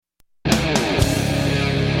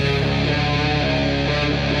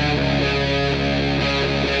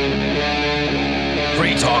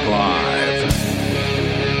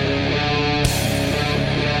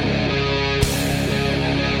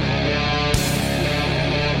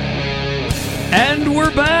And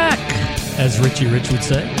we're back, as Richie Rich would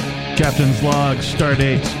say. Captain's log,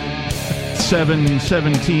 stardate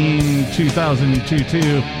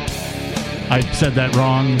 7/17/2022. I said that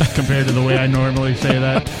wrong compared to the way I normally say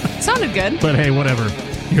that. Sounded good. But hey, whatever.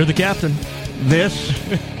 You're the captain. This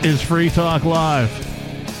is Free Talk Live.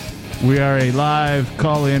 We are a live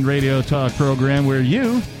call-in radio talk program where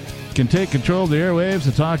you can take control of the airwaves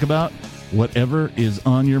and talk about whatever is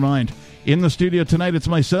on your mind. In the studio tonight, it's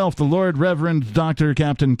myself, the Lord Reverend Dr.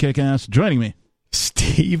 Captain Kickass. Joining me,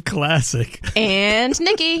 Steve Classic. And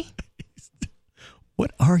Nikki.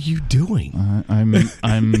 What are you doing? I'm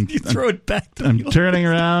You throw it back to I'm me. turning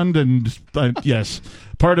around, and yes,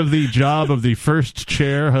 part of the job of the first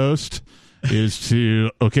chair host is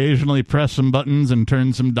to occasionally press some buttons and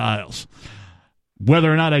turn some dials.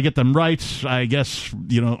 Whether or not I get them right, I guess,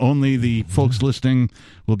 only the folks listening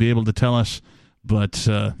will be able to tell us. But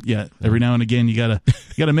yeah, every now and again you gotta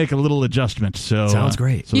make a little adjustment. So sounds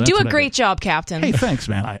great. So you do a great job, Captain. Hey, thanks,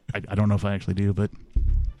 man. I don't know if I actually do, but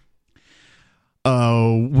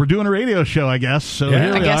we're doing a radio show, I guess. So Yeah,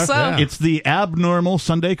 here we I guess are. so. Yeah. It's the Abnormal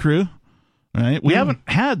Sunday Crew. Right? We haven't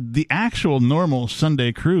had the actual normal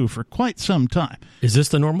Sunday Crew for quite some time. Is this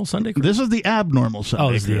the normal Sunday crew? This is the abnormal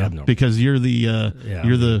Sunday it's the Crew abnormal. because you're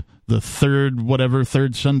the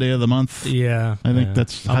third Sunday of the month. Yeah. I think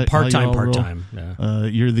that's how part-time, you all roll. part-time. Yeah.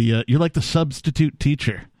 You're like the substitute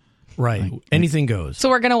teacher. Right. Anything goes. So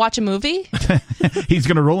we're going to watch a movie? He's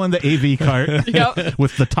going to roll in the AV cart Yep.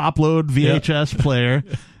 with the top-load VHS player,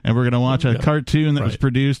 and we're going to watch a cartoon that was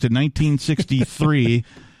produced in 1963.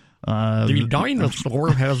 The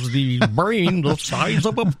dinosaur has the brain the size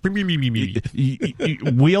of a...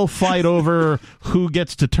 We'll fight over who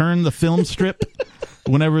gets to turn the film strip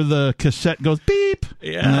whenever the cassette goes beep.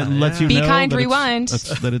 Yeah, and it lets you Be know kind, that rewind.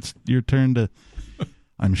 that it's your turn to...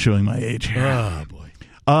 I'm showing my age here. Oh, boy.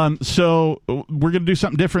 So we're going to do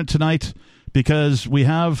something different tonight because we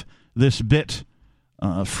have this bit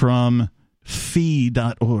from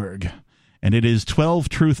fee.org, and it is 12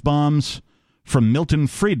 truth bombs from Milton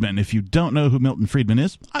Friedman. If you don't know who Milton Friedman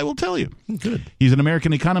is, I will tell you. Good. He's an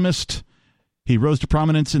American economist. He rose to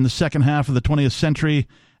prominence in the second half of the 20th century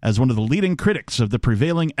as one of the leading critics of the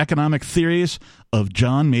prevailing economic theories of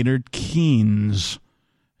John Maynard Keynes.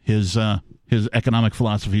 His economic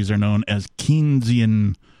philosophies are known as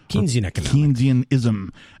Keynesian economics. Keynesianism,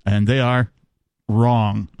 and they are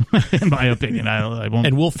wrong, in my opinion. I won't.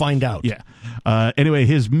 And we'll find out. Yeah. Anyway,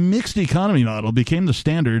 his mixed economy model became the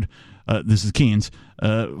standard. This is Keynes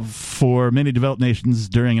for many developed nations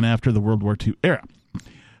during and after the World War II era.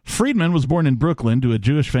 Friedman was born in Brooklyn to a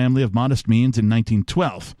Jewish family of modest means in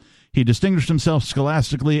 1912. He distinguished himself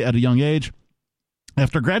scholastically at a young age.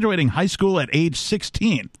 After graduating high school at age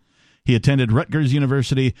 16, he attended Rutgers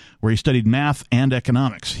University, where he studied math and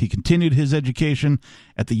economics. He continued his education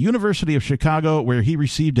at the University of Chicago, where he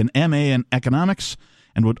received an M.A. in economics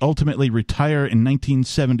and would ultimately retire in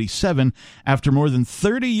 1977 after more than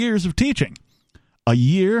 30 years of teaching, a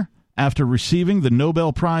year after receiving the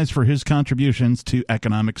Nobel Prize for his contributions to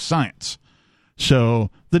economic science. So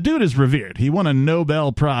the dude is revered. He won a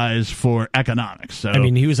Nobel Prize for economics. So, I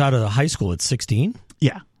mean, he was out of the high school at 16.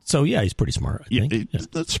 yeah. So, yeah, he's pretty smart, I think.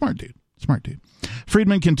 Smart dude. Smart dude.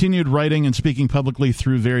 Friedman continued writing and speaking publicly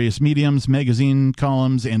through various mediums, magazine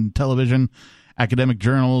columns, and television, academic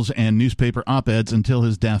journals, and newspaper op-eds until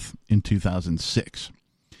his death in 2006.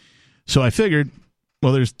 So I figured,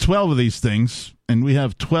 well, there's 12 of these things, and we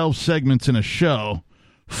have 12 segments in a show,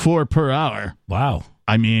 4 per hour. Wow.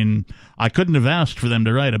 I mean, I couldn't have asked for them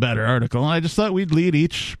to write a better article. I just thought we'd lead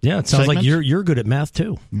each. Yeah, it sounds segment. like you're good at math,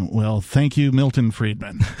 too. Well, thank you, Milton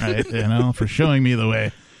Friedman, right? For showing me the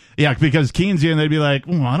way. Yeah, because Keynesian, they'd be like,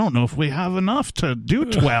 well, I don't know if we have enough to do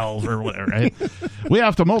 12 or whatever, right? We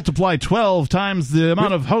have to multiply 12 times the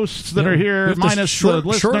amount of hosts that are here minus the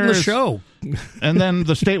listeners. Shorten the show. And then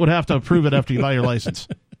the state would have to approve it after you buy your license.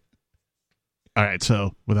 All right,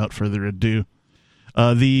 so without further ado,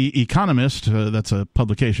 The Economist, that's a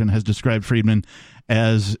publication, has described Friedman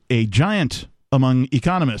as a giant among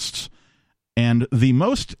economists and the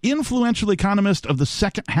most influential economist of the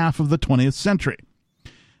second half of the 20th century.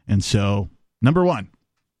 And so, number one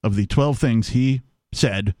of the 12 things he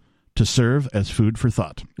said to serve as food for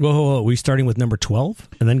thought. Whoa. Are we starting with number 12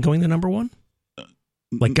 and then going to number 1?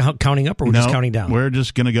 Like counting up, or we're just counting down? We're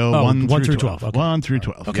just going to go 1 through 12. Okay. 1 through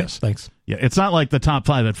 12, Okay, yes. thanks. Yeah, it's not like the top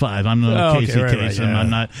 5 at 5. I'm not Casey Case, and I'm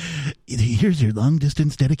not. Here's your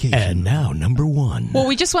long-distance dedication. And now, number 1. Well,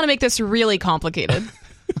 we just want to make this really complicated.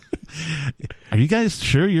 Are you guys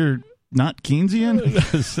sure you're not Keynesian?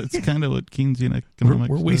 Because that's kind of what Keynesian economics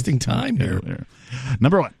We're wasting time here.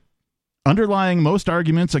 Number 1. underlying most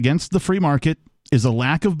arguments against the free market is a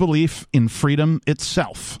lack of belief in freedom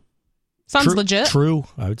itself. Sounds legit. True.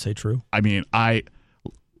 I would say true. I mean,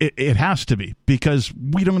 it has to be, because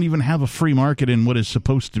we don't even have a free market in what is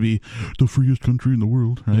supposed to be the freest country in the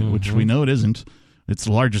world, right? Mm-hmm. Which we know it isn't. It's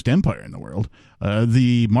the largest empire in the world.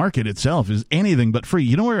 The market itself is anything but free.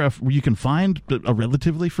 You know where you can find a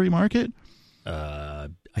relatively free market? I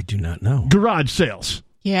do not know. Garage sales.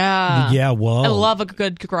 Yeah. Yeah, well. I love a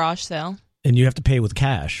good garage sale. And you have to pay with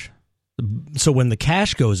cash. So when the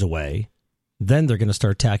cash goes away, then they're going to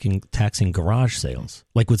start taxing garage sales,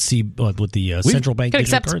 like with the central bank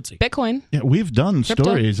digital currency. Bitcoin. Yeah, we've done Crypto.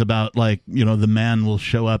 Stories about, like, the man will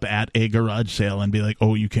show up at a garage sale and be like,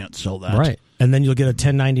 "Oh, you can't sell that." Right. And then you'll get a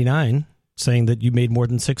 1099 saying that you made more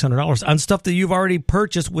than $600 on stuff that you've already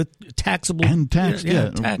purchased with taxable and taxed,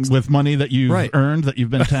 taxed. with money that you've earned, that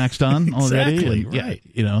you've been taxed on already. Exactly.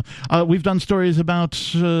 And, right. We've done stories about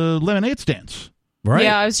lemonade stands. Right.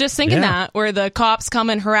 Yeah, I was just thinking that, where the cops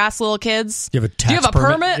come and harass little kids. Do you have a tax Do you have a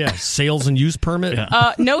permit? Yeah, sales and use permit?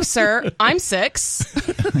 Yeah. No, sir. I'm 6.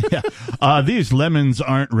 Yeah. These lemons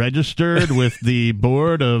aren't registered with the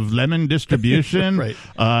Board of Lemon Distribution.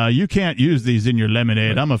 Right. You can't use these in your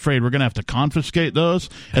lemonade. Right. I'm afraid we're going to have to confiscate those.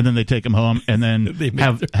 And then they take them home and then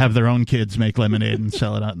have their own kids make lemonade and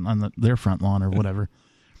sell it out on their front lawn or whatever.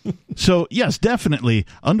 So, yes, definitely,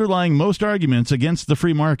 underlying most arguments against the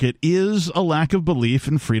free market is a lack of belief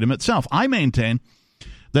in freedom itself. I maintain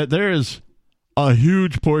that there is a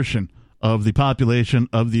huge portion of the population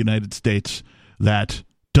of the United States that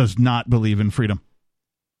does not believe in freedom.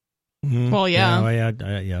 Mm-hmm. Well, yeah.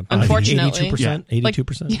 Yeah. Unfortunately. 82%?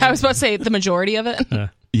 82%? Yeah, I was about to say the majority of it.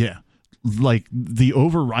 Yeah. Like, the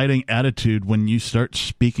overriding attitude when you start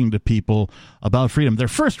speaking to people about freedom, their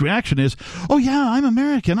first reaction is, "Oh yeah, I'm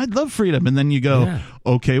American, I'd love freedom." And then you go,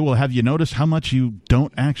 "Okay, well, have you noticed how much you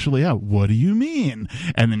don't actually have? What do you mean?"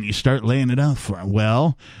 And then you start laying it out for them.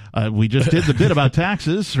 Well, we just did the bit about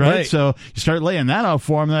taxes, right? So you start laying that out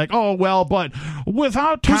for them. They're like, "Oh well, but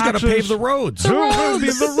without taxes, who's got to pave the roads? Who's going to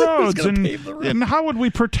be the roads? And how would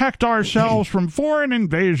we protect ourselves from foreign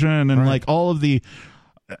invasion?" And like all of the,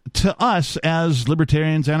 to us as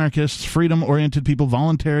libertarians, anarchists, freedom-oriented people,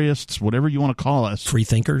 voluntarists, whatever you want to call us. Free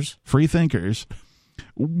thinkers,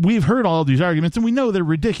 we've heard all of these arguments, and we know they're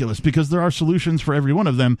ridiculous because there are solutions for every one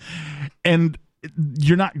of them, and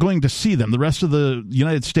you're not going to see them. The rest of the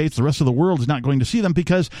United States, the rest of the world is not going to see them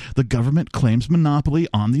because the government claims monopoly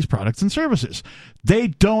on these products and services. They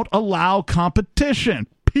don't allow competition,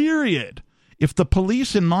 period. If the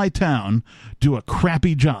police in my town do a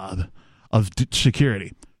crappy job of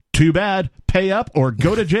security, too bad, pay up or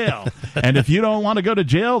go to jail. And if you don't want to go to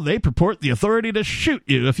jail, they purport the authority to shoot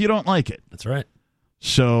you if you don't like it. That's right.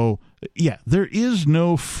 So, yeah, there is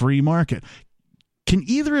no free market. Can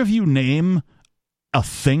either of you name a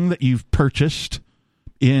thing that you've purchased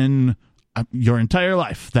in your entire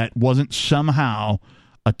life that wasn't somehow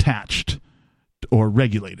attached or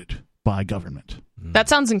regulated by government? That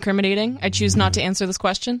sounds incriminating. I choose not to answer this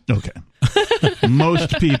question. Okay.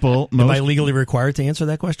 Most people... Am I legally required to answer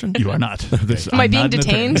that question? You are not. Am I being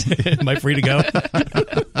detained? Am I free to go?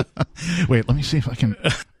 Wait, let me see if I can...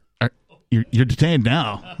 You're detained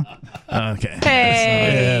now. Okay.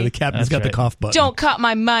 Hey. Yeah, the captain's got the cough button. Don't cut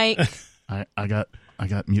my mic. I got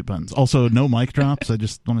mute buttons. Also, no mic drops. I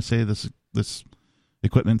just want to say this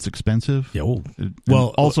equipment's expensive. Yeah,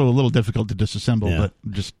 well, also a little difficult to disassemble, yeah. but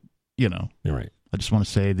just, You're right. I just want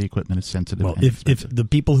to say the equipment is sensitive. Well, if the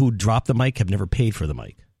people who drop the mic have never paid for the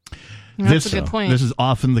mic. That's a good point. This is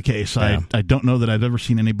often the case. Yeah. I don't know that I've ever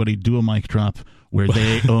seen anybody do a mic drop where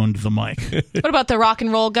they owned the mic. What about the rock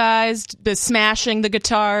and roll guys, the smashing the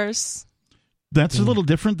guitars? That's a little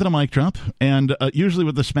different than a mic drop, and usually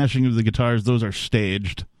with the smashing of the guitars, those are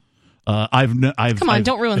staged.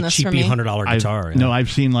 Don't ruin this for me. $100 guitar. No,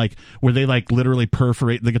 I've seen like where they like literally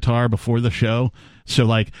perforate the guitar before the show. So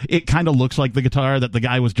like it kind of looks like the guitar that the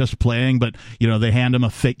guy was just playing, but they hand him a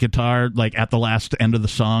fake guitar like at the last end of the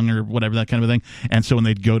song or whatever, that kind of a thing. And so when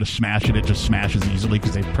they go to smash it, it just smashes easily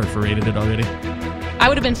because they've perforated it already. I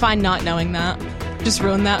would have been fine not knowing that. Just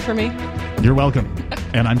ruined that for me. You're welcome,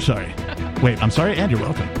 and I'm sorry. Wait, I'm sorry, and you're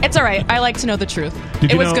welcome. It's all right. I like to know the truth.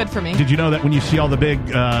 It was good for me. Did you know that when you see all the big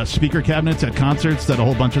speaker cabinets at concerts, that a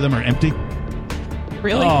whole bunch of them are empty?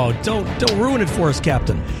 Really? Oh, don't ruin it for us,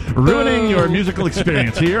 Captain. Ruining your musical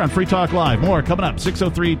experience here on Free Talk Live. More coming up,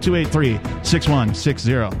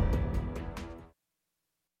 603-283-6160.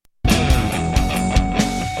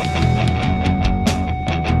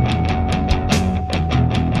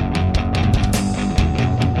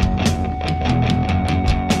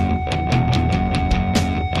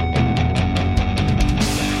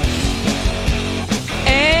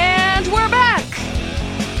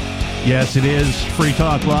 Yes, it is Free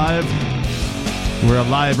Talk Live. We're a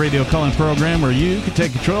live radio call-in program where you can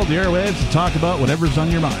take control of the airwaves and talk about whatever's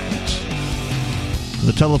on your mind.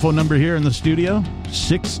 The telephone number here in the studio,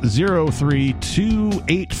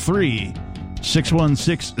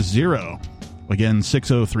 603-283-6160. Again,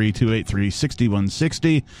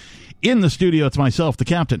 603-283-6160. In the studio, it's myself, the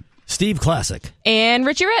captain. Steve Classic. And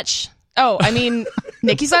Richie Rich. Oh, I mean,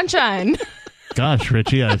 Nikki Sunshine. Gosh,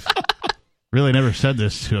 Richie, I've really never said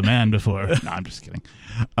this to a man before. No, I'm just kidding.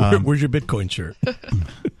 Where's your Bitcoin shirt?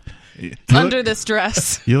 Under this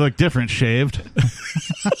dress. You look different shaved.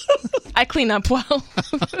 I clean up well.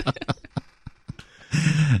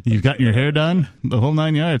 You've got your hair done, the whole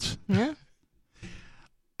 9 yards. Yeah.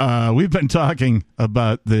 We've been talking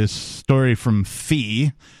about this story from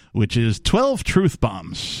FEE, which is 12 truth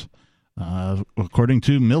bombs, according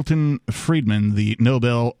to Milton Friedman, the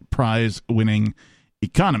Nobel Prize-winning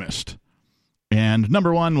economist. And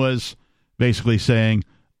number one was basically saying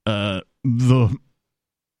the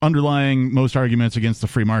underlying most arguments against the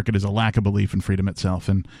free market is a lack of belief in freedom itself,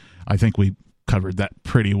 and I think we covered that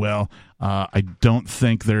pretty well. I don't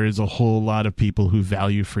think there is a whole lot of people who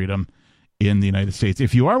value freedom in the United States.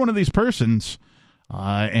 If you are one of these persons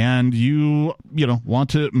and you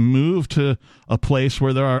want to move to a place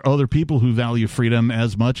where there are other people who value freedom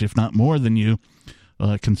as much, if not more than you,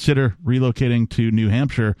 consider relocating to New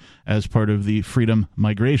Hampshire as part of the freedom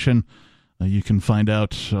migration. You can find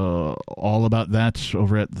out all about that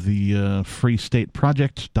over at the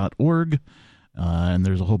freestateproject.org. And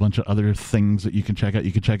there's a whole bunch of other things that you can check out.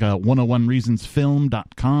 You can check out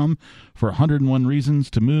 101reasonsfilm.com for 101 reasons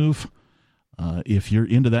to move if you're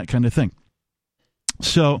into that kind of thing.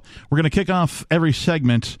 So we're going to kick off every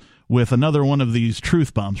segment with another one of these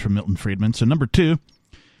truth bombs from Milton Friedman. So number 2,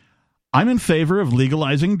 I'm in favor of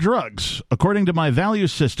legalizing drugs. According to my value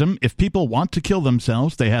system, if people want to kill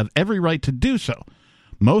themselves, they have every right to do so.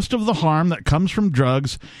 Most of the harm that comes from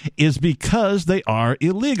drugs is because they are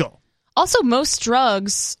illegal. Also, most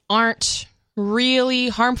drugs aren't really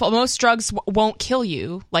harmful. Most drugs won't kill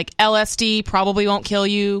you. Like LSD probably won't kill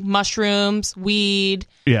you. Mushrooms, weed.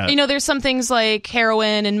 Yeah. There's some things like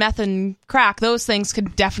heroin and meth and crack. Those things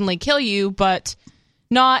could definitely kill you, but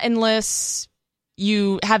not unless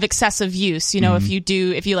you have excessive use.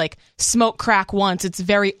 If you like smoke crack once, it's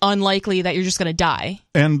very unlikely that you're just going to die.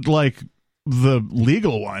 And like the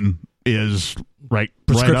legal one is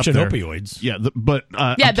prescription right up there. Opioids. Yeah,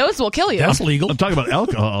 those will kill you. That's legal. I'm talking about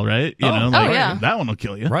alcohol, right? Yeah. That one will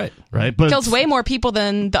kill you. Right. But kills way more people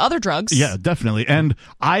than the other drugs. Yeah, definitely. And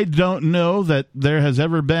I don't know that there has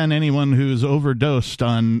ever been anyone who's overdosed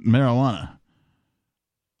on marijuana.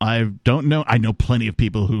 I don't know. I know plenty of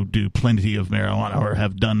people who do plenty of marijuana or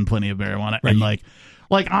have done plenty of marijuana. Right. And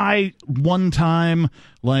I one time,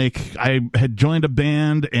 I had joined a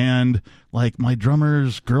band and my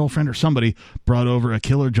drummer's girlfriend or somebody brought over a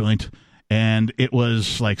killer joint, and it was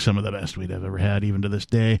some of the best we'd have ever had, even to this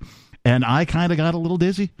day. And I kind of got a little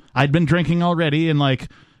dizzy. I'd been drinking already, and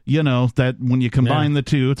that when you combine the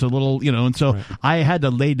two, it's a little, and so I had to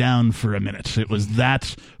lay down for a minute. It was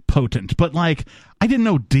that potent. But I didn't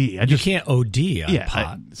OD. You can't OD on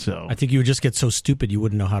pot. I think you would just get so stupid you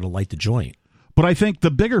wouldn't know how to light the joint. But I think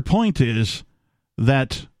the bigger point is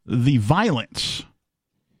that the violence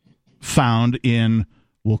found in,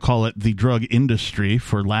 we'll call it the drug industry,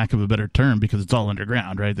 for lack of a better term, because it's all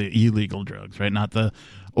underground, right? The illegal drugs, right? Not the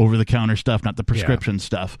over-the-counter stuff, not the prescription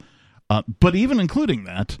stuff. But even including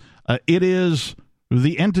that, it is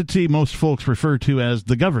the entity most folks refer to as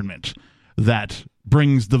the government that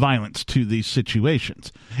brings the violence to these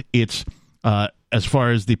situations. It's as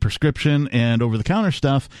far as the prescription and over-the-counter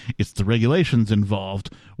stuff, it's the regulations involved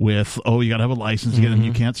with, you got to have a license to get them.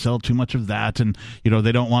 You can't sell too much of that. And,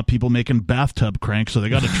 they don't want people making bathtub cranks, so they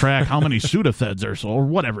got to track how many Sudafeds are sold, or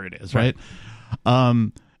whatever it is, right?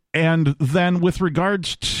 And then with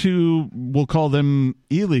regards to, we'll call them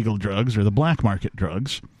illegal drugs or the black market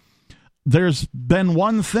drugs, there's been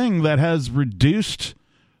one thing that has reduced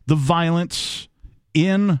the violence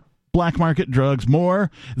in black market drugs more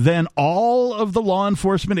than all of the law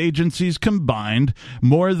enforcement agencies combined,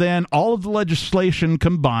 more than all of the legislation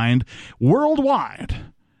combined worldwide,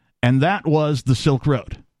 and that was the Silk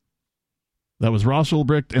Road. That was Ross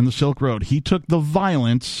Ulbricht and the Silk Road. He took the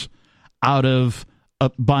violence out of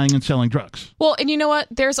buying and selling drugs. Well, and you know what?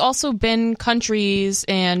 There's also been countries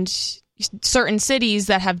and certain cities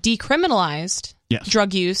that have decriminalized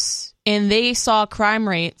drug use, and they saw crime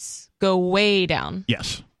rates go way down.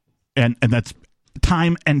 Yes. And that's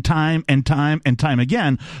time and time and time and time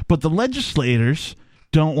again. But the legislators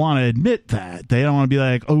don't want to admit that. They don't want to be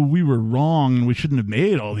like, oh, we were wrong and we shouldn't have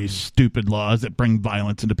made all these stupid laws that bring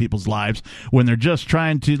violence into people's lives, when they're just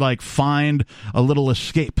trying to like find a little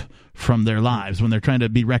escape from their lives, when they're trying to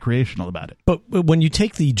be recreational about it. But when you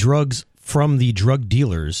take the drugs from the drug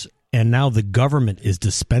dealers and now the government is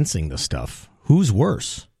dispensing the stuff, who's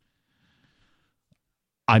worse?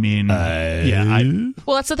 I mean,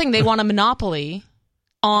 well, that's the thing. They want a monopoly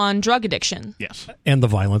on drug addiction. Yes. And the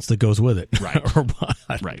violence that goes with it. Right.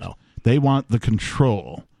 I don't know. They want the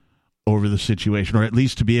control over the situation, or at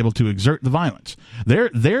least to be able to exert the violence. They're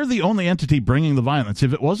the only entity bringing the violence.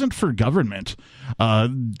 If it wasn't for government,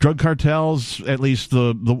 drug cartels, at least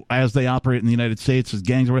the as they operate in the United States as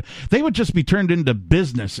gangs, they would just be turned into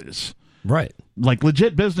businesses. Right. Like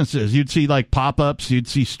legit businesses. You'd see like pop-ups, you'd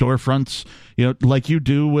see storefronts, like you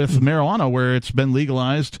do with marijuana, where it's been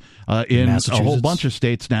legalized in a whole bunch of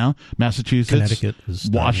states now. Massachusetts, Connecticut,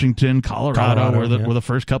 Washington, Colorado were the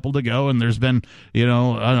first couple to go, and there's been, I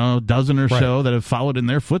don't know, a dozen or so that have followed in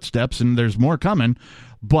their footsteps, and there's more coming.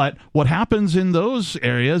 But what happens in those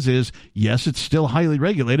areas is, yes, it's still highly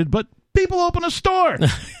regulated, but people open a store.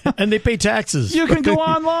 And they pay taxes. You can go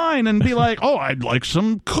online and be like, oh, I'd like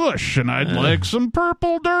some Kush, and I'd like some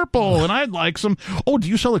Purple Durple, and I'd like some, oh, do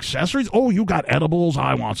you sell accessories? Oh, you got edibles?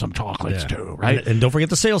 I want some chocolates too, right? And don't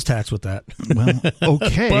forget the sales tax with that. Well,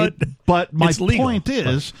 okay. but my point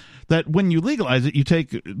legal. is that when you legalize it, you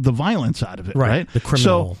take the violence out of it, right? The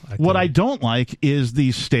criminal activity. What I don't like is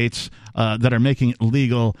these states that are making it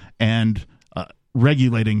legal and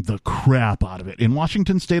regulating the crap out of it. In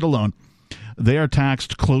Washington state alone, they are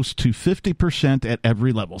taxed close to 50% at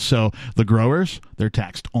every level. So the growers, they're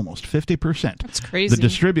taxed almost 50%. That's crazy. The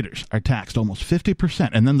distributors are taxed almost 50%.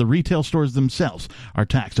 And then the retail stores themselves are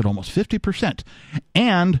taxed at almost 50%.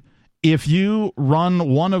 And if you run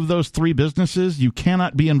one of those three businesses, you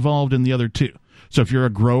cannot be involved in the other two. So if you're a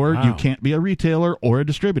grower, you can't be a retailer or a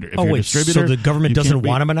distributor. If you're a distributor, so the government doesn't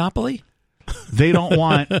want a monopoly? They don't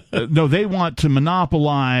want no, they want to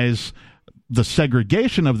monopolize the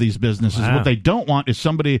segregation of these businesses. Wow. What they don't want is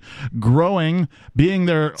somebody growing, being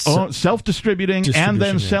their own, self-distributing, and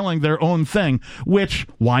then selling their own thing, which,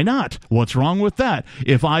 why not? What's wrong with that?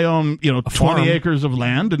 If I own, 20 acres of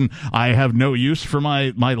land and I have no use for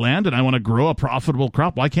my land and I want to grow a profitable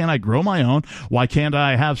crop, why can't I grow my own? Why can't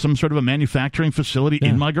I have some sort of a manufacturing facility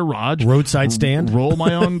in my garage? Roadside stand? Roll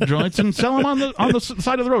my own joints and sell them on the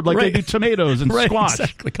side of the road like they do tomatoes and squash.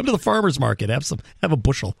 Exactly. Come to the farmer's market. Have a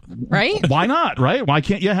bushel. Right? Why not, right? Why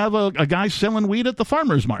can't you have a guy selling weed at the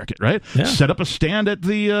farmer's market, right? Yeah. Set up a stand at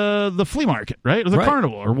the flea market, right? Or the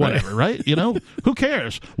carnival or whatever, right? Who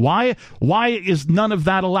cares? Why is none of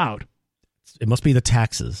that allowed? It must be the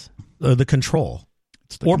taxes, the control.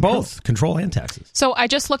 Or both, control and taxes. So I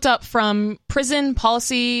just looked up from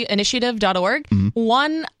prisonpolicyinitiative.org.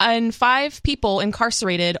 1 in 5 people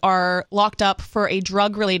incarcerated are locked up for a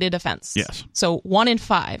drug-related offense. Yes. So 1 in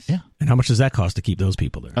 5. Yeah. And how much does that cost to keep those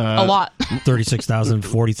people there? A lot. 36,000,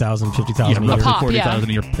 40,000, 50,000 a year. Pop, 40,000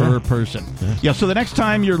 a year per person. Yeah. So the next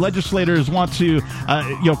time your legislators want to,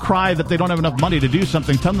 cry that they don't have enough money to do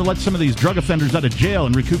something, tell them to let some of these drug offenders out of jail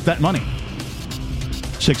and recoup that money.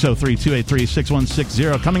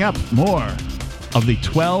 603-283-6160. Coming up, more of the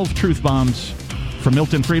 12 truth bombs from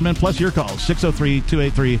Milton Friedman, plus your calls.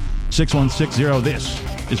 603-283-6160. This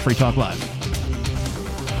is Free Talk Live.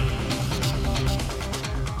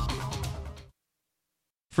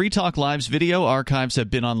 Free Talk Live's video archives have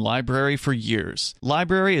been on LBRY for years.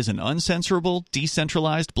 LBRY is an uncensorable,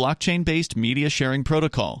 decentralized, blockchain-based media sharing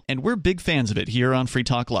protocol, and we're big fans of it here on Free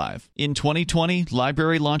Talk Live. In 2020,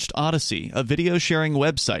 LBRY launched Odysee, a video sharing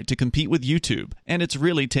website to compete with YouTube, and it's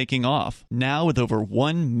really taking off. Now with over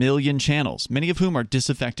 1 million channels, many of whom are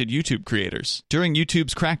disaffected YouTube creators. During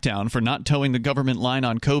YouTube's crackdown for not towing the government line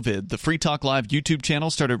on COVID, the Free Talk Live YouTube channel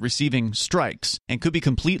started receiving strikes and could be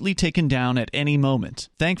completely taken down at any moment.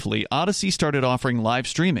 Thankfully, Odysee started offering live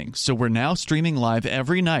streaming, so we're now streaming live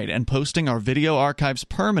every night and posting our video archives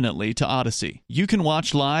permanently to Odysee. You can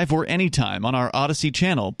watch live or anytime on our Odysee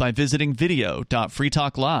channel by visiting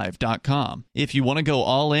video.freetalklive.com. If you want to go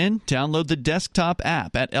all in, download the desktop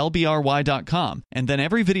app at lbry.com, and then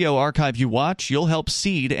every video archive you watch, you'll help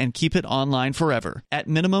seed and keep it online forever. At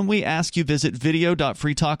minimum, we ask you visit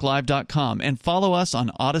video.freetalklive.com and follow us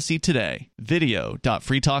on Odysee today.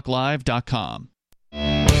 video.freetalklive.com.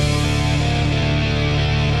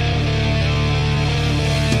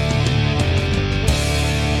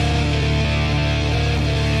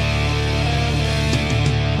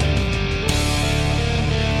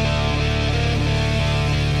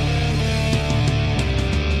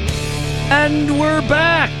 And we're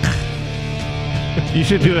back. You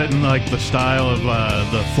should do it in like the style of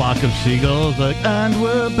the flock of seagulls, like, and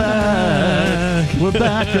we're back. We're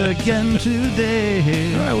back again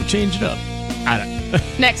today. All right, we'll change it up. I don't.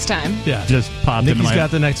 Next time. Yeah, Just popped into Nikki's my. got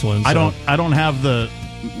the next one. So. I don't have the,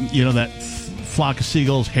 that flock of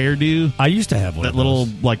seagulls hairdo. I used to have one. That of little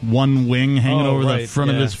those. like one wing hanging over the right, front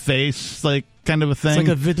of yeah. his face, like kind of a thing. It's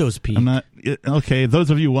like a Vidow's peak. I'm not okay. Those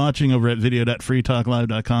of you watching over at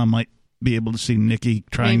video.freetalklive.com might be able to see Nikki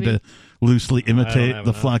trying Maybe. to loosely imitate have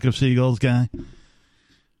the enough. flock of seagulls guy.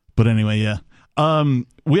 But anyway, yeah.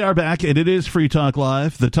 We are back, and it is Free Talk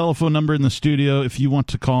Live. The telephone number in the studio, if you want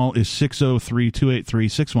to call, is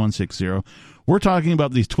 603-283-6160. We're talking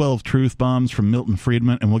about these 12 truth bombs from Milton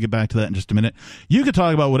Friedman, and we'll get back to that in just a minute. You could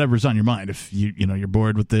talk about whatever's on your mind. If you're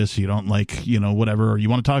bored with this, you don't like, whatever, or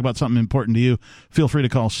you want to talk about something important to you, feel free to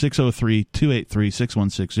call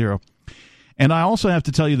 603-283-6160. And I also have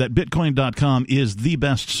to tell you that Bitcoin.com is the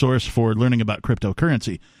best source for learning about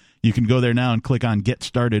cryptocurrency. You can go there now and click on Get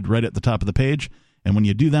Started right at the top of the page. And when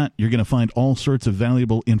you do that, you're going to find all sorts of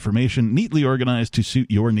valuable information neatly organized to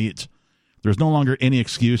suit your needs. There's no longer any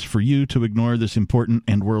excuse for you to ignore this important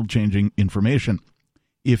and world-changing information.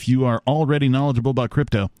 If you are already knowledgeable about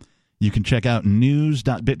crypto, you can check out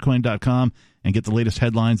news.bitcoin.com and get the latest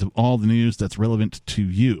headlines of all the news that's relevant to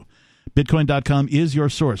you. Bitcoin.com is your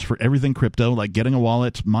source for everything crypto, like getting a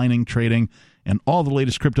wallet, mining, trading, and all the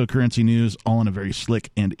latest cryptocurrency news, all on a very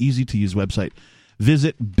slick and easy-to-use website.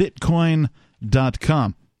 Visit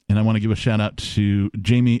bitcoin.com. And I want to give a shout-out to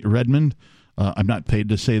Jamie Redmond. I'm not paid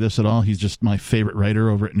to say this at all. He's just my favorite writer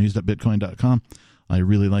over at news.bitcoin.com. I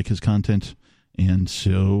really like his content, and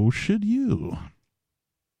so should you.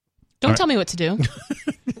 Don't tell me what to do.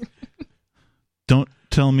 Don't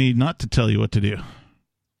tell me not to tell you what to do.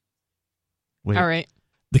 Wait. All right.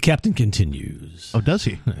 The captain continues. Oh, does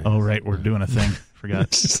he? Oh, right. We're doing a thing. Forgot.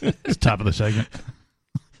 It's top of the segment.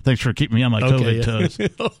 Thanks for keeping me on my COVID toes.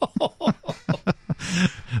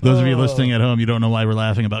 Those of you listening at home, you don't know why we're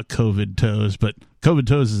laughing about COVID toes, but COVID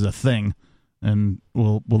toes is a thing, and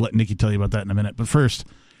we'll let Nikki tell you about that in a minute. But first,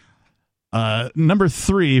 number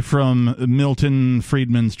 3 from Milton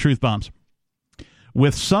Friedman's Truth Bombs.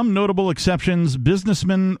 With some notable exceptions,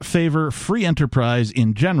 businessmen favor free enterprise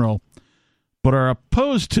in general, but are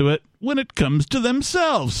opposed to it when it comes to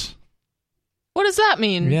themselves. What does that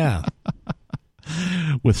mean? Yeah.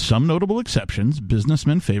 With some notable exceptions,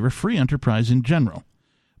 businessmen favor free enterprise in general,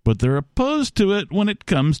 but they're opposed to it when it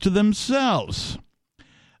comes to themselves.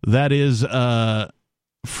 That is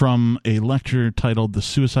from a lecture titled The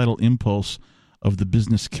Suicidal Impulse of the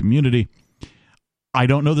Business Community. I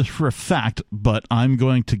don't know this for a fact, but I'm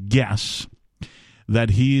going to guess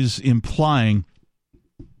that he's implying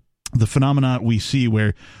the phenomena we see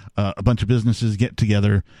where a bunch of businesses get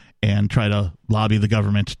together and try to lobby the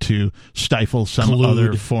government to stifle some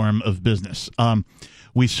other form of business.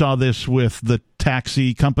 We saw this with the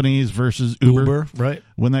taxi companies versus Uber, right?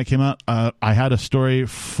 When that came out. I had a story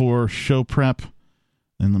for show prep,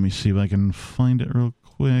 and let me see if I can find it real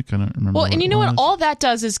quick. I don't remember. Well, and you know what? what? All that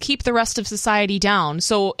does is keep the rest of society down.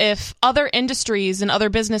 So if other industries and other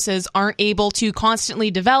businesses aren't able to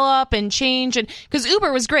constantly develop and change, and because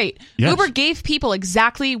Uber was great. Yes. Uber gave people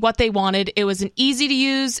exactly what they wanted. It was an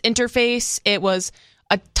easy-to-use interface. It was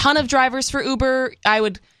a ton of drivers for Uber.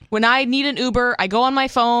 When I need an Uber, I go on my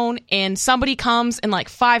phone, and somebody comes in like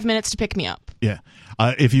 5 minutes to pick me up. Yeah.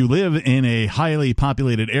 If you live in a highly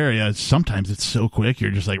populated area, sometimes it's so quick. You're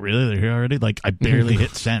just like, really? They're here already? Like, I barely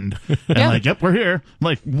hit send. And like, yep, we're here. I'm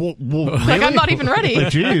like, well, really? Like, I'm not even ready.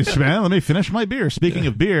 Like, geez, man, let me finish my beer. Speaking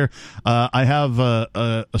of beer, I have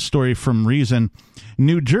a story from Reason.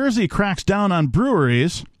 New Jersey cracks down on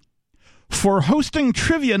breweries for hosting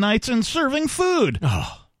trivia nights and serving food.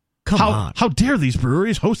 Oh, come on. How dare these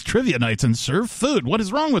breweries host trivia nights and serve food? What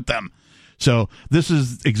is wrong with them? So this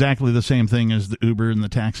is exactly the same thing as the Uber and the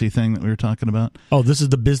taxi thing that we were talking about. Oh, this is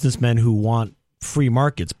the businessmen who want free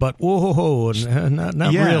markets, but whoa, not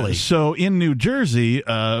really. So in New Jersey,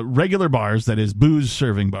 regular bars, that is booze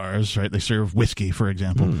serving bars, right? They serve whiskey, for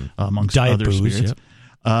example, amongst Diet other booze, spirits.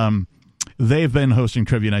 Yep. They've been hosting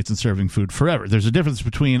trivia nights and serving food forever. There's a difference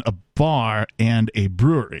between a bar and a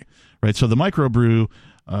brewery, right? So the microbrew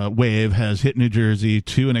wave has hit New Jersey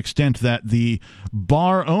to an extent that the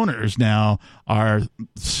bar owners now are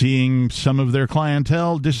seeing some of their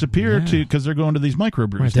clientele disappear because they're going to these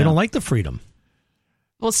microbrews. Right, they don't like the freedom.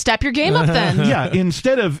 Well, step your game up then. Yeah,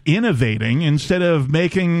 instead of innovating, instead of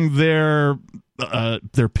making their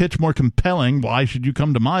pitch more compelling, why should you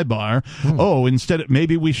come to my bar? Instead,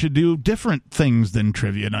 maybe we should do different things than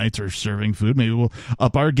trivia nights or serving food. Maybe we'll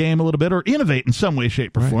up our game a little bit or innovate in some way,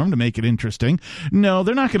 shape, or form to make it interesting. No,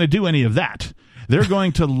 they're not going to do any of that. They're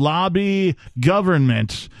going to lobby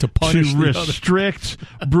government To punish the other. restrict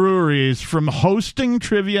breweries from hosting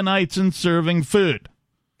trivia nights and serving food.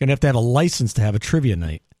 Going to have a license to have a trivia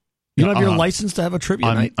night. You don't have your license to have a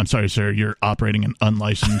trivia night? I'm sorry, sir. You're operating an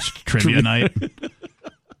unlicensed trivia night.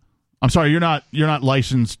 I'm sorry, you're not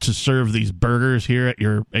licensed to serve these burgers here at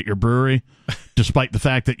your brewery, despite the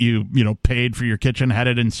fact that you paid for your kitchen, had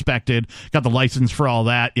it inspected, got the license for all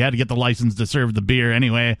that. You had to get the license to serve the beer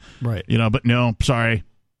anyway. Right. But no, sorry.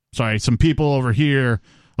 Some people over here,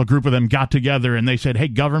 a group of them got together and they said, "Hey,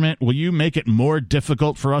 government, will you make it more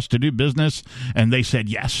difficult for us to do business?" And they said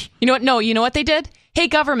yes. You know what? No, you know what they did? Hey,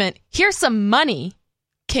 government, here's some money.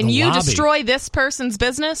 Can The you lobby. destroy this person's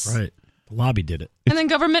business? Right. The lobby did it. And then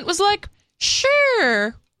government was like,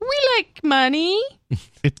 sure, we like money.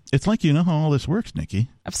 It's like you know how all this works, Nikki.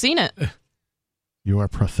 I've seen it. You are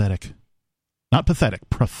prophetic. Not pathetic,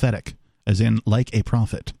 prophetic, as in like a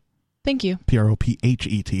prophet. Thank you.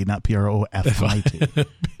 Prophet, not profit.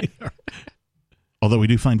 Although we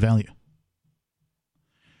do find value.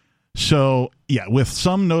 So, yeah, with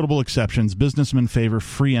some notable exceptions, businessmen favor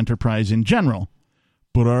free enterprise in general,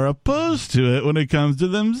 but are opposed to it when it comes to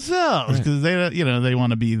themselves because they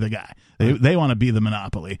want to be the guy. They want to be the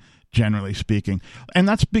monopoly, generally speaking. And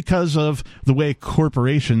that's because of the way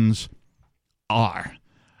corporations are.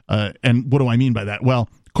 And what do I mean by that? Well,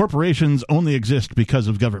 corporations only exist because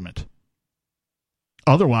of government.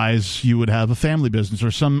 Otherwise, you would have a family business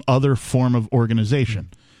or some other form of organization,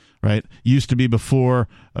 right? Used to be before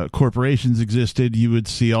corporations existed, you would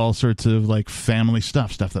see all sorts of like family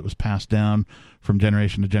stuff that was passed down from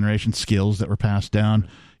generation to generation, skills that were passed down.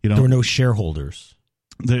 There were no shareholders.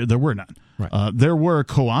 There were none. Right. There were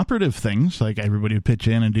cooperative things, like everybody would pitch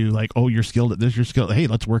in and do like, oh, you're skilled at this, you're skilled. Hey,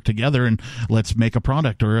 let's work together and let's make a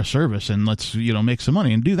product or a service and let's make some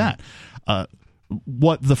money and do that.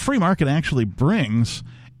 What the free market actually brings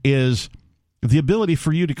is the ability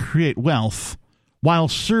for you to create wealth while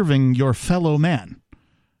serving your fellow man.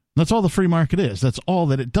 That's all the free market is. That's all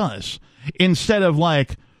that it does. Instead of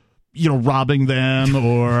like, robbing them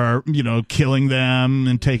or, killing them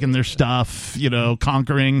and taking their stuff,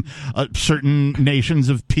 conquering certain nations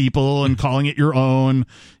of people and calling it your own,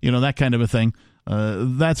 that kind of a thing.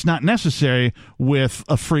 That's not necessary with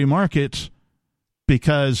a free market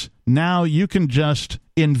because now you can just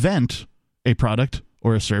invent a product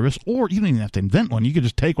or a service, or you don't even have to invent one. You could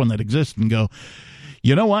just take one that exists and go,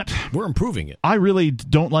 you know what? We're improving it. I really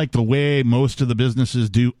don't like the way most of the businesses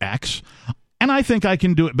do X. And I think I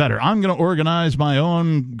can do it better. I'm going to organize my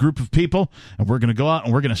own group of people, and we're going to go out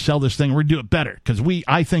and we're going to sell this thing. We're going to do it better because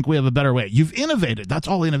I think we have a better way. You've innovated. That's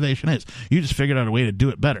all innovation is. You just figured out a way to do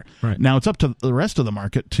it better. Right. Now it's up to the rest of the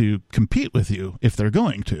market to compete with you if they're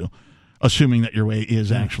going to, assuming that your way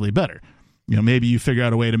is actually better. Maybe you figure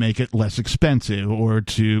out a way to make it less expensive or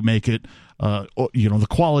to make it, the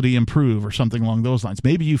quality improve or something along those lines.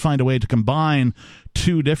 Maybe you find a way to combine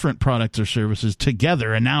two different products or services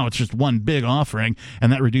together, and now it's just one big offering,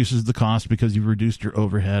 and that reduces the cost because you've reduced your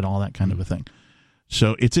overhead, all that kind of a thing.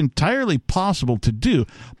 So it's entirely possible to do,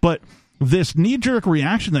 but this knee-jerk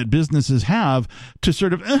reaction that businesses have to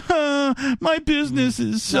sort of, my business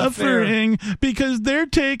is suffering because they're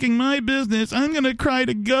taking my business. I'm going to cry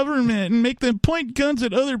to government and make them point guns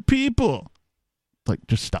at other people. Like,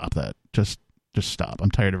 just stop that. Just stop.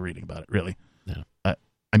 I'm tired of reading about it, really. Yeah.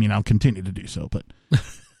 I'll continue to do so, but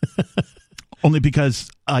only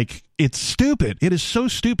because, it's stupid. It is so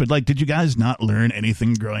stupid. Like, did you guys not learn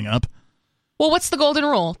anything growing up? Well, what's the golden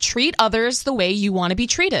rule? Treat others the way you want to be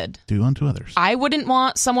treated. Do unto others. I wouldn't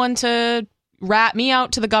want someone to rat me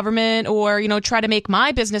out to the government or, try to make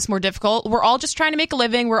my business more difficult. We're all just trying to make a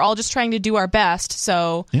living. We're all just trying to do our best.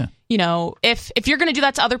 So, yeah. If you're going to do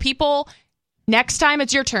that to other people, next time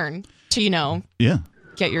it's your turn to,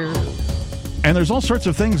 get your... And there's all sorts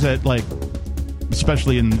of things that,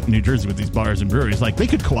 especially in New Jersey with these bars and breweries, they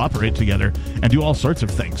could cooperate together and do all sorts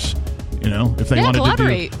of things. If they wanted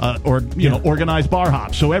collaborate. to do, organize bar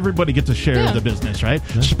hops so everybody gets a share of the business, right?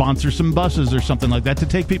 Yeah. Sponsor some buses or something like that to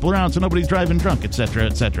take people around so nobody's driving drunk, et cetera,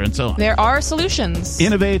 and so on. There are solutions.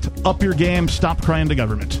 Innovate, up your game, stop crying to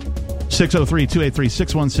government.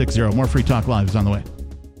 603-283-6160. More Free Talk Live is on the way.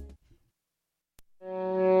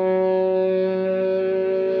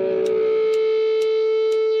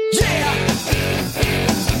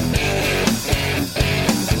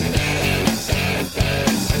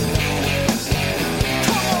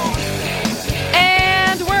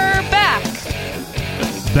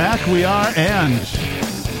 Back we are, and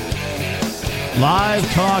live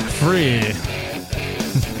talk free.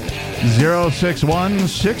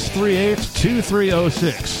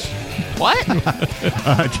 061-638-2306. What?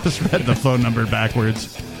 I just read the phone number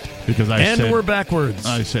backwards because we're backwards.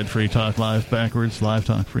 I said Free Talk Live backwards, Live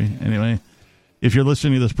Talk Free. Anyway, if you're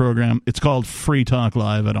listening to this program, it's called Free Talk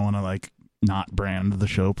Live. I don't want to not brand the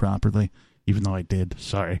show properly, even though I did.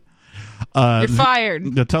 Sorry. You're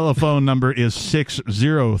fired. The telephone number is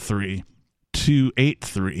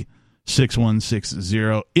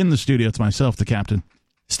 603-283-6160. In the studio, it's myself, the captain.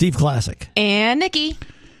 Steve Classic. And Nikki.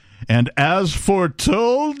 And as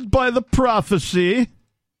foretold by the prophecy,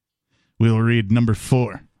 we'll read number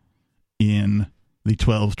 4 in the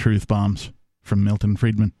 12 Truth Bombs from Milton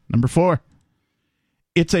Friedman. Number 4.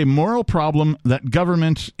 It's a moral problem that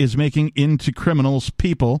government is making into criminals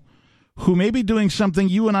people who may be doing something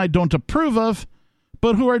you and I don't approve of,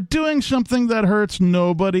 but who are doing something that hurts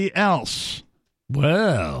nobody else.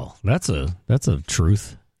 Well, that's a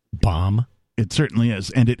truth bomb. It certainly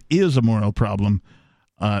is. And it is a moral problem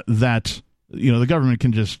that, the government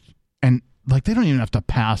can just, and they don't even have to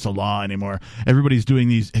pass a law anymore. Everybody's doing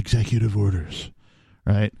these executive orders,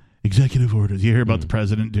 right? Executive orders. You hear about the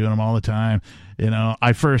president doing them all the time.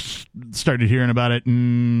 I first started hearing about it,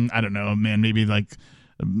 I don't know, man, maybe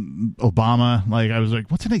Obama. I was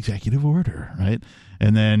like, what's an executive order, right?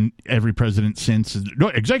 And then every president since,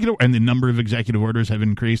 executive, and the number of executive orders have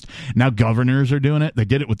increased. Now governors are doing it. They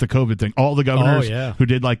did it with the COVID thing. All the governors who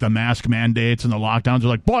did the mask mandates and the lockdowns are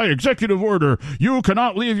like, by executive order, you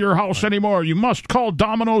cannot leave your house anymore. You must call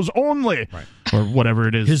Domino's only, or whatever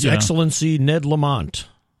it is. His Excellency Ned Lamont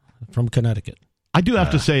from Connecticut. I do have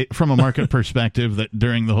to say, from a market perspective, that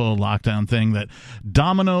during the whole lockdown thing, that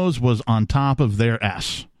Domino's was on top of their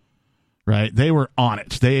S. Right, they were on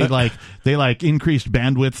it. They increased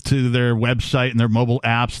bandwidth to their website and their mobile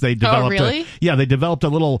apps. They developed they developed a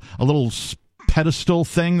little pedestal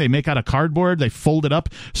thing they make out of cardboard. They fold it up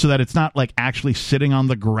so that it's not actually sitting on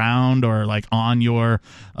the ground or on your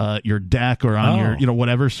deck or on your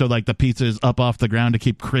whatever. So the pizza is up off the ground to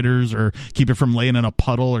keep critters or keep it from laying in a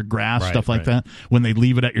puddle or grass, stuff like that. When they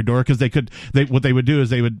leave it at your door, because what they would do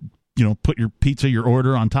is they would put your pizza, your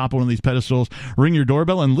order on top of one of these pedestals, ring your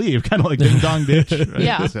doorbell, and leave, kind of like Ding Dong Ditch. Right?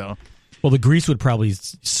 Yeah. So. Well, the grease would probably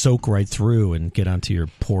soak right through and get onto your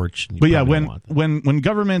porch. But yeah, when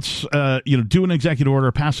governments do an executive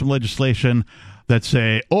order, pass some legislation that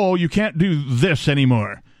say, oh, you can't do this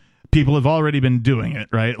anymore. People have already been doing it,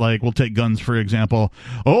 right? We'll take guns, for example.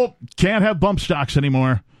 Oh, can't have bump stocks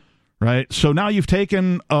anymore. Right? So now you've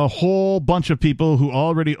taken a whole bunch of people who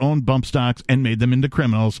already owned bump stocks and made them into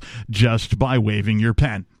criminals just by waving your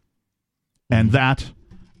pen. And that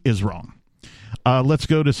is wrong. Let's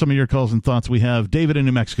go to some of your calls and thoughts. We have David in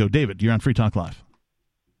New Mexico. David, you're on Free Talk Live.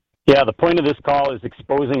 Yeah, the point of this call is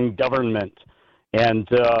exposing government. And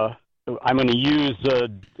I'm going to use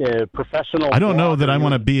professional... I don't know that I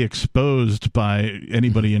want to be exposed by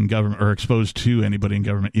anybody in government or exposed to anybody in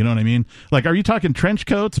government. You know what I mean? Are you talking trench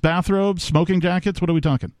coats, bathrobes, smoking jackets? What are we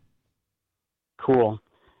talking? Cool.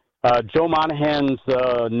 Joe Monahan's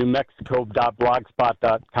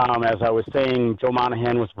newmexico.blogspot.com. As I was saying, Joe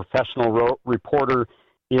Monahan was a professional reporter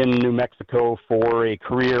in New Mexico for a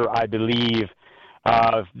career, I believe.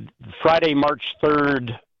 Friday, March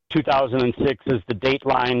 3rd, 2006 is the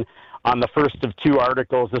dateline on the first of 2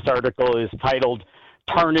 articles. This article is titled,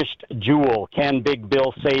 Tarnished Jewel. Can Big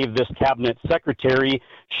Bill Save This Cabinet Secretary?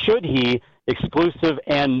 Should he? Exclusive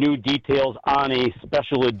and new details on a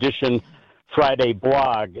special edition Friday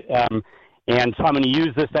blog. And so I'm going to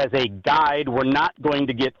use this as a guide. We're not going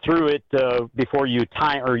to get through it before you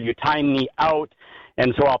time me out,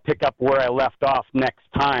 and so I'll pick up where I left off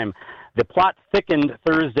next time. The plot thickened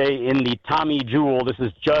Thursday in the Tommy Jewel. This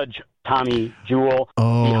is Judge Tommy Jewel.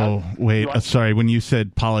 Oh, wait. Sorry. When you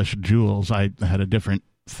said polished jewels, I had a different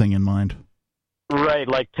thing in mind. Right,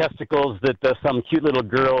 like testicles that some cute little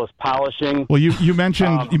girl is polishing. Well, you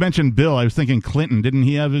mentioned Bill. I was thinking Clinton. Didn't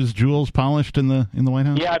he have his jewels polished in the White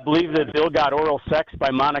House? Yeah, I believe that Bill got oral sex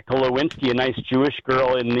by Monica Lewinsky, a nice Jewish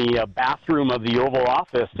girl, in the bathroom of the Oval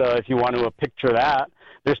Office, if you want to picture that.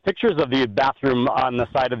 There's pictures of the bathroom on the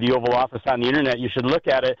side of the Oval Office on the internet. You should look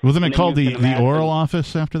at it. Wasn't it called the Oral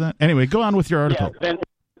Office after that? Anyway, go on with your article. Yeah,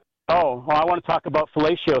 I want to talk about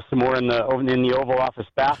fellatio some more in the Oval Office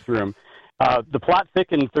bathroom. The plot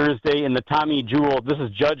thickened Thursday in the Tommy Jewel. This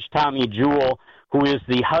is Judge Tommy Jewel, who is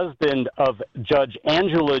the husband of Judge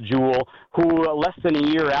Angela Jewel, who less than a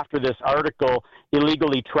year after this article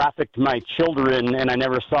illegally trafficked my children, and I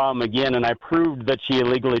never saw them again, and I proved that she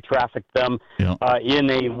illegally trafficked them in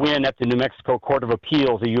a win at the New Mexico Court of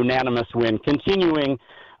Appeals, a unanimous win. Continuing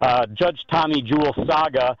Judge Tommy Jewel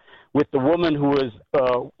saga with the woman who was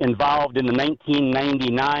involved in the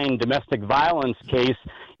 1999 domestic violence case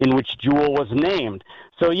in which Jewel was named.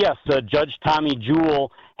 So yes, Judge Tommy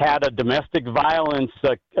Jewell had a domestic violence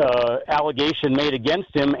allegation made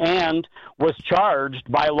against him and was charged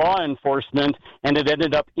by law enforcement, and it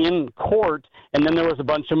ended up in court. And then there was a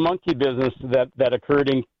bunch of monkey business that occurred,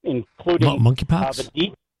 including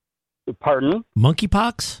monkeypox. Pardon?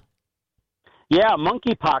 Monkeypox? Yeah,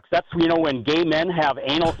 monkeypox. That's when gay men have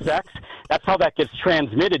anal sex. That's how that gets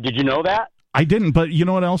transmitted. Did you know that? I didn't, but you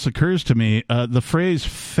know what else occurs to me? The phrase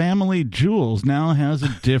family jewels now has a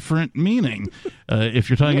different meaning. If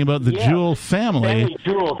you're talking about the Jewell family. Family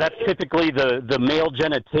jewels, that's typically the male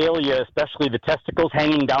genitalia, especially the testicles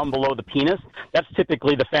hanging down below the penis. That's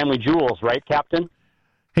typically the family jewels, right, Captain?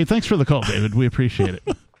 Hey, thanks for the call, David. We appreciate it.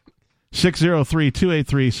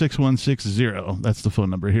 603-283-6160. That's the phone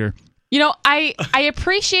number here. I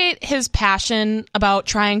appreciate his passion about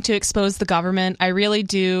trying to expose the government. I really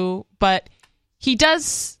do, but he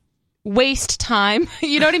does waste time.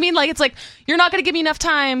 You know what I mean? Like, it's like, you're not going to give me enough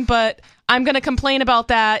time, but I'm going to complain about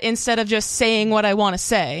that instead of just saying what I want to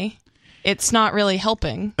say. It's not really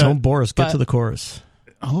helping. Don't bore us. Get to the chorus.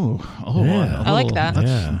 Oh, yeah. I like that.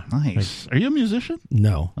 That's nice. Are you a musician?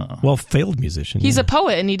 No. Well, failed musician. He's a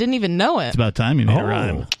poet, and he didn't even know it. It's about time you made a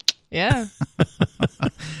rhyme. Yeah.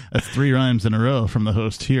 That's 3 rhymes in a row from the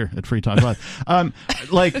host here at Free Talk Live.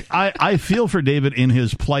 I feel for David in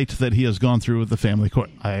his plight that he has gone through with the family court.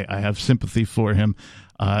 I have sympathy for him.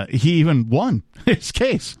 He even won his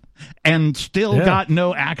case and still got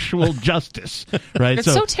no actual justice. Right?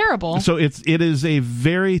 It's so terrible. So it is a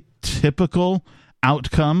very typical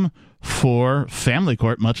outcome for family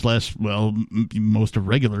court, much less, most of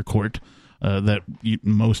regular court. That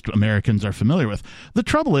most Americans are familiar with. The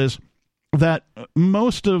trouble is that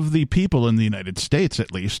most of the people in the United States,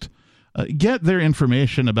 at least, get their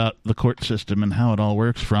information about the court system and how it all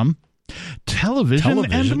works from television.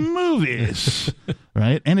 And movies,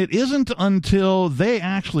 right? And it isn't until they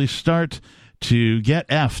actually start to get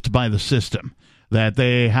effed by the system that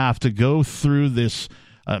they have to go through this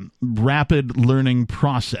rapid learning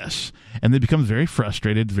process, and they become very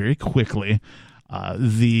frustrated very quickly.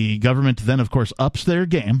 The government then, of course, ups their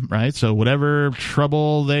game, right? So whatever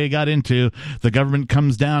trouble they got into, the government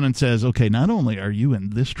comes down and says, okay, not only are you in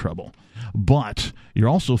this trouble, but you're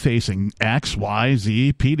also facing X, Y,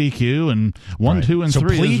 Z, PDQ, and 1, 2, and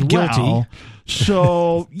 3 plead as guilty. well.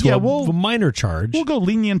 So, a minor charge. We'll go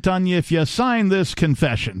lenient on you if you sign this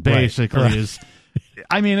confession, basically. Right. It's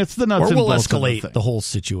the nuts and we'll bolts escalate the whole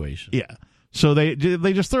situation. Yeah. So they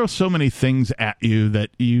just throw so many things at you that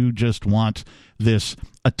you just want this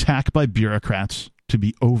attack by bureaucrats to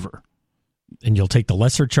be over. And you'll take the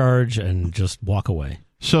lesser charge and just walk away.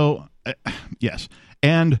 So, yes.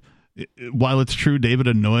 And while it's true David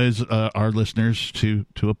annoys our listeners to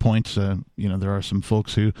a point, there are some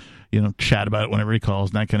folks who, chat about it whenever he calls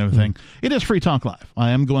and that kind of thing. It is Free Talk Live. I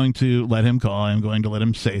am going to let him call. I am going to let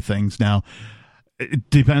him say things. Now, it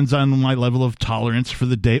depends on my level of tolerance for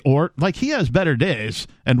the day, or he has better days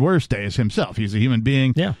and worse days himself. He's a human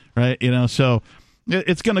being, right? So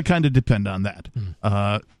it's going to kind of depend on that.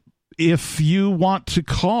 If you want to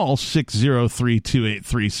call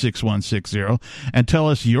 603-283-6160 and tell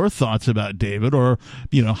us your thoughts about David, or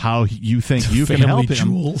how you think you can help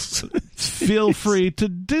him, feel free to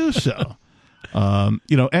do so.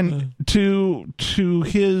 And to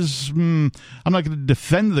his, I'm not going to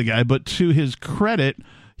defend the guy, but to his credit,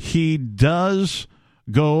 he does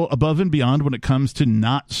go above and beyond when it comes to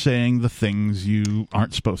not saying the things you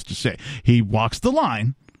aren't supposed to say. He walks the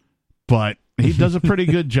line, but he does a pretty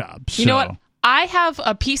good job. You know what? I have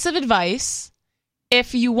a piece of advice.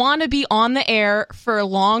 If you want to be on the air for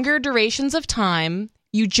longer durations of time,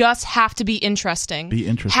 you just have to be interesting. Be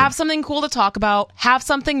interesting. Have something cool to talk about. Have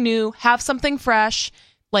something new. Have something fresh.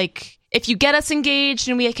 If you get us engaged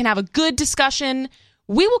and we can have a good discussion,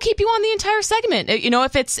 we will keep you on the entire segment.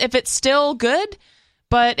 If it's still good,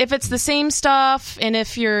 but if it's the same stuff, and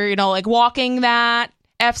if you're walking that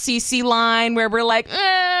FCC line where we're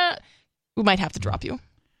we might have to drop you.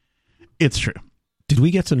 It's true. Did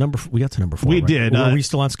we get to number? We got to number 4. We right? did. Are we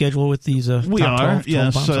still on schedule with these? We top are. 12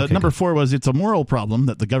 yes. bombs? Okay, number good. 4 was it's a moral problem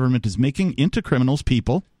that the government is making into criminals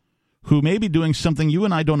people who may be doing something you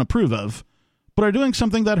and I don't approve of, but are doing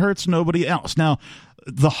something that hurts nobody else. Now,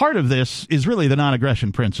 the heart of this is really the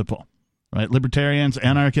non-aggression principle, right? Libertarians,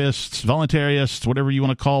 anarchists, voluntarists, whatever you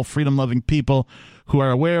want to call freedom-loving people who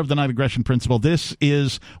are aware of the non-aggression principle. This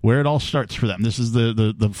is where it all starts for them. This is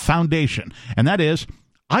the foundation, and that is,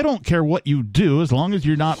 I don't care what you do as long as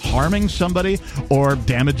you're not harming somebody or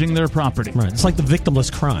damaging their property. Right. It's like the victimless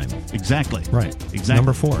crime. Exactly. Right. Exactly.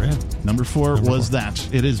 Number 4, yeah. Number four was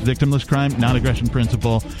that. It is victimless crime, non-aggression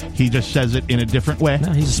principle. He just says it in a different way.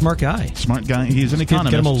 No, he's a smart guy. Smart guy. He's an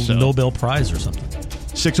economist. Get him a Nobel Prize or something.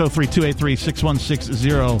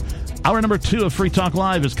 603-283-6160. Hour number 2 of Free Talk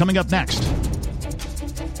Live is coming up next.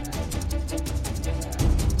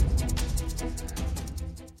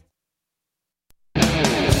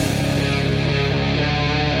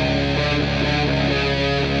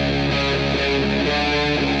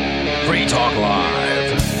 Free Talk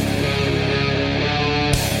Live.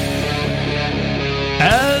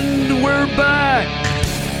 And we're back.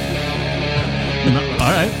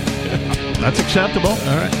 All right. That's acceptable.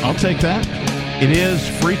 All right. I'll take that. It is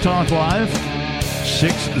Free Talk Live.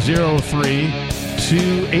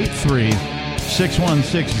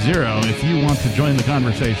 603-283-6160 if you want to join the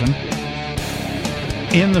conversation.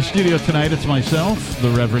 In the studio tonight, it's myself, the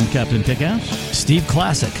Reverend Captain Kickass. Steve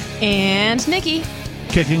Classic. And Nikki.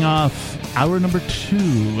 Kicking off hour number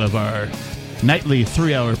 2 of our nightly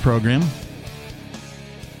 3-hour program.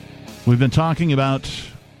 We've been talking about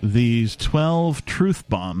these 12 truth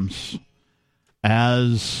bombs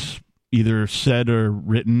as either said or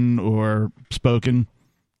written or spoken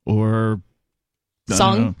or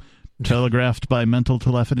Sung. Telegraphed by mental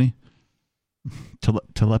telepathy.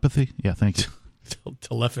 Telepathy? Yeah, thank you.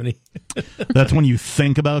 Telephony. That's when you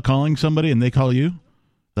think about calling somebody and they call you.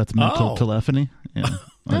 That's mental telephony. Yeah.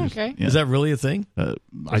 Okay. Yeah. Is that really a thing?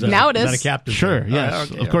 Now it is. Not a captain. Sure, thing?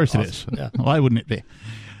 yes. Okay, of course awesome. it is. Yeah. Why wouldn't it be?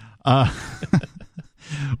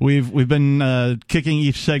 We've been kicking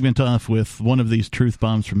each segment off with one of these truth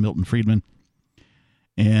bombs from Milton Friedman.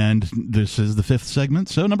 And this is the 5th segment,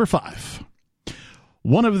 so number 5.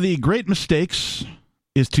 One of the great mistakes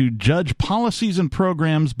is to judge policies and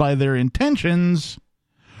programs by their intentions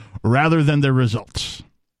rather than their results.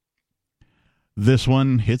 This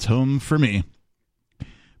one hits home for me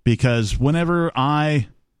because whenever I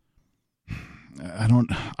want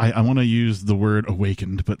to use the word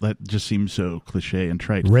awakened, but that just seems so cliche and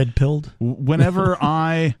trite. Red-pilled? Whenever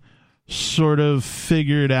I sort of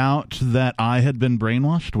figured out that I had been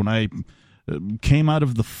brainwashed, when I came out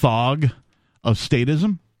of the fog of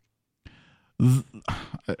statism,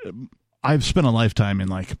 I've spent a lifetime in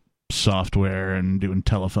like software and doing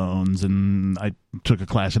telephones, and I took a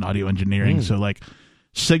class in audio engineering, so like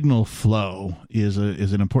signal flow is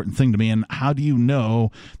an important thing to me. And how do you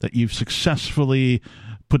know that you've successfully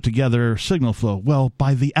put together signal flow? Well,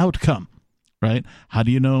 by the outcome, right? How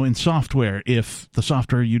do you know in software if the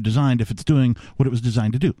software you designed, if it's doing what it was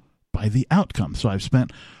designed to do? By the outcome. So I've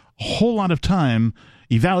spent a whole lot of time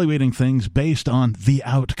evaluating things based on the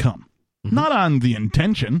outcome, not on the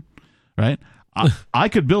intention, right? I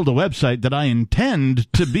could build a website that I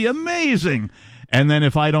intend to be amazing, and then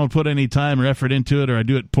if I don't put any time or effort into it, or I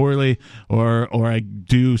do it poorly, or I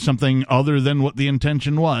do something other than what the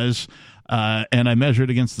intention was, and I measure it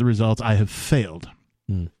against the results, I have failed.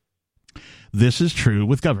 This is true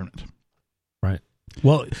with government. Right.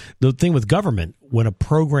 Well, the thing with government, when a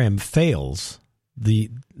program fails, they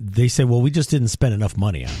say, well, we just didn't spend enough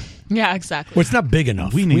money on it. Yeah, exactly. Well, it's not big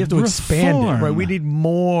enough. We have to expand it. Right? We need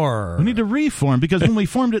more. We need to reform, because when we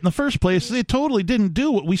formed it in the first place, it totally didn't do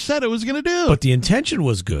what we said it was going to do. But the intention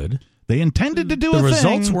was good. They intended to do a thing. The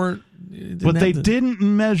results weren't. But they didn't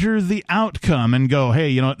measure the outcome and go, hey,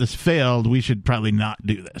 you know what, this failed. We should probably not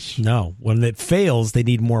do this. No. When it fails, they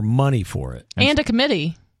need more money for it. And a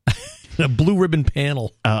committee. A blue ribbon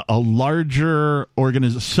panel. A larger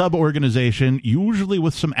sub-organization, usually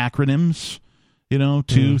with some acronyms,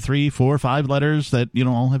 2, 3, 4, 5 letters that,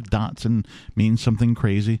 all have dots and mean something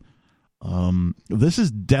crazy. This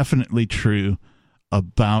is definitely true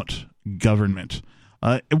about government.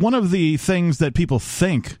 One of the things that people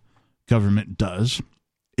think government does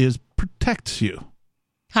is protects you.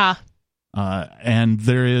 And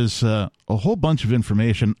there is a whole bunch of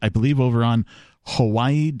information, I believe, over on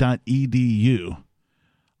Hawaii.edu.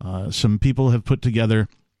 Some people have put together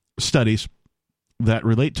studies that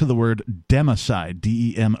relate to the word democide,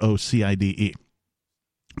 D-E-M-O-C-I-D-E.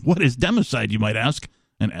 What is democide, you might ask,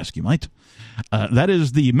 and ask you might. That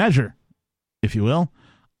is the measure, if you will,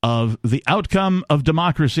 of the outcome of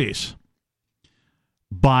democracies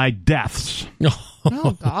by deaths.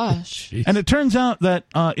 Oh, gosh. And it turns out that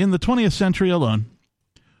in the 20th century alone,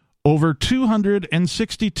 over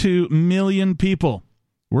 262 million people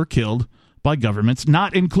were killed by governments,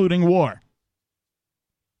 not including war.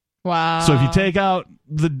 Wow. So if you take out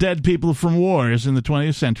the dead people from wars in the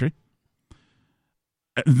 20th century,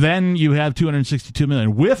 then you have 262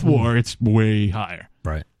 million. With war, it's way higher.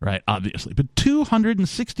 Right. Right, obviously. But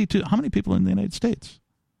 262, how many people in the United States?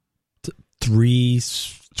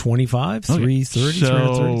 325, 330, so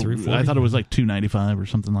 330, 340. I thought it was like 295 or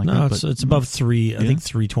something like that. No, but it's above 3, I think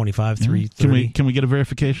 325, 330. Can we get a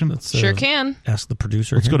verification? Let's, Sure can. Ask the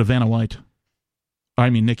producer. Let's go to Vanna White. I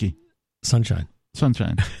mean, Nikki. Sunshine.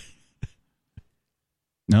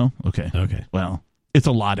 No? Okay. Okay. Well, it's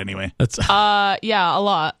a lot anyway. That's Yeah, a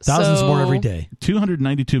lot. thousands more every day.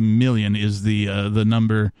 292 million is the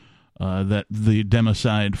number that the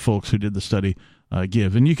Democide folks who did the study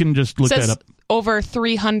give. And you can just look Says that up. over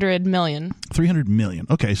 300 million. 300 million.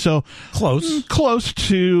 Okay, so close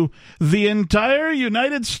to the entire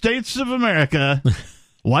United States of America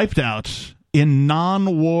wiped out in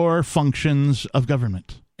non-war functions of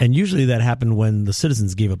government. And usually that happened when the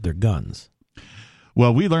citizens gave up their guns.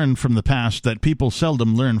 Well, we learned from the past that people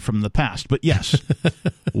seldom learn from the past. But yes,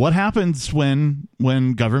 what happens when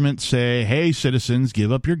governments say, hey, citizens,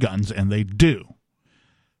 give up your guns, and they do?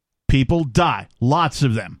 People die, lots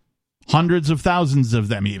of them, hundreds of thousands of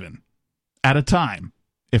them even, at a time,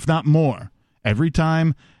 if not more. Every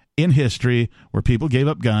time in history where people gave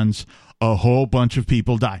up guns, a whole bunch of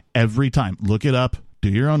people die. Every time. Look it up. Do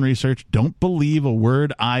your own research. Don't believe a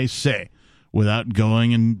word I say without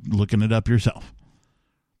going and looking it up yourself.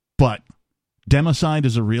 But democide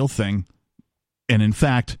is a real thing. And in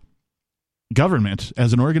fact, government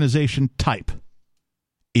as an organization type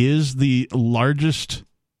is the largest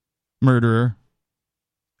murderer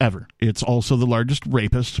ever. It's also the largest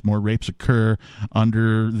rapist. More rapes occur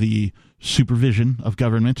under the supervision of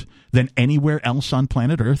government than anywhere else on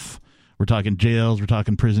planet Earth. We're talking jails, we're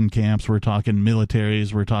talking prison camps, we're talking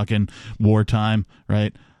militaries, we're talking wartime,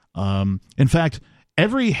 right? In fact,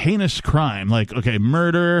 every heinous crime, like, okay,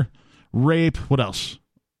 murder, rape, what else?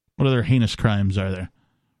 What other heinous crimes are there?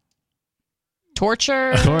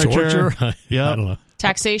 Torture. Yeah. I don't know.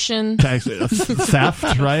 Taxation. Theft,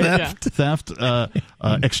 right? Yeah. Theft,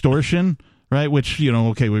 extortion, right? Which, we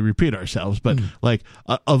repeat ourselves. But,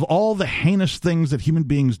 of all the heinous things that human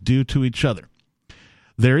beings do to each other,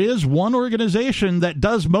 there is one organization that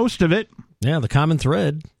does most of it. Yeah, the common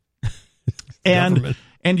thread. And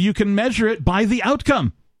you can measure it by the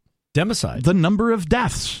outcome. Democide. The number of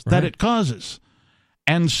deaths that it causes.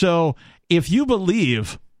 And so if you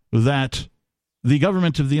believe that the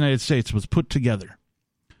government of the United States was put together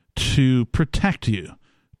to protect you,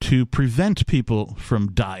 to prevent people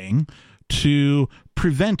from dying, to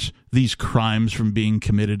prevent these crimes from being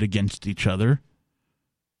committed against each other,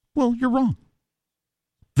 well, you're wrong.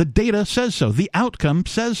 The data says so. The outcome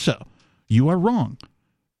says so. You are wrong.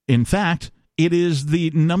 In fact, it is the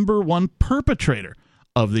number one perpetrator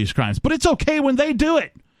of these crimes. But it's okay when they do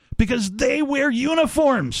it because they wear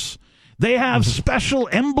uniforms. They have special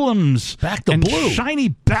emblems and blue. Shiny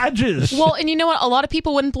badges. Well, and you know what? A lot of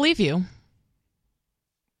people wouldn't believe you.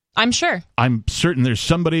 I'm sure. I'm certain there's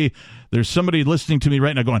somebody listening to me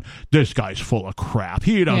right now going, this guy's full of crap.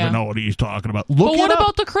 He doesn't know what he's talking about. But what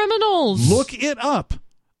about the criminals? Look it up.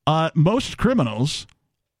 Most criminals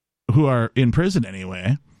who are in prison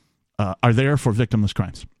anyway are there for victimless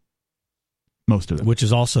crimes. Most of them. Which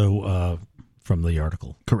is also from the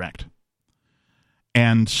article. Correct.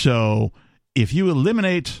 And so if you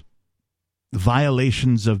eliminate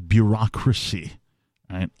violations of bureaucracy,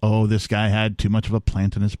 right? Oh, this guy had too much of a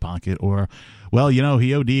plant in his pocket, or, well,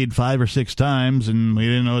 he OD'd 5 or 6 times and we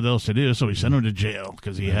didn't know what else to do, so we sent him to jail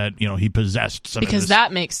because he had, he possessed some because of this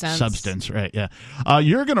that makes sense. Substance, right? Yeah.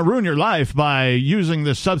 You're going to ruin your life by using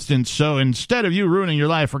this substance, so instead of you ruining your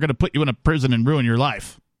life, we're going to put you in a prison and ruin your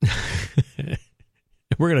life.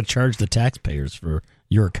 We're going to charge the taxpayers for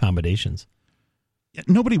your accommodations.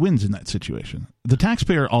 Nobody wins in that situation. The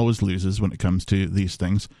taxpayer always loses when it comes to these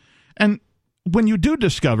things. And when you do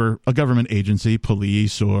discover a government agency,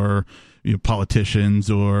 police or politicians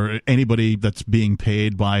or anybody that's being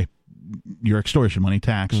paid by your extortion money,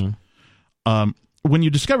 tax, when you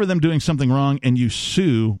discover them doing something wrong and you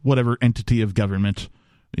sue whatever entity of government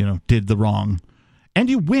did the wrong, and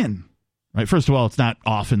you win, right? First of all, it's not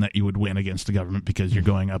often that you would win against the government because you're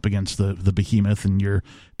going up against the behemoth and you're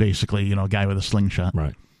basically, a guy with a slingshot.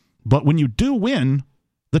 Right. But when you do win,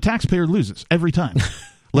 the taxpayer loses every time.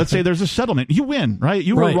 Let's say there's a settlement. You win, right?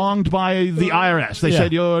 You were wronged by the IRS. They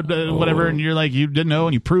said whatever, and you're like, you didn't know,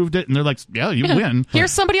 and you proved it, and they're like, yeah, you win.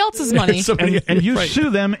 Here's somebody else's money. And you sue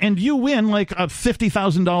them, and you win like a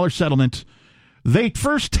 $50,000 settlement. They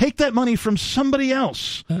first take that money from somebody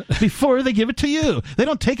else before they give it to you. They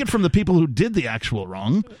don't take it from the people who did the actual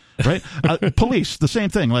wrong, right? Police, the same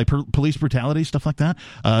thing, like police brutality, stuff like that.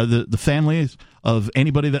 The families of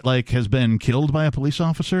anybody that like has been killed by a police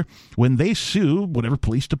officer, when they sue whatever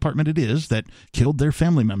police department it is that killed their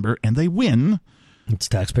family member and they win, it's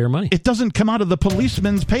taxpayer money. it doesn't come out of the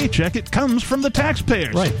policeman's paycheck. It comes from the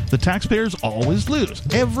taxpayers. Right. The taxpayers always lose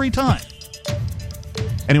every time.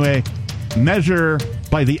 Anyway, measure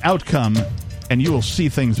by the outcome, and you will see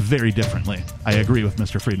things very differently. I agree with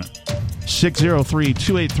Mr. Friedman.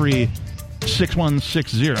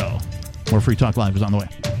 603-283-6160. More Free Talk Live is on the way.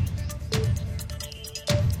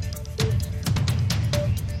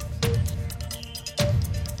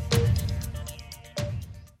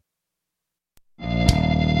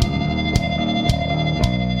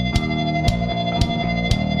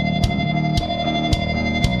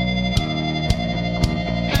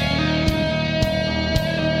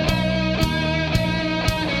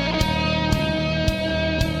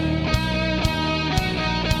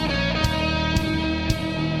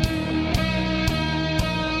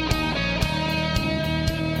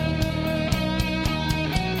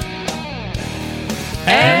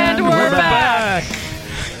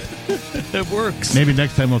 It works. Maybe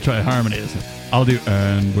next time we'll try harmonies. I'll do,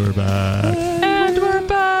 and we're back. And we're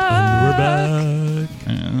back. And we're back.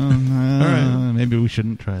 All right. Maybe we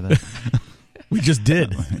shouldn't try that. We just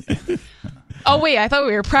did. Oh, wait, I thought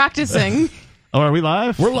we were practicing. Oh, are we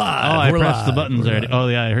live? We're live. Oh, I We're pressed the live. buttons We're already. live. Oh,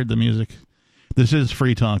 yeah, I heard the music. This is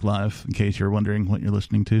Free Talk Live, in case you're wondering what you're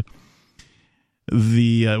listening to.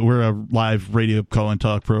 We're a live radio call and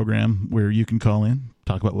talk program where you can call in,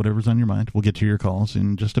 talk about whatever's on your mind. We'll get to your calls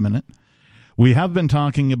in just a minute. We have been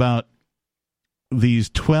talking about these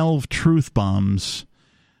 12 truth bombs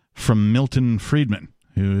from Milton Friedman,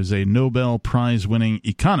 who is a Nobel Prize-winning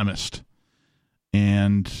economist.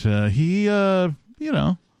 And he, the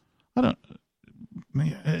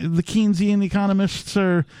Keynesian economists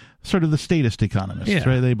are sort of the statist economists,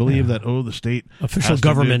 right? They believe that, the state... Official has to do-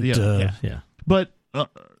 government. yeah. But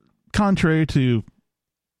contrary to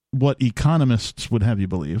what economists would have you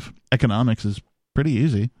believe, economics is pretty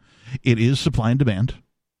easy. It is supply and demand,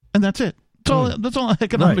 and that's it. That's all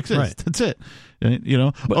economics is. Right. That's it.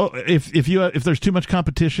 If there's too much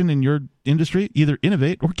competition in your industry, either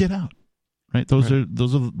innovate or get out. Right. Those are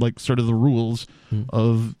like sort of the rules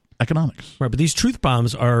of economics. Right, but these truth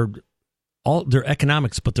bombs they're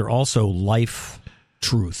economics, but they're also life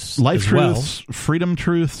truths. Life as truths, freedom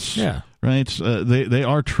truths. Yeah. Right. They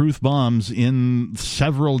are truth bombs in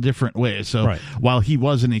several different ways. So while he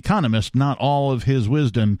was an economist, not all of his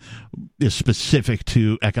wisdom is specific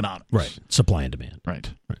to economics. Right. Supply and demand. Right.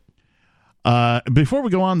 Before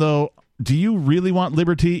we go on, though, do you really want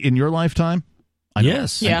liberty in your lifetime? I know.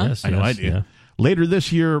 Yes. Yeah. Yes, I know I do. Yeah. Later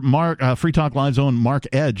this year, Free Talk Live's own Mark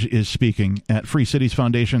Edge is speaking at Free Cities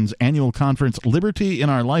Foundation's annual conference, Liberty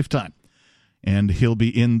in Our Lifetime. And he'll be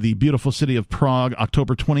in the beautiful city of Prague,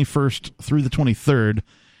 October 21st through the 23rd.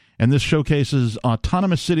 And this showcases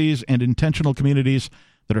autonomous cities and intentional communities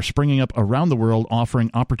that are springing up around the world,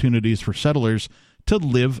 offering opportunities for settlers to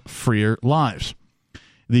live freer lives.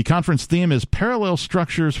 The conference theme is Parallel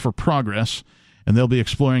Structures for Progress, and they'll be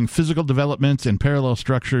exploring physical developments and parallel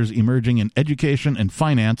structures emerging in education and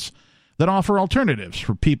finance that offer alternatives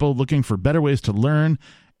for people looking for better ways to learn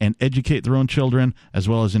and educate their own children, as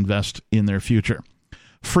well as invest in their future.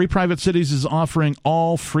 Free Private Cities is offering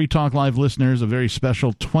all Free Talk Live listeners a very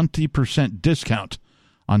special 20% discount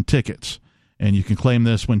on tickets. And you can claim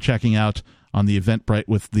this when checking out on the Eventbrite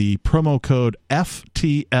with the promo code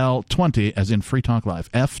FTL20, as in Free Talk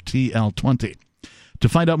Live, FTL20. To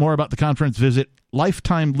find out more about the conference, visit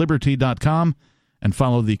lifetimeliberty.com and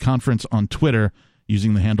follow the conference on Twitter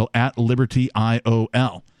using the handle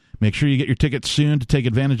 @LibertyIOL. Make sure you get your tickets soon to take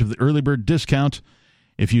advantage of the early bird discount.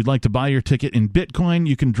 If you'd like to buy your ticket in Bitcoin,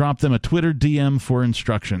 you can drop them a Twitter DM for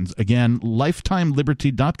instructions. Again,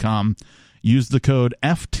 lifetimeliberty.com. Use the code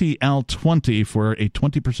FTL20 for a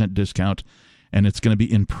 20% discount, and it's going to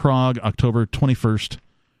be in Prague, October 21st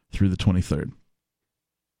through the 23rd.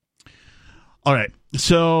 All right,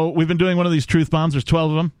 so we've been doing one of these truth bombs. There's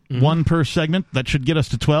 12 of them, one per segment. That should get us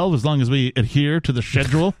to 12 as long as we adhere to the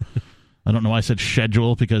schedule. I don't know why I said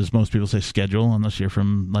schedule, because most people say schedule unless you're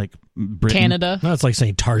from, like, Britain. Canada. No, it's like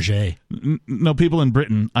saying Target. No, people in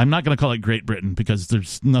Britain. I'm not going to call it Great Britain because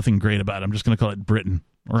there's nothing great about it. I'm just going to call it Britain,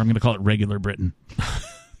 or I'm going to call it regular Britain.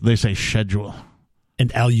 They say schedule.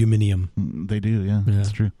 And aluminium. They do, yeah.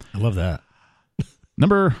 That's true. I love that.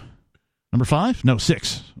 Number 5? No,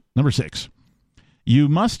 6. Number 6. You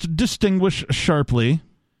must distinguish sharply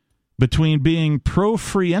between being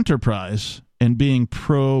pro-free enterprise and being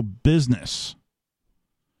pro-business?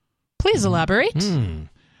 Please elaborate.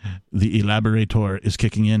 The elaborator is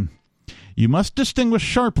kicking in. You must distinguish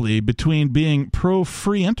sharply between being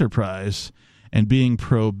pro-free enterprise and being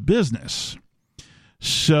pro-business.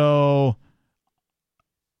 So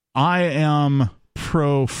I am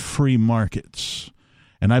pro-free markets,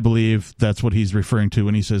 and I believe that's what he's referring to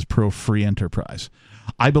when he says pro-free enterprise.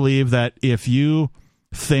 I believe that if you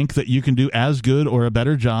think that you can do as good or a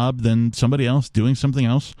better job than somebody else doing something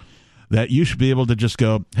else, that you should be able to just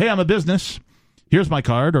go, hey, I'm a business. Here's my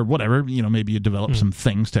card or whatever. Maybe you develop some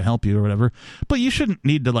things to help you or whatever. But you shouldn't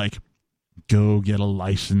need to, go get a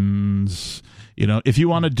license. If you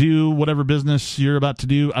want to do whatever business you're about to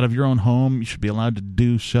do out of your own home, you should be allowed to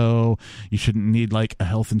do so. You shouldn't need, a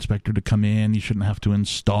health inspector to come in. You shouldn't have to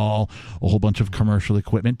install a whole bunch of commercial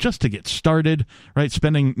equipment just to get started, right?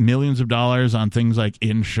 Spending millions of dollars on things like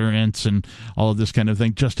insurance and all of this kind of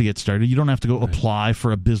thing just to get started. You don't have to go apply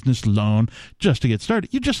for a business loan just to get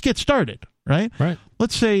started. You just get started. Right?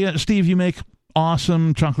 Let's say, Steve, you make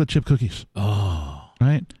awesome chocolate chip cookies. Oh.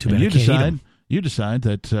 Right? Too bad I can't eat them. You decide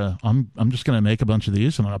that I'm just going to make a bunch of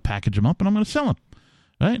these, and I'm going to package them up, and I'm going to sell them.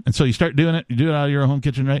 Right? And so you start doing it. You do it out of your home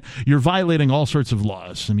kitchen, right? You're violating all sorts of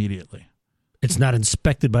laws immediately. It's not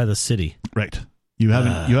inspected by the city. Right. You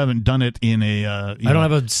haven't done it in a... I don't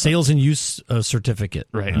have a sales and use certificate.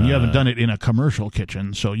 Right. And you haven't done it in a commercial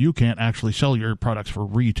kitchen, so you can't actually sell your products for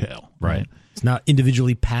retail. Right. It's not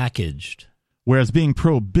individually packaged. Whereas being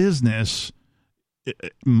pro-business,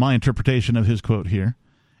 my interpretation of his quote here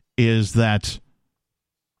is that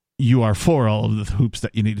you are for all of the hoops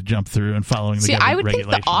that you need to jump through and following the government regulations. See, I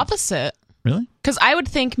would think the opposite. Really? Because I would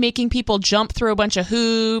think making people jump through a bunch of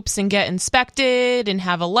hoops and get inspected and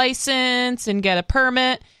have a license and get a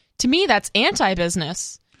permit, to me, that's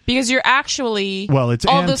anti-business. Because you're actually,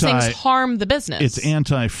 those things harm the business. It's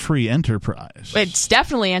anti-free enterprise. It's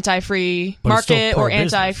definitely anti-free market or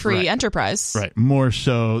anti-free enterprise. Right. More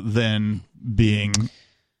so than being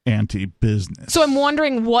anti-business. So I'm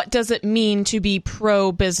wondering, what does it mean to be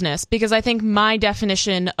pro-business? Because I think my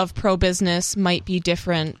definition of pro-business might be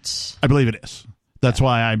different. I believe it is. That's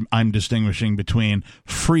why I'm distinguishing between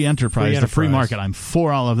free enterprise, the free market. I'm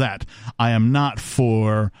for all of that. I'm not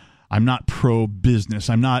pro-business.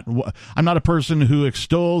 I'm not a person who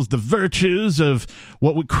extols the virtues of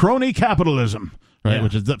crony capitalism, right?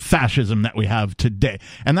 Which is the fascism that we have today.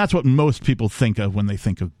 And that's what most people think of when they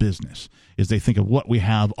think of business, is they think of what we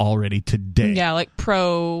have already today. Yeah, like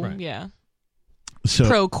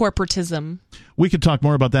pro-corporatism. We could talk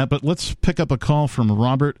more about that, but let's pick up a call from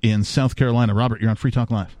Robert in South Carolina. Robert, you're on Free Talk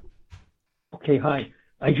Live. Okay, hi.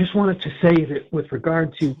 I just wanted to say that with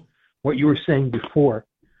regard to what you were saying before,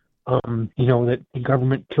 that the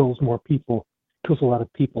government kills a lot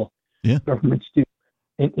of people. Yeah. Governments do.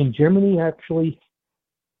 In Germany,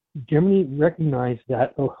 Germany recognized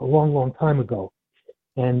that a long, long time ago.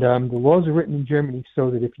 And the laws are written in Germany so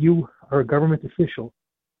that if you are a government official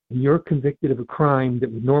and you're convicted of a crime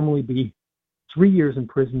that would normally be 3 years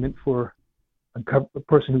imprisonment for a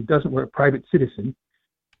person who doesn't, wear a private citizen,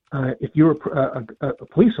 if you're a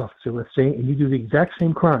police officer, let's say, and you do the exact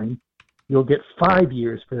same crime, you'll get 5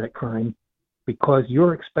 years for that crime, because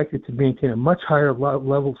you're expected to maintain a much higher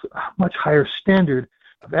much higher standard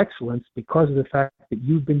of excellence because of the fact that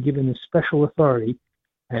you've been given a special authority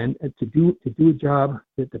and to do a job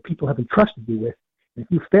that the people have entrusted you with. And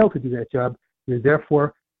if you fail to do that job, you're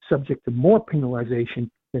therefore subject to more penalization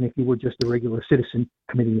than if you were just a regular citizen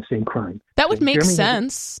committing the same crime. That would make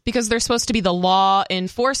sense, because they're supposed to be the law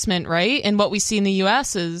enforcement, right? And what we see in the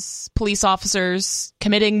U.S. is police officers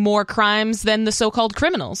committing more crimes than the so-called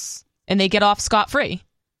criminals, and they get off scot-free.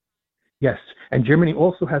 Yes, and Germany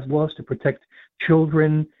also has laws to protect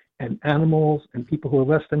children and animals and people who are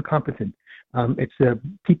less than competent. It's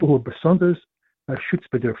people who are besonders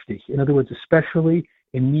schutzbedürftig. In other words, especially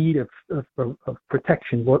in need of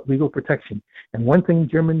protection, legal protection. And one thing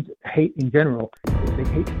Germans hate in general is they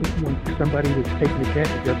hate when somebody is taken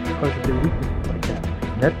advantage of because of their weaknesses like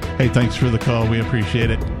that. Hey, thanks for the call. We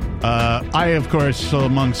appreciate it. I, of course,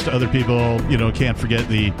 amongst other people, can't forget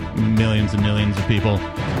the millions and millions of people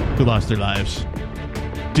who lost their lives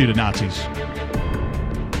due to Nazis.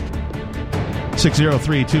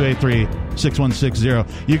 603-283-6160.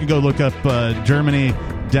 You can go look up Germany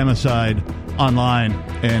democide online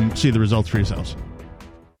and see the results for yourselves.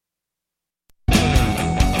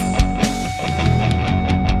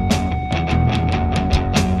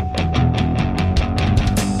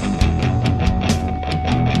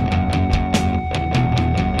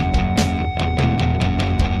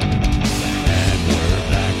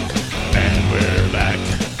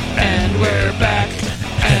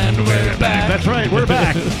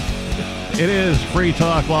 back. It is Free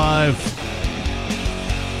Talk Live.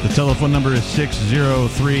 The telephone number is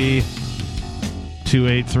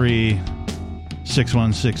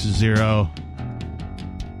 603-283-6160.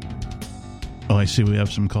 Oh, I see we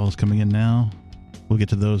have some calls coming in now. We'll get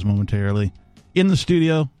to those momentarily. In the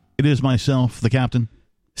studio, it is myself, the captain.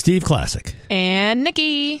 Steve Classic. And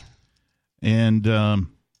Nikki. And,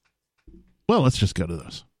 well, let's just go to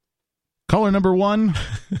those. Caller number one,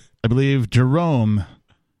 I believe Jerome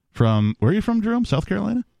from, where are you from, Jerome? South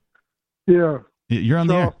Carolina? Yeah. You're on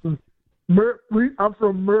the air. I'm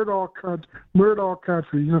from Murdoch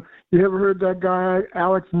country. You ever heard that guy,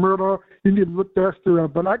 Alex Murdoch? You need to look that story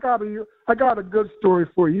up. But I got a good story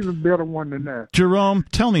for you, even better one than that. Jerome,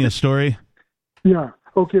 tell me a story. Yeah.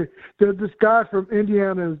 Okay. There's this guy from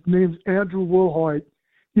Indiana. His name's Andrew Wilhoit.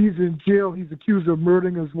 He's in jail. He's accused of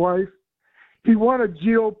murdering his wife. He won a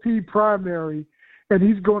GOP primary, and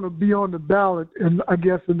he's going to be on the ballot, in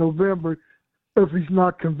November, if he's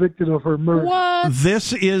not convicted of her murder. What?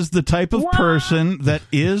 This is the type of person that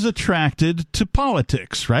is attracted to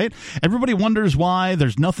politics, right? Everybody wonders why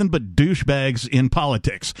there's nothing but douchebags in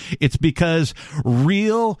politics. It's because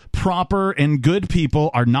real, proper, and good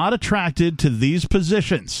people are not attracted to these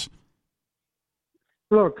positions.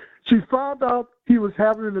 Look, she found out he was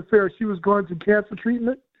having an affair. She was going through cancer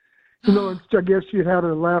treatment. And I guess she had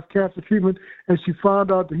her last cancer treatment, and she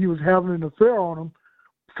found out that he was having an affair on him.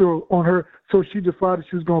 So she decided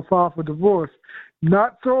she was going to file for divorce.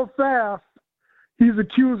 Not so fast. He's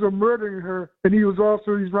accused of murdering her, and he's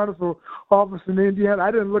running for office in Indiana. I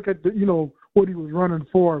didn't look at what he was running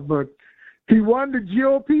for, but he won the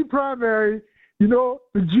GOP primary. The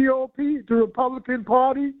GOP, the Republican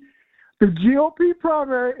Party, the GOP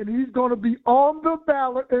primary, and he's going to be on the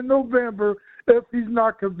ballot in November if he's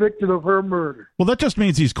not convicted of her murder. Well, that just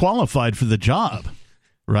means he's qualified for the job.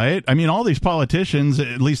 Right? I mean, all these politicians,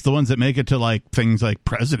 at least the ones that make it to things like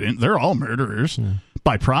president, they're all murderers.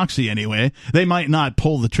 By proxy anyway. They might not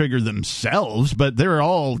pull the trigger themselves, but they're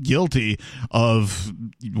all guilty of,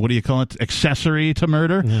 what do you call it, accessory to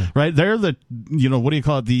murder, right? They're the, what do you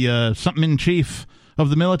call it, the something in chief of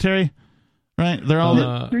the military, right? They're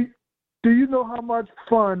all do you know how much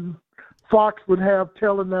fun Fox would have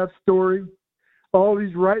telling that story? All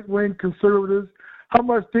these right-wing conservatives, how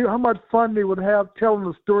much fun they would have telling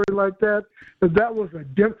a story like that? If that was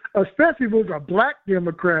especially if it was a black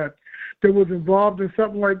Democrat that was involved in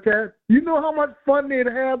something like that. You know how much fun they'd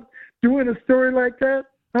have doing a story like that,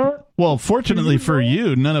 huh? Well, fortunately for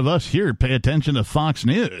you, none of us here pay attention to Fox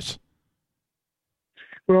News.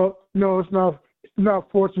 Well, no, it's not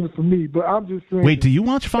fortunate for me, but I'm just saying. Wait, do you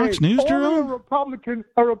watch Fox News, Jerome? A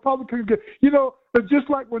Republican, it's just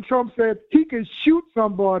like when Trump said he can shoot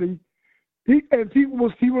somebody. He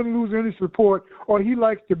wouldn't lose any support, or he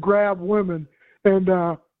likes to grab women. And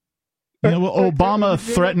Obama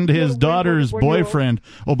threatened his daughter's boyfriend.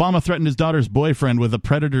 Obama threatened his daughter's boyfriend with a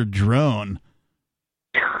Predator drone.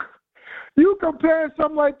 You compare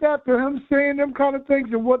something like that to him saying them kind of things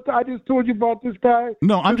and what I just told you about this guy?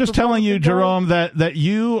 No, I'm just telling you, Jerome, that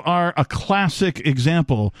you are a classic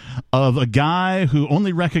example of a guy who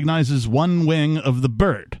only recognizes one wing of the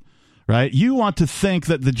bird. Right? You want to think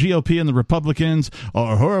that the GOP and the Republicans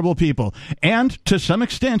are horrible people. And to some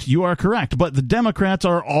extent, you are correct. But the Democrats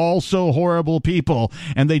are also horrible people,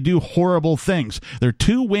 and they do horrible things. They're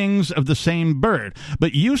two wings of the same bird.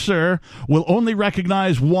 But you, sir, will only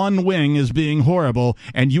recognize one wing as being horrible,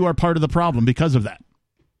 and you are part of the problem because of that.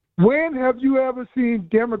 When have you ever seen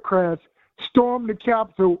Democrats storm the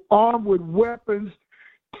Capitol armed with weapons,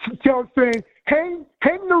 saying, hang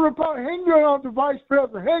the vice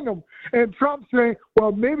president, hang him. And Trump saying,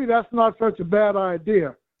 well, maybe that's not such a bad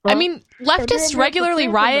idea. Huh? I mean, leftists regularly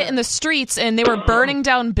riot in the streets, and they were burning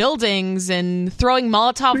down buildings and throwing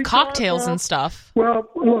Molotov cocktails and stuff. Well,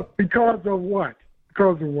 look, because of what?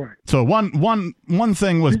 So one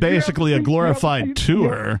thing was basically a glorified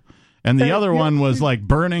tour, and the other one was like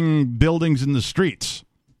burning buildings in the streets.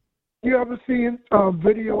 You ever seen a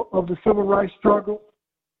video of the civil rights struggle?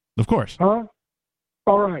 Of course. Huh?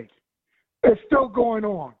 All right. It's still going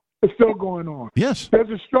on. Yes. There's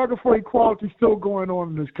a struggle for equality still going on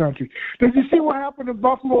in this country. Did you see what happened in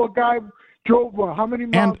Buffalo? A guy drove how many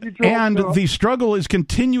miles he drove? And the struggle is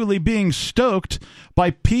continually being stoked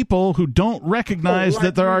by people who don't recognize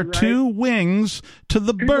that there are two wings to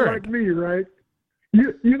the bird. Like me, right?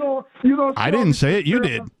 You don't. I didn't say it. You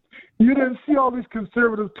did. You didn't see all these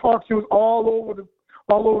conservative talk shows all over.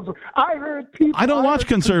 I heard people. I don't watch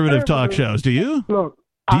conservative talk shows. Do you? Look.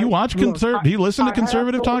 Do you watch do you listen to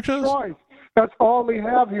conservative talk shows? Choice. That's all they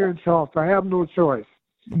have here in Charleston. I have no choice.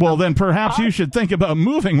 Well, then perhaps you should think about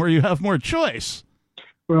moving where you have more choice.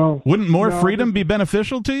 Well, wouldn't more freedom be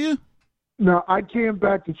beneficial to you? No, I came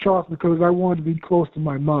back to Charleston because I wanted to be close to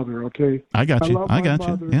my mother. Okay, I got you. I got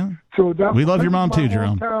mother. you. Yeah. So we love your mom too,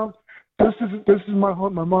 Jerome. This is my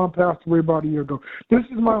home. My mom passed away about a year ago. This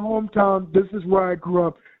is my hometown. This is where I grew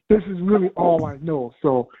up. This is really all I know.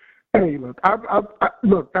 So, hey, look,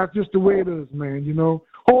 look, that's just the way it is, man. You know,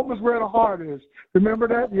 home is where the heart is. Remember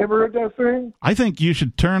that? You ever heard that saying? I think you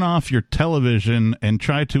should turn off your television and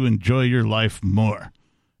try to enjoy your life more,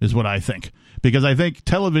 is what I think. Because I think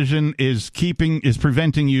television is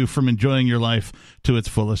preventing you from enjoying your life to its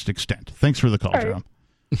fullest extent. Thanks for the call, Jerome.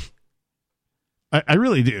 I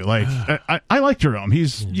really do. Like, I like Jerome.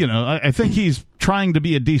 He's, I think he's trying to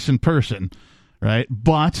be a decent person, right?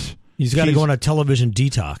 But he's got to go on a television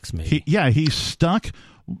detox, maybe. He's stuck,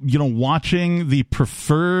 watching the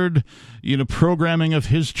preferred, programming of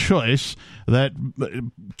his choice that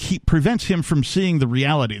prevents him from seeing the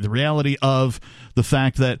reality of the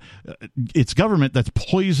fact that it's government that's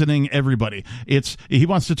poisoning everybody. He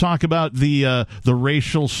wants to talk about the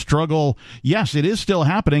racial struggle. Yes, it is still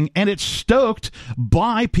happening, and it's stoked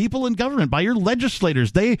by people in government, by your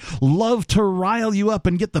legislators. They love to rile you up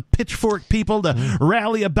and get the pitchfork people to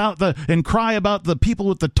rally about and cry about the people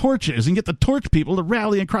with the torches, and get the torch people to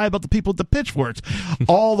rally and cry about the people with the pitchforks.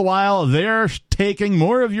 All the while, they're taking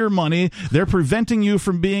more of your money. They're preventing you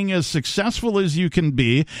from being as successful as you can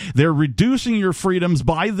be. They're reducing your freedoms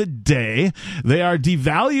by the day. They are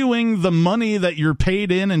devaluing the money that you're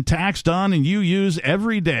paid in and taxed on and you use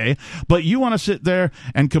every day. But you want to sit there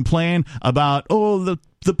and complain about,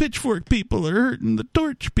 the pitchfork people are hurting the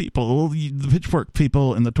torch people. The pitchfork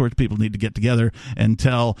people and the torch people need to get together and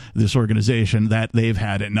tell this organization that they've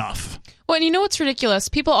had enough. Well, and you know what's ridiculous?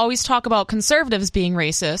 People always talk about conservatives being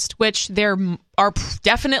racist, which there are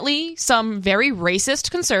definitely some very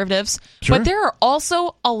racist conservatives, Sure. but there are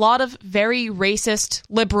also a lot of very racist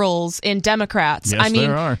liberals and Democrats. Yes,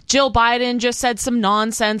 there are. Jill Biden just said some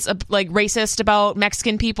nonsense, like racist about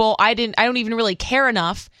Mexican people. I don't even really care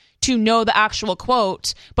enough to know the actual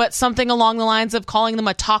quote, but something along the lines of calling them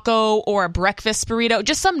a taco or a breakfast burrito,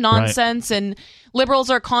 just some nonsense. Right. And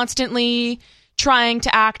liberals are constantly trying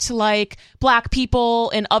to act like black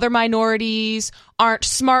people and other minorities aren't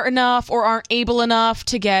smart enough or aren't able enough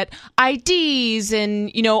to get IDs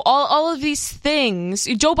and, all of these things.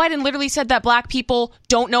 Joe Biden literally said that black people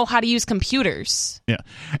don't know how to use computers. Yeah.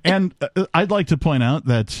 And I'd like to point out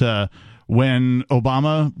that when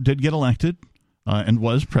Obama did get elected, and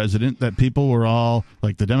was president, that people were all,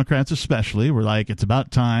 like the Democrats especially, were like, it's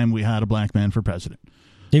about time we had a black man for president.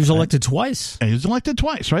 He was elected twice. And he was elected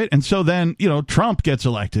twice, right? And so then, Trump gets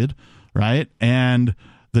elected, right? And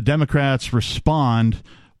the Democrats respond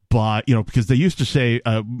by, because they used to say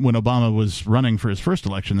when Obama was running for his first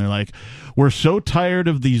election, they're like, we're so tired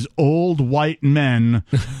of these old white men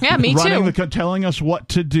telling us what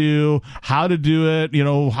to do, how to do it,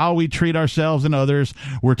 how we treat ourselves and others.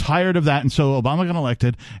 We're tired of that. And so Obama got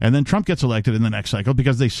elected, and then Trump gets elected in the next cycle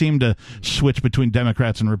because they seem to switch between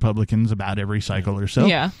Democrats and Republicans about every cycle or so.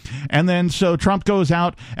 Yeah. And then so Trump goes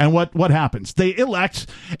out, and what happens? They elect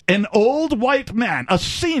an old white man, a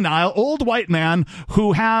senile old white man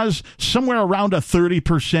who has somewhere around a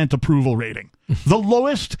 30% approval rating. The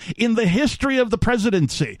lowest in the history of the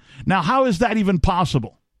presidency. Now, how is that even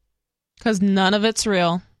possible? Because none of it's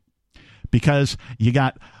real. Because you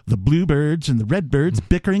got the bluebirds and the redbirds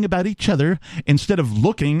bickering about each other instead of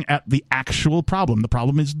looking at the actual problem. The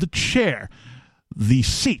problem is the chair, the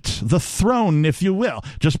seat, the throne, if you will.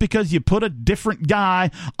 Just because you put a different guy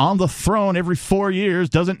on the throne every 4 years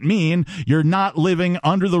doesn't mean you're not living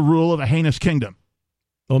under the rule of a heinous kingdom.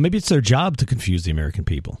 Well, maybe it's their job to confuse the American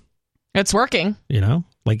people. It's working.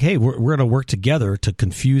 Like, hey, we're going to work together to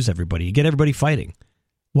confuse everybody, get everybody fighting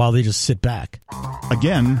while they just sit back.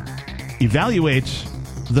 Again, evaluate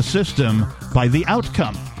the system by the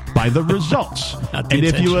outcome, by the results. And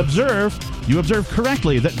if you observe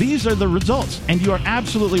correctly that these are the results, and you are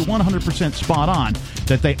absolutely 100% spot on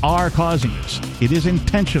that they are causing this. It is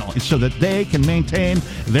intentional. It's so that they can maintain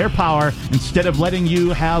their power instead of letting you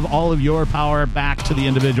have all of your power back to the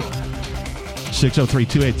individual.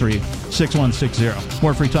 603-283-6160.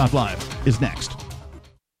 More Free Talk Live is next.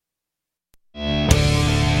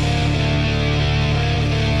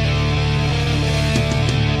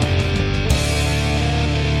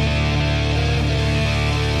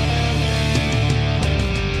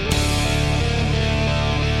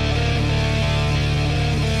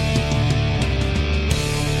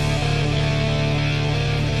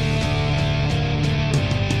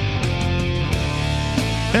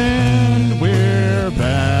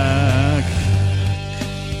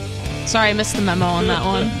 Sorry, I missed the memo on that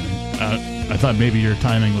one. I thought maybe your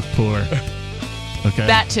timing was poor. Okay.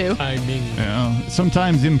 That too. I mean,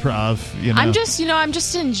 sometimes improv, I'm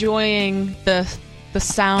just enjoying the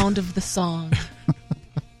sound of the song.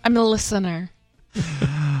 I'm a listener.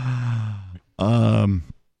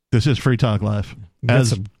 This is Free Talk Live. Got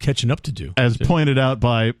some catching up to do. As pointed out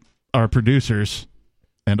by our producers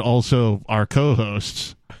and also our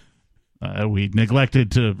co-hosts, we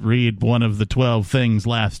neglected to read one of the 12 things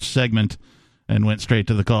last segment and went straight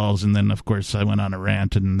to the calls. And then, of course, I went on a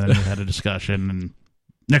rant, and then we had a discussion. And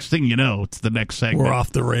next thing you know, it's the next segment. We're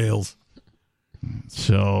off the rails.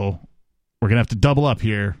 So we're going to have to double up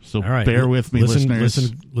here. So bear with me,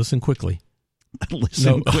 listeners. Listen quickly.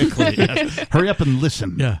 Listen quickly. Yes. Hurry up and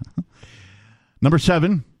listen. Yeah. Number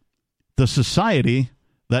 7, the society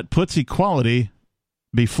that puts equality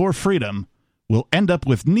before freedom will end up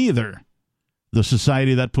with neither. The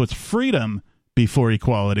society that puts freedom before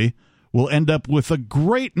equality will end up with a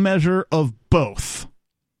great measure of both.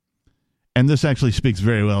 And this actually speaks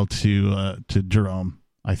very well to Jerome,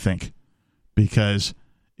 I think, because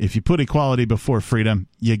if you put equality before freedom,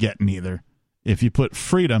 you get neither. If you put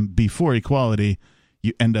freedom before equality,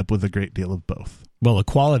 you end up with a great deal of both. Well,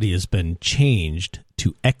 equality has been changed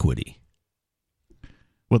to equity.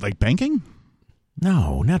 What, like banking?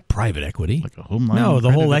 No, not private equity. Like a home loan? No,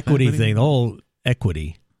 the whole equity thing, the whole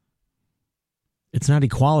equity. It's not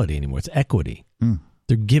equality anymore. It's equity.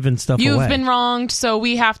 They're giving stuff away. You've been wronged, so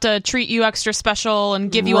we have to treat you extra special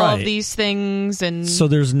and give you all of these things. And so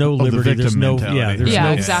there's no liberty. There's no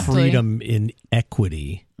exactly. freedom in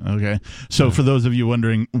equity. Okay. So for those of you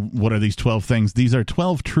wondering, what are these 12 things? These are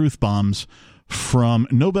 12 truth bombs from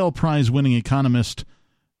Nobel Prize winning economist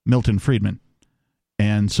Milton Friedman.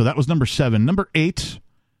 And so that was number 7. Number 8,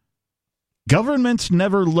 governments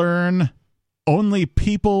never learn, only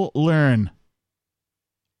people learn.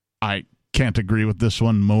 I can't agree with this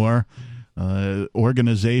one more.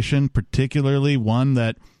 Organization, particularly one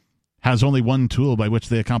that has only one tool by which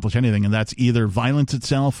they accomplish anything, and that's either violence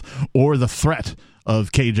itself or the threat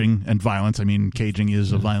of caging and violence. I mean, caging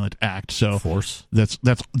is a violent act, so force. That's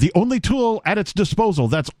the only tool at its disposal.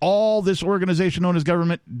 That's all this organization known as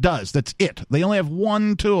government does. That's it. They only have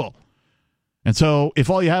one tool. And so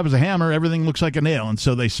if all you have is a hammer, everything looks like a nail. And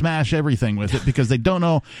so they smash everything with it because they don't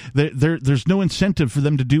know. There's no incentive for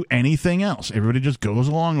them to do anything else. Everybody just goes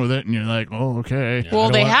along with it. And you're like, oh, okay.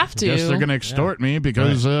 Well, they have to. I guess they're going to extort me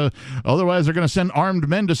because otherwise they're going to send armed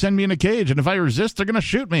men to send me in a cage. And if I resist, they're going to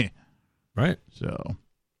shoot me. Right. So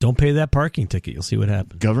don't pay that parking ticket. You'll see what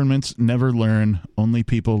happens. Governments never learn. Only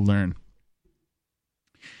people learn.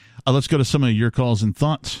 Let's go to some of your calls and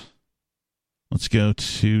thoughts. Let's go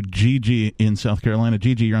to Gigi in South Carolina.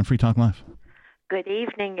 Gigi, you're on Free Talk Live. Good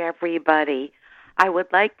evening, everybody. I would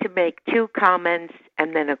like to make 2 comments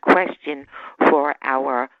and then a question for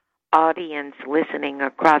our audience listening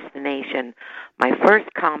across the nation. My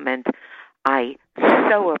first comment, I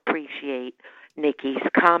so appreciate Nikki's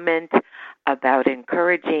comment about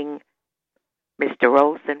encouraging Mr.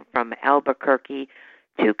 Olson from Albuquerque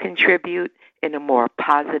to contribute in a more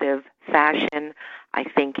positive fashion. I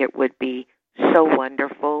think it would be so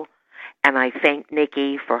wonderful. And I thank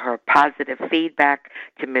Nikki for her positive feedback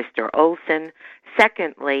to Mr. Olson.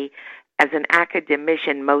 Secondly, as an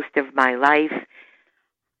academician most of my life,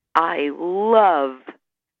 I love,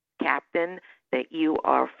 Captain, that you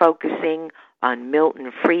are focusing on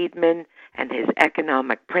Milton Friedman and his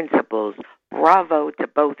economic principles. Bravo to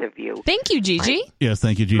both of you. Thank you, Gigi. Yes,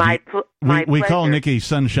 thank you, Gigi. We call Nikki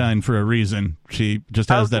Sunshine for a reason. She just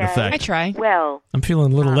has that effect. I try. Well, I'm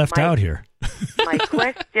feeling a little left out here. My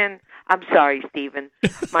question... I'm sorry, Stephen.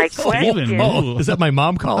 My question... Oh, is that my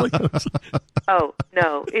mom calling? Oh,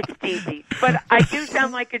 no, it's Gigi. But I do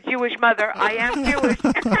sound like a Jewish mother. I am Jewish.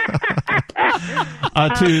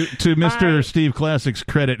 To Mr. Steve Classic's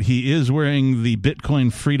credit, he is wearing the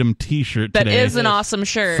Bitcoin Freedom T-shirt today. That is an awesome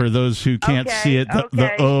shirt. For those who can't see it,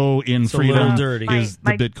 the O in it's Freedom dirty. is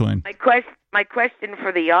the Bitcoin. My question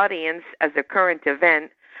for the audience as a current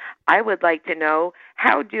event, I would like to know,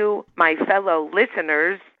 how do my fellow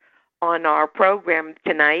listeners on our program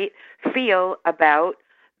tonight feel about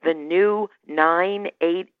the new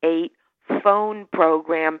 988 phone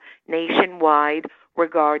program nationwide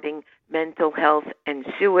regarding mental health and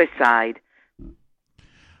suicide?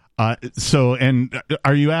 And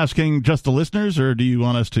are you asking just the listeners, or do you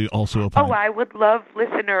want us to also opine? Oh, I would love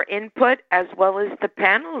listener input as well as the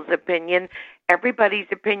panel's opinion. Everybody's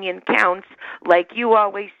opinion counts. Like you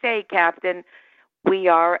always say, Captain, we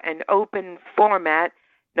are an open format.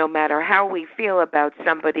 No matter how we feel about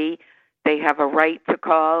somebody, they have a right to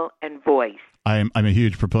call and voice. I'm a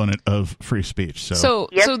huge proponent of free speech. So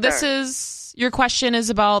Yes, this sir. is your question is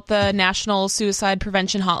about the National Suicide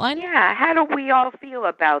Prevention Hotline? Yeah, how do we all feel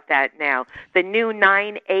about that now? The new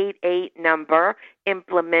 988 number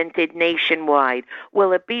implemented nationwide.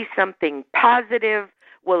 Will it be something positive?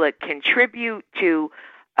 Will it contribute to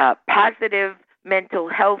positive mental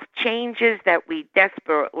health changes that we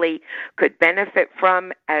desperately could benefit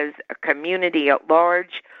from as a community at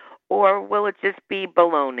large? Or will it just be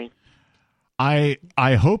baloney? I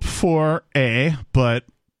hope for A, but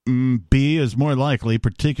B is more likely,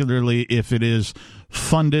 particularly if it is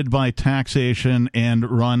funded by taxation and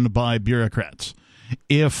run by bureaucrats.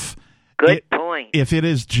 Good point. If it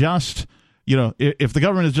is just, if the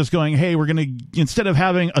government is just going, hey, we're going to, instead of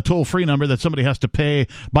having a toll-free number that somebody has to pay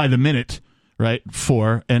by the minute, right,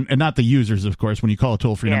 for, and not the users, of course, when you call a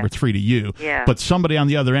toll-free number, it's free to you, but somebody on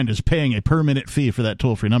the other end is paying a per-minute fee for that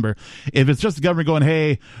toll-free number. If it's just the government going,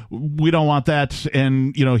 hey, we don't want that,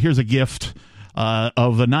 and, here's a gift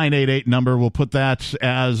of a 988 number, we'll put that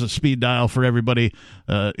as a speed dial for everybody,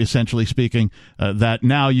 essentially speaking, that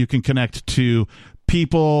now you can connect to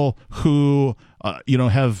people who, are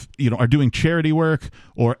doing charity work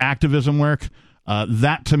or activism work.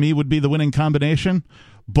 That, to me, would be the winning combination.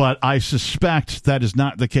 But I suspect that is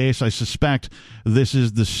not the case. I suspect this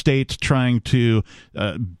is the state trying to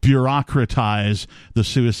bureaucratize the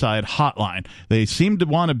suicide hotline. They seem to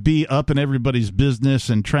want to be up in everybody's business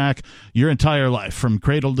and track your entire life from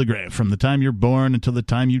cradle to grave, from the time you're born until the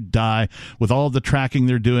time you die, with all the tracking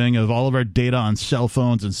they're doing of all of our data on cell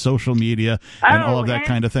phones and social media and all of that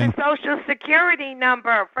kind of thing. The Social Security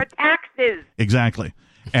number for taxes. Exactly.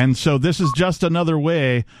 And so this is just another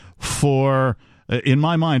way for, in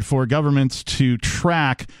my mind, for governments to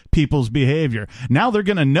track people's behavior. Now they're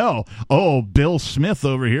going to know, Bill Smith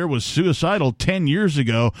over here was suicidal 10 years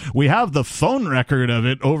ago. We have the phone record of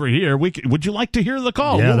it over here. Would you like to hear the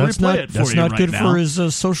call? Yeah, we'll that's replay not, it for that's you not right good now. for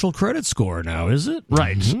his social credit score now, is it?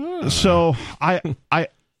 Right. So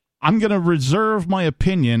I'm going to reserve my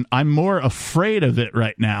opinion. I'm more afraid of it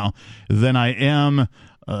right now than I am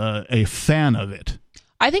a fan of it.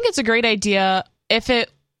 I think it's a great idea. It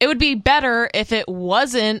would be better if it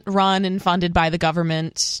wasn't run and funded by the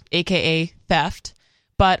government, aka theft.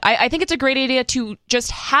 But I think it's a great idea to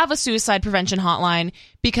just have a suicide prevention hotline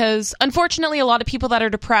because, unfortunately, a lot of people that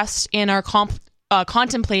are depressed and are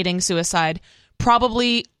contemplating suicide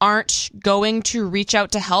probably aren't going to reach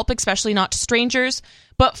out to help, especially not to strangers.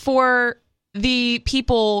 But for the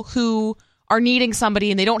people who are needing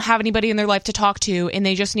somebody and they don't have anybody in their life to talk to and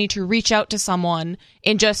they just need to reach out to someone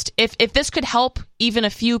and just if this could help even a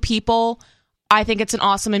few people, I think it's an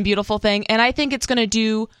awesome and beautiful thing. And I think it's going to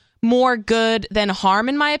do more good than harm,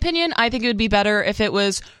 in my opinion. I think it would be better if it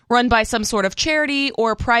was run by some sort of charity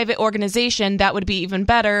or private organization. That would be even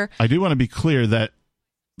better. I do want to be clear that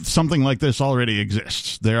something like this already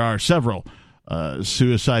exists. There are several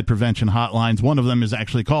suicide prevention hotlines. One of them is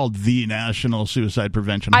actually called the National Suicide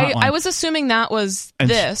Prevention Hotline. I was assuming that was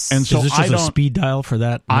this. And so is this just a speed dial for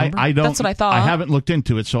that number? I don't. That's what I thought. I haven't looked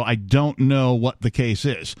into it, so I don't know what the case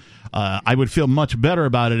is. I would feel much better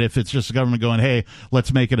about it if it's just the government going, hey,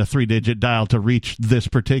 let's make it a 3-digit dial to reach this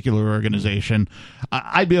particular organization.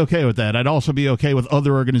 I'd be okay with that. I'd also be okay with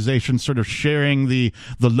other organizations sort of sharing the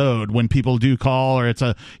load when people do call, or it's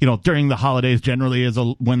during the holidays generally is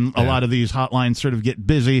when a lot of these hotlines sort of get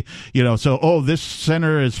busy, so, this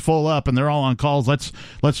center is full up and they're all on calls. Let's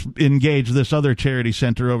engage this other charity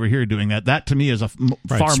center over here doing that. That to me is a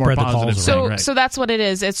far more positive thing. So that's what it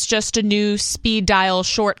is. It's just a new speed dial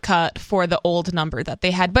shortcut for the old number that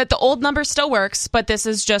they had. But the old number still works, but this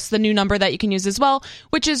is just the new number that you can use as well,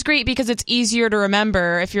 which is great because it's easier to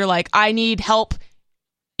remember if you're like, I need help,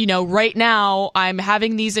 right now I'm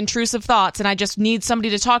having these intrusive thoughts and I just need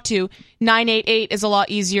somebody to talk to. 988 is a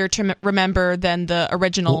lot easier to remember than the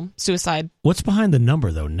original suicide. What's behind the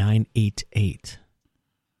number, though, 988?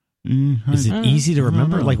 Is it easy to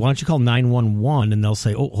remember? Like, why don't you call 911 and they'll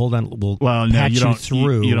say, "Oh, hold on, we'll patch you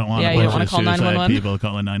through." You don't want to call 911. People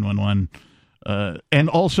calling 911. And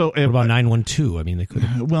also, what about 912? I mean, they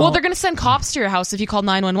could. Well, they're going to send cops to your house if you call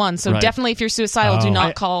 911. So definitely, if you're suicidal, do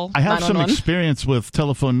not call 911. I have some experience with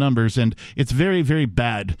telephone numbers, and it's very, very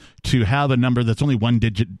bad to have a number that's only one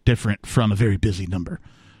digit different from a very busy number.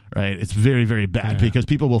 Right, it's very, very bad because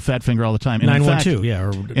people will fat finger all the time.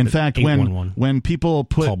 912, in fact, when people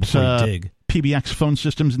put PBX phone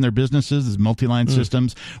systems in their businesses, these multi-line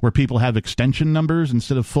systems where people have extension numbers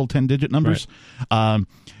instead of full 10-digit numbers. Right.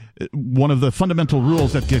 One of the fundamental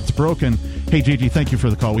rules that gets broken. Hey, Gigi, thank you for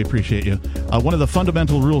the call. We appreciate you. One of the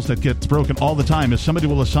fundamental rules that gets broken all the time is somebody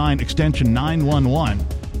will assign extension 911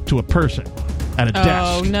 to a person at a desk.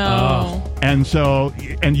 Oh no! And so,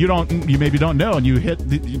 and you maybe don't know, and you hit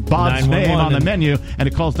Bob's name on the menu, and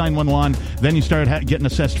it calls 911. Then you start getting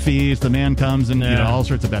assessed fees. The man comes, and all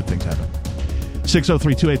sorts of bad things happen.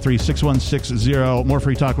 603-283-6160. More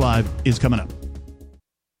Free Talk Live is coming up.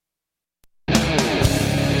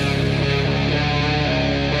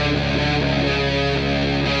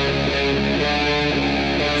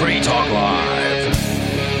 Free Talk Live.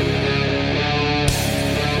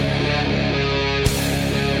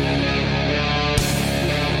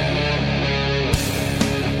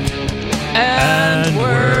 And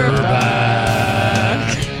we're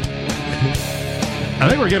back. I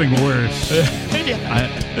think we're getting worse.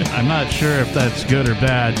 I'm not sure if that's good or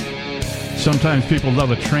bad. Sometimes people love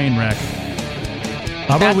a train wreck.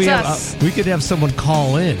 How about That's us. we could have someone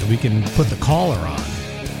call in. We can put the caller on.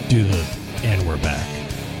 Do the and we're back.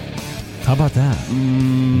 How about that?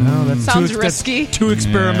 No, that sounds risky. Too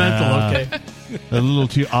experimental. Yeah. Okay. A little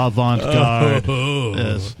too avant-garde. Oh.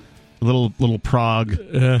 Yes. A little prog.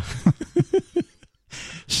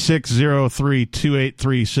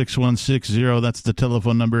 603-283-6160. That's the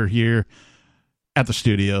telephone number here at the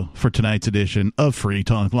studio for tonight's edition of Free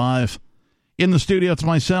Talk Live. In the studio, it's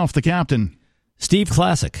myself, the captain. Steve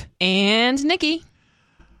Classic. And Nikki.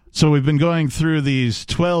 So we've been going through these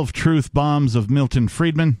 12 truth bombs of Milton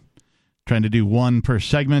Friedman, trying to do one per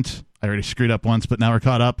segment. I already screwed up once, but now we're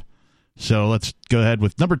caught up. So let's go ahead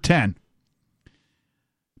with number 10.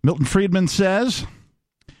 Milton Friedman says,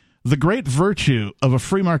 the great virtue of a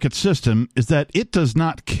free market system is that it does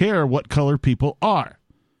not care what color people are.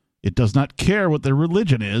 It does not care what their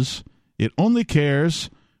religion is. It only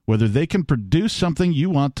cares whether they can produce something you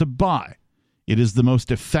want to buy. It is the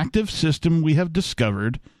most effective system we have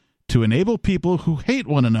discovered to enable people who hate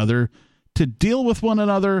one another to deal with one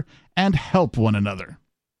another and help one another.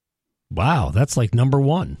 Wow, that's like number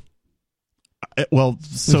one. Well,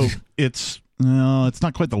 so it's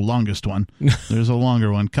not quite the longest one. There's a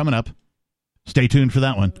longer one coming up. Stay tuned for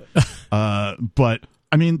that one. But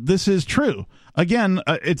I mean, this is true. Again,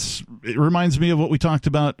 it reminds me of what we talked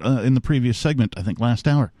about in the previous segment, I think last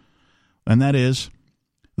hour. And that is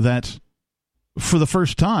that for the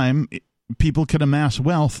first time, people can amass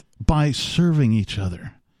wealth by serving each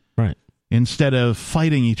other. Right. Instead of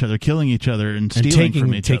fighting each other, killing each other, and stealing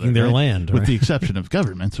from each other. Taking their land. With right? the exception of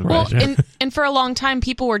governments, of Well, course. and for a long time,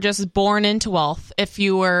 people were just born into wealth. If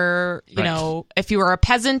you were, if you were a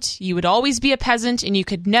peasant, you would always be a peasant, and you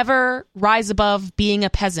could never rise above being a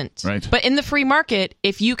peasant. Right. But in the free market,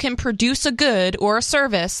 if you can produce a good or a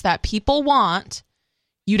service that people want,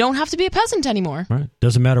 you don't have to be a peasant anymore. Right.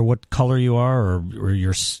 Doesn't matter what color you are or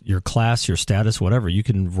your class, your status, whatever. You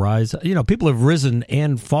can rise. People have risen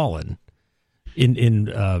and fallen in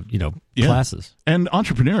classes. And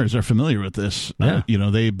entrepreneurs are familiar with this. Yeah.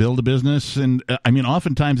 They build a business, and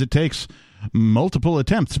oftentimes it takes multiple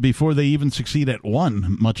attempts before they even succeed at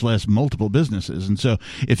one, much less multiple businesses. And so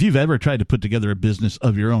if you've ever tried to put together a business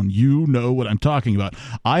of your own, you know what I'm talking about.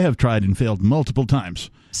 I have tried and failed multiple times.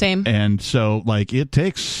 Same. And so, it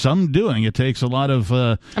takes some doing. It takes a lot of...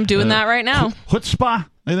 I'm doing that right now. Chutzpah,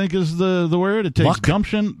 I think is the word. It takes luck.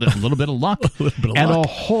 gumption, a little bit of luck, and a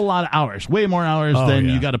whole lot of hours. Way more hours than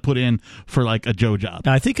you got to put in for a Joe job.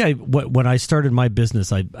 I think when I started my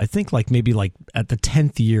business, I think maybe at the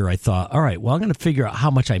 10th year, I thought, all right, well, I'm going to figure out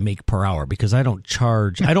how much I make per hour because I don't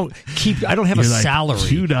charge. I don't have a salary.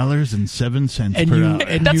 $2.07 per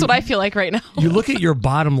hour. That's what I feel like right now. You look at your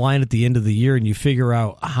bottom line at the end of the year and you figure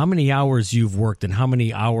out how many hours you've worked and how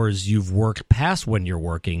many hours you've worked past when you're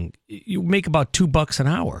working. You make about $2 an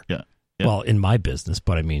hour. Yeah. Well, in my business,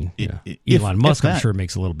 but I mean, if Elon Musk, I'm that. sure,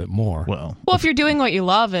 makes a little bit more. Well, If you're doing what you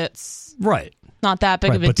love, it's right. not that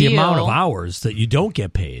big of a but deal. the amount of hours that you don't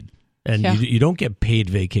get paid, and Yeah. you don't get paid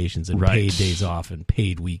vacations and Right. paid days off and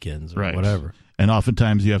paid weekends or right. whatever. And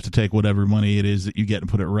oftentimes you have to take whatever money it is that you get and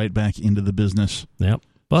put it right back into the business. Yep.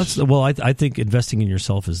 Well, I think investing in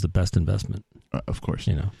yourself is the best investment, Of course.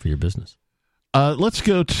 for your business. Let's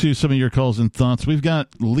go to some of your calls and thoughts. We've got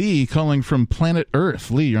Lee calling from Planet Earth.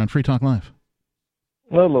 Lee, you're on Free Talk Live.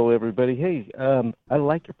 Hello, everybody. Hey, I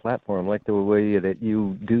like your platform. I like the way that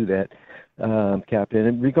you do that, Captain.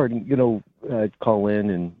 And regarding, call in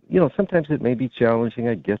and, sometimes it may be challenging.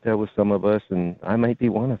 I get that with some of us, and I might be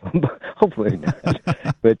one of them, but hopefully not.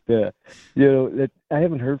 But, I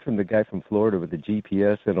haven't heard from the guy from Florida with the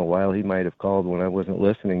GPS in a while. He might have called when I wasn't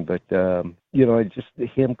listening, but,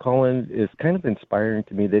 him calling is kind of inspiring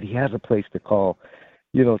to me that he has a place to call,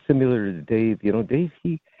 similar to Dave. Dave,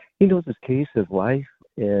 he knows his case of life.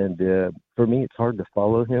 And for me, it's hard to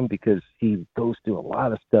follow him because he goes through a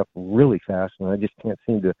lot of stuff really fast, and I just can't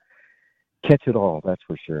seem to catch it all. That's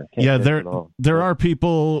for sure. There are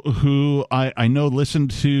people who I know listen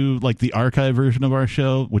to like the archive version of our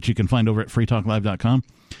show, which you can find over at freetalklive.com.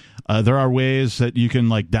 There are ways that you can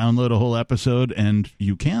like download a whole episode, and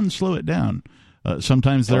you can slow it down.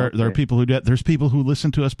 Sometimes there are people who do it. There's people who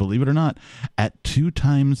listen to us, believe it or not, at 2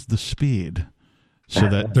 times the speed, so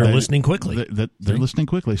that they're listening quickly. They're listening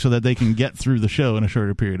quickly, so that they can get through the show in a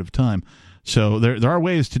shorter period of time. So there are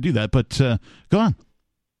ways to do that. But go on.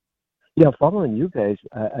 Yeah, following you guys,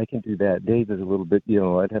 I can do that. Dave is a little bit,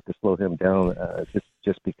 I'd have to slow him down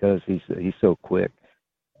just because he's so quick.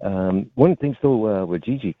 One of the things though with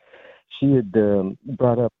Gigi, she had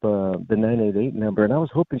brought up the 988 number, and I was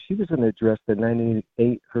hoping she was going to address the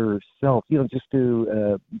 988 herself, just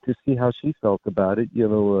to see how she felt about it.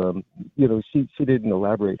 She didn't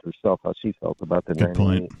elaborate herself how she felt about the 988. Good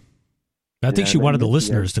point. I think she wanted the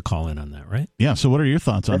listeners to call in on that, right? Yeah. So, what are your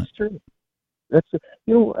thoughts on it? That's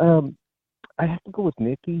true. I have to go with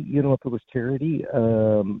Nikki. If it was charity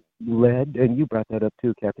led, and you brought that up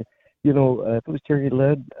too, Captain. If it was charity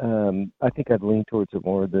led, I think I'd lean towards it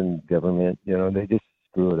more than government. They just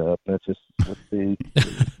screw it up. That's just what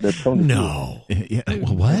No. Yeah.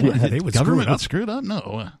 What? Yeah, they would government would screw it up?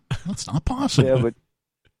 No, that's not possible. Yeah, but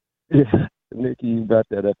Nikki, you brought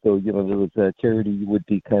that up though. There was charity would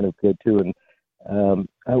be kind of good too, and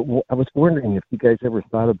I was wondering if you guys ever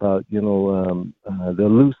thought about, the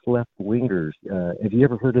loose left wingers. Have you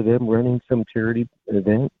ever heard of them running some charity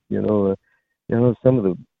event? Some of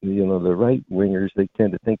the right wingers, they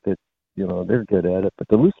tend to think that, they're good at it. But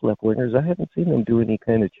the loose left wingers, I haven't seen them do any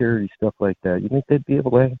kind of charity stuff like that. You think they'd be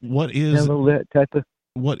able to handle that type of?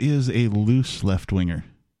 What is a loose left winger?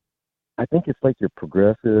 I think it's like your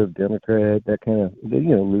progressive Democrat, that kind of,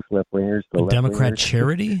 loose left wingers. Democrat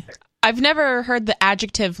charity? I've never heard the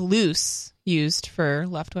adjective loose used for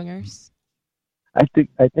left-wingers. I think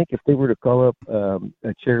if they were to call up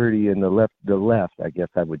a charity in the left, I guess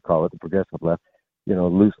I would call it the progressive left.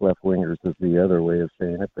 Loose left wingers is the other way of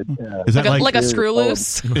saying it. But is that like a screw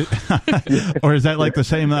loose? Or is that like the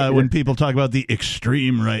same when people talk about the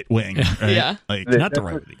extreme right wing? Right? Yeah, like not the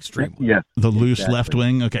right, the extreme. Yeah, the loose left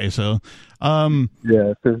wing. Okay, so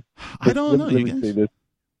yeah. So, I don't know. You guys. Say this.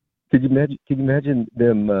 Could you imagine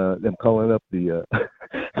them calling up the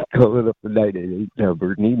 988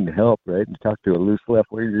 number, needing help, right? And talk to a loose left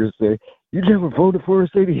winger and say, "You never voted for us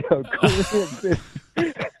anyhow." Go ahead.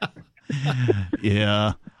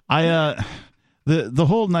 Yeah, the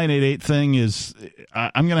whole 988 thing is.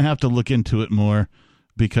 I'm going to have to look into it more,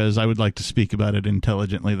 because I would like to speak about it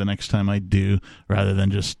intelligently the next time I do, rather than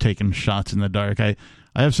just taking shots in the dark.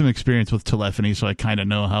 I have some experience with telephony, so I kind of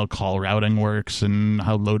know how call routing works and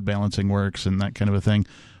how load balancing works and that kind of a thing.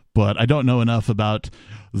 But I don't know enough about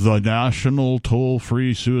the National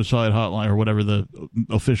Toll-Free Suicide Hotline, or whatever the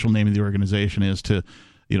official name of the organization is, to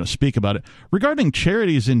speak about it. Regarding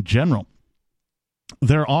charities in general,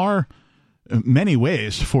 there are many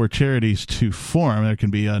ways for charities to form. There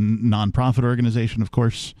can be a nonprofit organization, of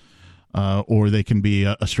course, or they can be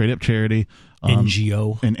a straight-up charity.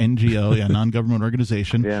 NGO. An NGO, yeah, non-government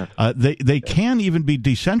organization. Yeah. They can even be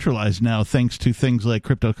decentralized now, thanks to things like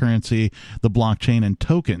cryptocurrency, the blockchain, and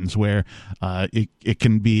tokens, where it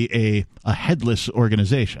can be a headless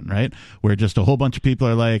organization, right? Where just a whole bunch of people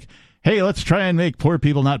are like, hey, let's try and make poor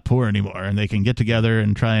people not poor anymore. And they can get together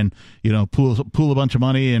and try and, pool a bunch of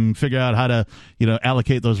money and figure out how to,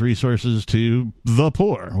 allocate those resources to the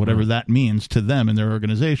poor, whatever that means to them and their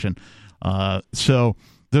organization. So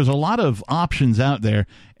there's a lot of options out there.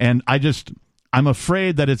 And I'm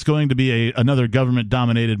afraid that it's going to be another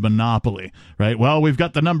government-dominated monopoly, right? Well, we've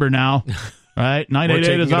got the number now. Right,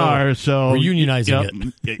 988 is ours, so we're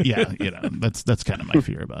unionizing it. Yeah, that's kind of my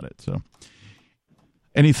fear about it. So,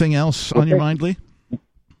 anything else on your mind, Lee?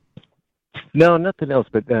 No, nothing else.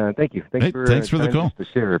 But thank you. Thanks for the call. To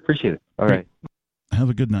share. Appreciate it. All right. Have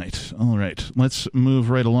a good night. All right, let's move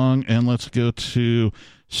right along and let's go to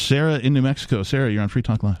Sarah in New Mexico. Sarah, you're on Free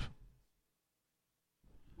Talk Live.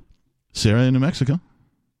 Sarah in New Mexico.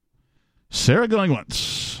 Sarah going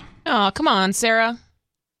once. Oh, come on, Sarah.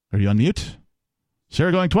 Are you on mute?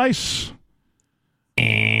 Sarah going twice.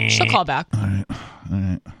 She'll call back. All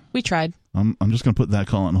right. We tried. I'm just going to put that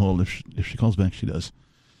call on hold. If she calls back, she does.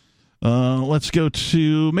 Let's go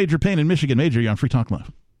to Major Payne in Michigan. Major, you're on Free Talk Live.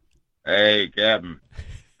 Hey, Captain.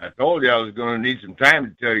 I told you I was going to need some time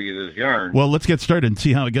to tell you this yarn. Well, let's get started and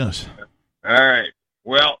see how it goes. All right.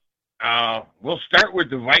 Well, we'll start with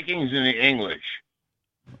the Vikings and the English.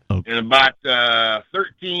 Okay. In about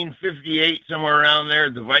 1358, somewhere around there,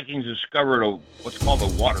 the Vikings discovered what's called a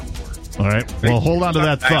waterboard. All right. Well, hold on to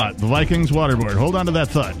that thought. The Vikings waterboard. Hold on to that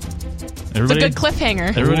thought. Everybody, it's a good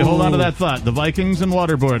cliffhanger. Everybody hold on to that thought. The Vikings and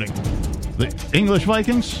waterboarding. The English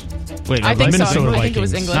Vikings? Wait, I think Minnesota so. Vikings. I think it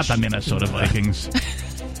was English. Not the Minnesota Vikings.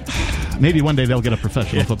 Maybe one day they'll get a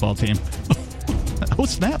professional football team. Oh,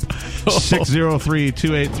 snap.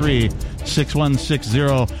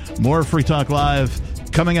 603-283-6160. More Free Talk Live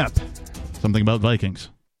coming up. Something about Vikings.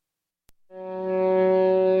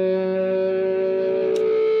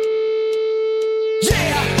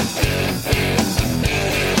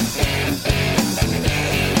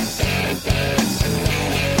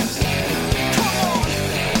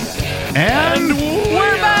 And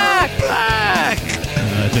We're back!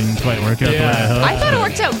 That didn't quite work out the way I hoped. I thought it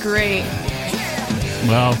worked out great.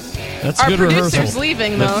 Well, that's Our good producer's rehearsal.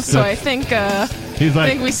 leaving, though, so I think he's like, I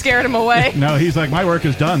think we scared him away. No, he's like, my work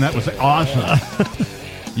is done. That was awesome.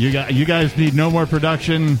 You guys need no more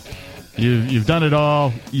production. You've done it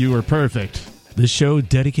all. You were perfect. This show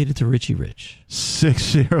dedicated to Richie Rich.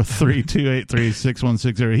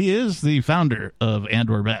 603-283-6160. He is the founder of And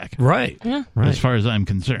We're Back. Right. Yeah. Right. As far as I'm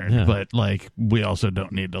concerned. Yeah. But, we also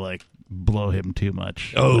don't need to, blow him too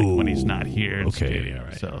much when he's not here in studio. All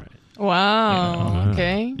right, so, all right. Wow.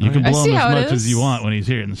 Okay. You can I blow see him how as it much as is. you want when he's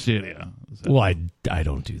here in the studio. So. Well, I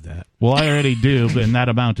don't do that. Well, I already do, and that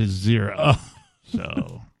amount is 0.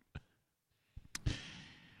 So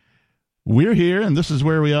we're here, and this is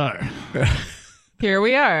where we are. Here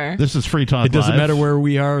we are. This is Free Talk It doesn't Live. matter where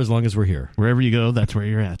we are as long as we're here. Wherever you go, that's where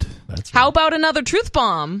you're at. That's How about another truth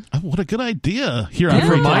bomb? Oh, what a good idea. Here on Good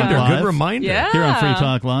Free reminder, Talk Live. Good reminder. Yeah. Here on Free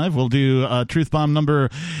Talk Live, we'll do Truth Bomb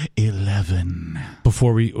number 11.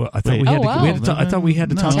 Before we, I thought Wait. we had Oh, to. wow. We had to I thought we had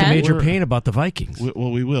to No, talk to 10? Major we're- Payne about the Vikings.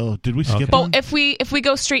 We will. Did we skip Okay. one? But if we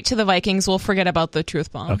go straight to the Vikings, we'll forget about the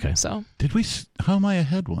truth bomb. Okay. So Did we? How am I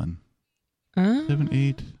ahead one? 7,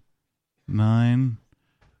 8, 9.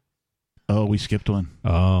 Oh, we skipped one.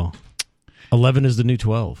 Oh. 11 is the new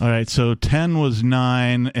 12. All right, so 10 was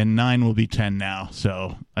 9, and 9 will be 10 now.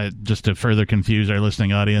 So just to further confuse our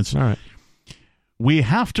listening audience, All right. we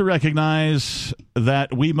have to recognize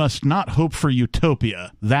that we must not hope for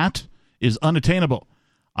utopia. That is unattainable.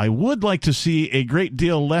 I would like to see a great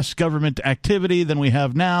deal less government activity than we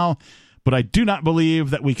have now, but I do not believe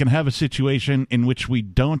that we can have a situation in which we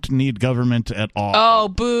don't need government at all. oh,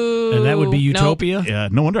 boo! And that would be Nope. Utopia? Yeah,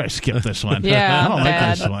 no wonder I skipped this one. Yeah, I don't bad.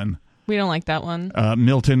 like this one. We don't like that one.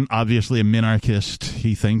 Milton, obviously a minarchist.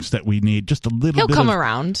 He thinks that we need just a little He'll bit come of,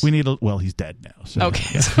 around. We need well, he's dead now. So,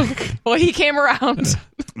 Okay. Well, he came around.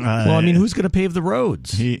 Well, I mean, who's going to pave the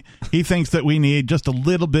roads? He thinks that we need just a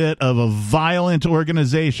little bit of a violent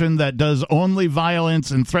organization that does only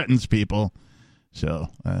violence and threatens people. So,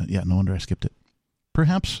 no wonder I skipped it.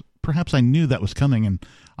 Perhaps I knew that was coming, and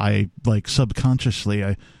I subconsciously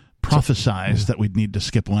I prophesized that we'd need to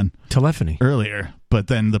skip one Telephony. earlier, but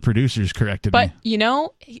then the producers corrected me.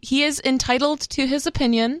 But, he is entitled to his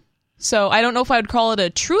opinion. So I don't know if I would call it a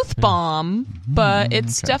truth bomb, but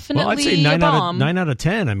it's definitely Well, I'd say a bomb. 9 out of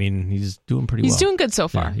 10. I mean, he's doing pretty well. He's doing good so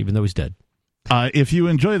far. Yeah, even though he's dead. If you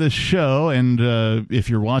enjoy this show, and if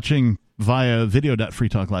you're watching via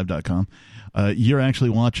video.freetalklive.com, you're actually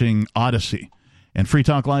watching Odyssey. And Free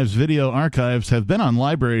Talk Live's video archives have been on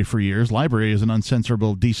LBRY for years. LBRY is an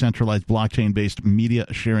uncensorable, decentralized, blockchain-based media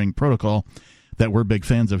sharing protocol that we're big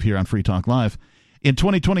fans of here on Free Talk Live. In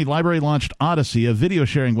 2020, LBRY launched Odyssey, a video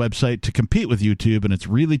sharing website to compete with YouTube, and it's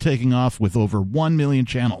really taking off with over 1 million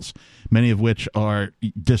channels, many of which are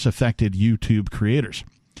disaffected YouTube creators.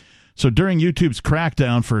 So during YouTube's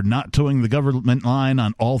crackdown for not towing the government line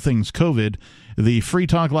on all things COVID, the Free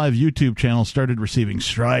Talk Live YouTube channel started receiving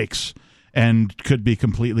strikes and could be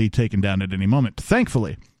completely taken down at any moment.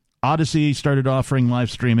 Thankfully, Odyssey started offering live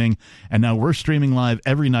streaming, and now we're streaming live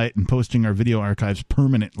every night and posting our video archives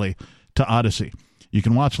permanently to Odyssey. You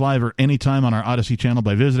can watch live or anytime on our Odyssey channel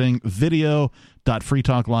by visiting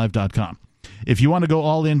video.freetalklive.com. If you want to go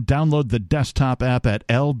all in, download the desktop app at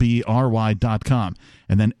lbry.com.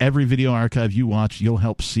 And then every video archive you watch, you'll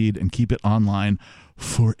help seed and keep it online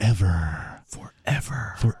forever.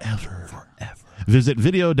 Forever. Forever. Forever. Visit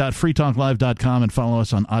video.freetalklive.com and follow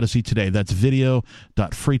us on Odyssey today. That's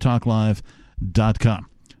video.freetalklive.com.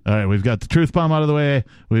 All right, we've got the truth bomb out of the way.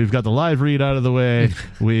 We've got the live read out of the way.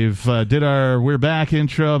 We've did our We're Back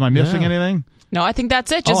intro. Am I missing anything? No, I think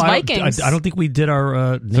that's it. Just Vikings. I don't think we did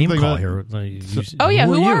our name Something call about- here.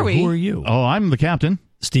 who are we? Who are you? Oh, I'm the captain.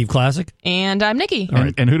 Steve Classic. And I'm Nikki. All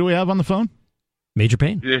right, and who do we have on the phone? Major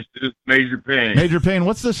Payne. This is Major Payne. Major Payne,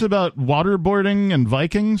 what's this about waterboarding and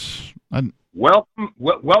Vikings?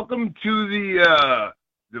 Welcome to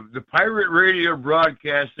the pirate radio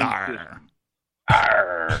broadcasting system.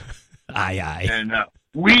 Arr. Aye. And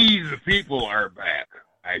we, the people, are back,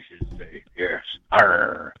 I should say. Yes.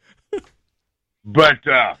 Arr. But,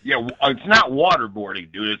 it's not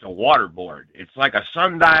waterboarding, dude. It's a waterboard. It's like a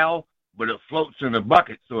sundial, but it floats in a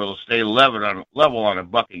bucket, so it'll stay level on a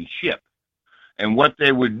bucking ship. And what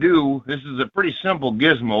they would do, this is a pretty simple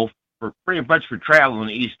gizmo for pretty much for traveling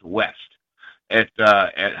east to west. At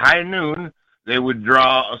high noon, they would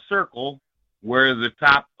draw a circle where the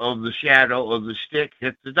top of the shadow of the stick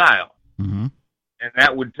hit the dial. Mm-hmm. And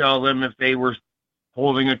that would tell them if they were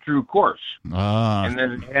holding a true course. And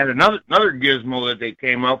then they had another gizmo that they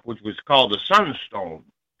came up with, which was called the sunstone.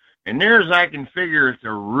 And near as I can figure, it's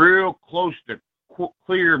a real close to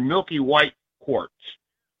clear, milky white quartz.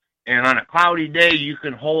 And on a cloudy day, you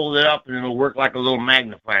can hold it up, and it'll work like a little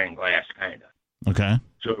magnifying glass, kind of. Okay.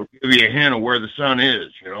 So it'll give you a hint of where the sun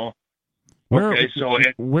is, you know. Where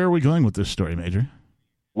are we going with this story, Major?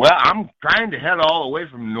 Well, I'm trying to head all the way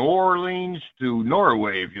from New Orleans to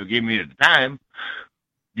Norway, if you'll give me the time.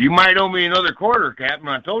 You might owe me another quarter, Captain.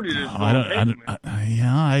 I told you this. I mean, all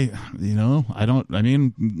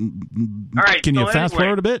right, can you fast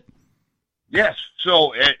forward a bit? Yes.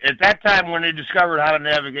 So at that time, when they discovered how to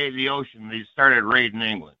navigate the ocean, they started raiding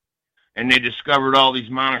England. And they discovered all these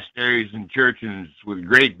monasteries and churches with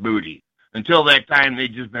great booty. Until that time,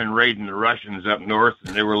 they'd just been raiding the Russians up north,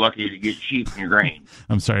 and they were lucky to get sheep and grain.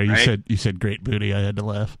 I'm sorry, right? you said great booty. I had to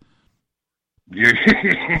laugh.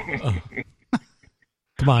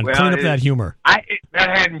 Come on, clean up that humor.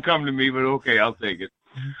 That hadn't come to me, but okay, I'll take it.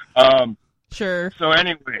 Sure. So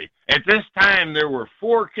anyway, at this time, there were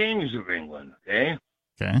 4 kings of England, okay?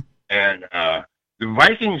 Okay. And the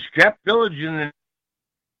Vikings kept pillaging the...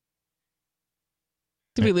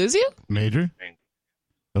 Did we lose you? Major?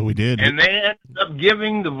 Oh, we did. And they ended up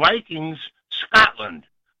giving the Vikings Scotland,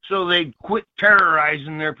 so they quit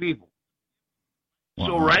terrorizing their people. Wow.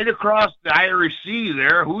 So right across the Irish Sea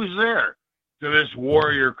there, who's there? To this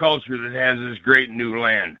warrior culture that has this great new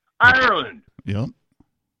land. Ireland. Yep.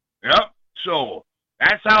 So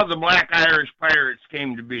that's how the Black Irish Pirates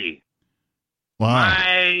came to be. Wow.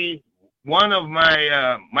 One of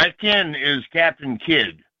my kin is Captain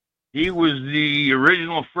Kidd. He was the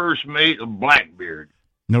original first mate of Blackbeard.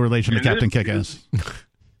 No relation to Captain Kick-Ass.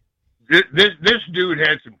 This dude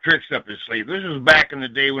had some tricks up his sleeve. This was back in the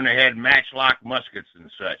day when they had matchlock muskets and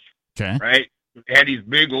such. Okay. Right? They had these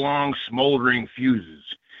big, long, smoldering fuses.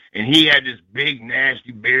 And he had this big,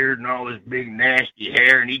 nasty beard and all this big, nasty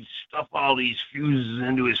hair, and he'd stuff all these fuses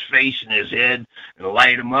into his face and his head and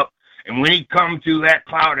light them up. And when he'd come to that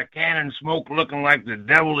cloud of cannon smoke looking like the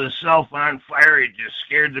devil himself on fire, it just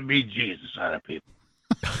scared the bejesus out of people.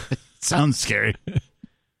 Sounds scary.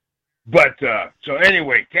 But, so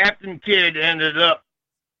anyway, Captain Kidd ended up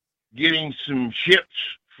getting some ships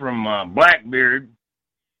from Blackbeard.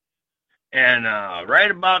 And right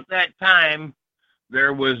about that time,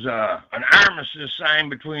 there was an armistice signed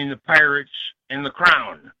between the pirates and the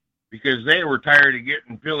crown because they were tired of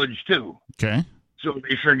getting pillaged too. Okay. So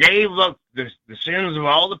they forgave the sins of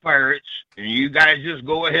all the pirates, and you guys just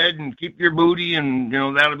go ahead and keep your booty, and,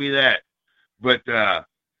 that'll be that. But there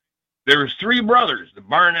was 3 brothers, the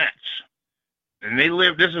Barnetts, and they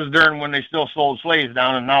lived, this was during when they still sold slaves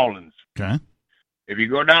down in Nowlands. Okay. If you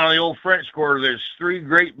go down to the old French Quarter, there's 3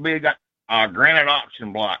 great big granite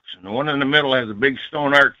auction blocks, and the one in the middle has a big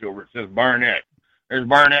stone arch over it. Says Barnett. There's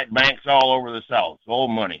Barnett banks all over the South. It's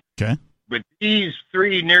old money. Okay. But these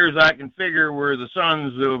 3, near as I can figure, were the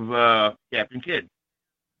sons of Captain Kidd.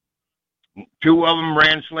 2 of them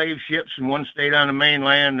ran slave ships, and 1 stayed on the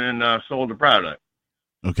mainland and sold the product.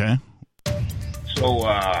 Okay. So,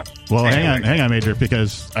 well, hang on, Major,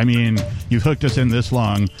 because, you've hooked us in this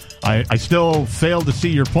long. I still failed to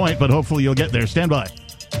see your point, but hopefully you'll get there. Stand by.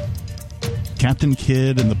 Captain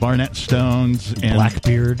Kidd and the Barnett Stones and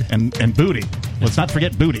Blackbeard and Booty. Let's not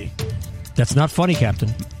forget Booty. That's not funny, Captain.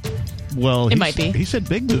 Well, it might be. He said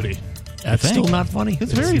Big Booty. That's still not funny.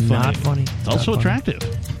 It's very funny. Not funny. It's also attractive.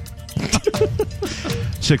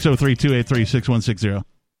 603-283-6160.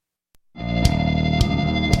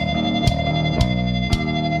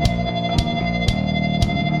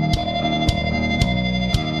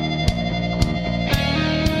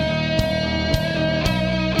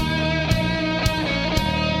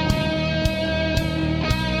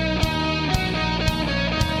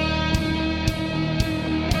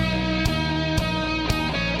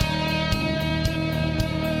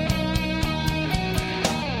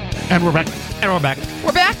 And we're back. And we're back.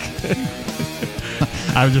 We're back.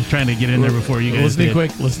 I was just trying to get in there before you guys did.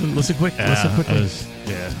 Quick. Listen quick. Listen quickly. I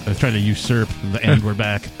was trying to usurp the and we're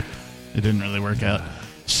back. It didn't really work out.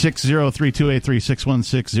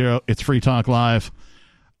 603-283-6160. It's Free Talk Live.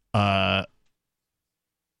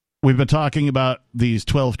 We've been talking about these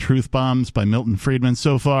 12 truth bombs by Milton Friedman.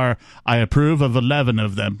 So far, I approve of 11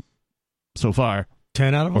 of them. So far.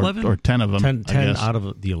 10 out of 11? Or 10 of them. 10 out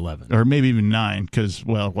of the 11. Or maybe even 9, because,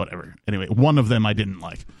 well, whatever. Anyway, one of them I didn't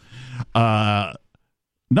like.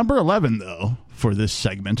 Number 11, though, for this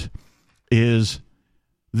segment, is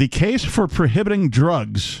the case for prohibiting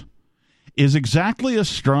drugs is exactly as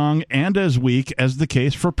strong and as weak as the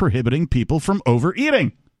case for prohibiting people from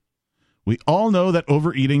overeating. We all know that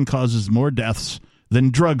overeating causes more deaths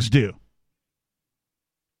than drugs do.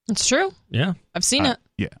 It's true. Yeah. I've seen it.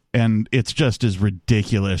 Yeah. And it's just as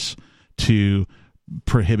ridiculous to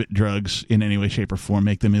prohibit drugs in any way, shape, or form,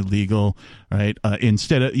 make them illegal, right?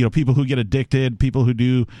 Instead of, people who get addicted, people who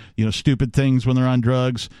do, stupid things when they're on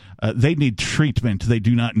drugs, they need treatment. They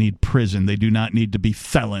do not need prison. They do not need to be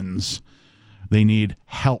felons. They need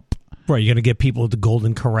help. Right, you're going to get people at the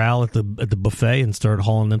Golden Corral at the buffet and start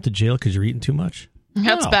hauling them to jail because you're eating too much?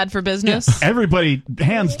 That's bad for business. Yeah. Everybody,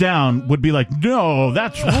 hands down, would be like, no,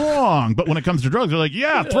 that's wrong. But when it comes to drugs, they're like,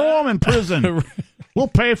 yeah, throw them in prison. We'll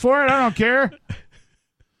pay for it. I don't care.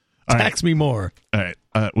 Tax me more. All right,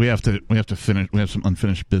 we have to finish. We have some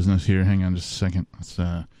unfinished business here. Hang on just a second. Is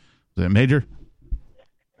that Major?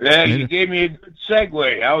 Yeah, you gave me a good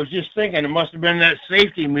segue. I was just thinking it must have been that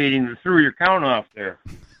safety meeting that threw your count off there.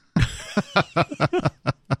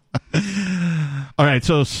 All right,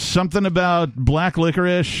 so something about black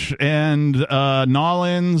licorice and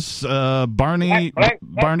Nollins, Barney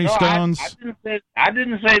Stones. I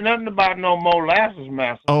didn't say nothing about no molasses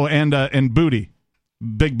mess. Oh, and booty,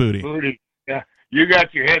 big booty. Booty. Yeah, you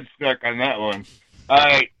got your head stuck on that one. All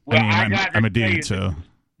right. Well, I'm a dude, so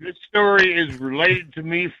this story is related to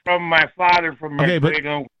me from my father, from my great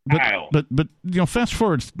uncle Kyle. But fast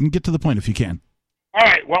forward and get to the point if you can. All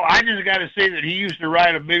right, well, I just got to say that he used to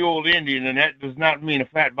ride a big old Indian, and that does not mean a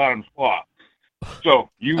fat bottom squat. So,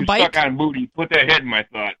 you were stuck on booty. Put that head in my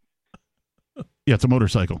thought. Yeah, it's a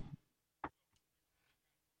motorcycle.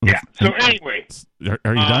 Yeah, so anyway.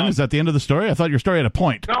 Are you done? Is that the end of the story? I thought your story had a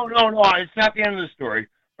point. No, it's not the end of the story.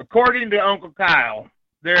 According to Uncle Kyle,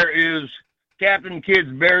 there is Captain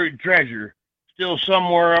Kidd's buried treasure still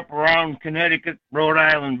somewhere up around Connecticut, Rhode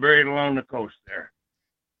Island, buried along the coast there.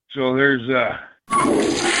 So there's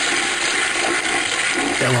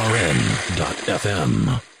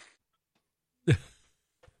LRN.FM.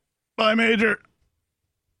 Bye, Major.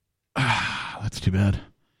 That's too bad.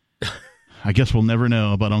 I guess we'll never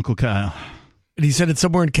know about Uncle Kyle. And he said it's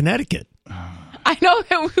somewhere in Connecticut. I know.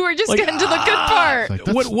 We were just getting to the good part.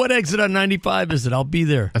 What exit on 95 is it? I'll be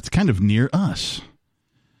there. That's kind of near us.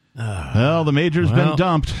 Well, the Major's been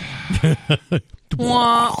dumped.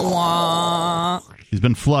 Wah, wah. He's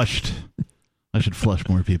been flushed. I should flush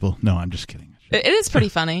more people. No, I'm just kidding. It is pretty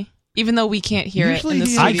funny, even though we can't hear Usually it in the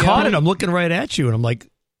studio. I caught it. I'm looking right at you, and I'm like,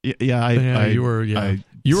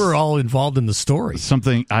 you were all involved in the story.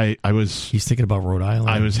 Something I was. He's thinking about Rhode Island.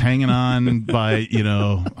 I was hanging on by,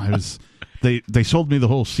 I was. They sold me the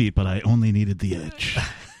whole seat, but I only needed the edge.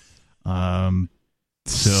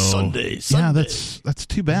 So Sunday. Yeah, that's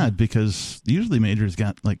too bad because usually Major's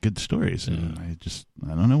got like good stories, and I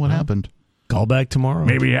don't know what happened. Call back tomorrow.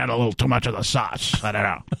 Maybe he had a little too much of the sauce. I don't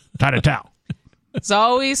know. Hard to tell. It's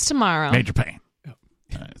always tomorrow. Major Payne. All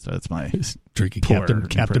right, so that's my drinking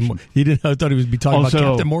Captain. He didn't. I thought he was talking about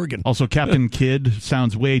Captain Morgan. Also, Captain Kidd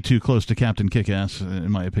sounds way too close to Captain Kick-Ass,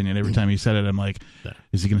 in my opinion. Every time he said it, I'm like,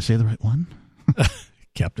 is he going to say the right one?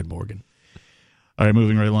 Captain Morgan. All right,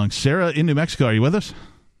 moving right along. Sarah in New Mexico, are you with us?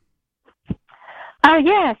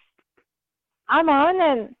 Yes. I'm on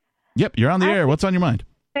and... Yep, you're on the air. What's on your mind?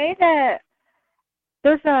 Say that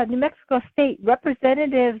there's a New Mexico State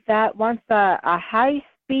representative that wants a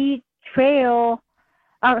high-speed train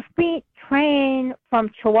from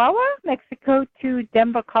Chihuahua, Mexico to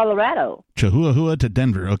Denver, Colorado. Chihuahua to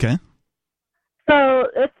Denver, okay. So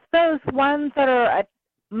it's those ones that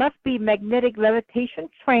must be magnetic levitation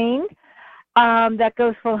trained that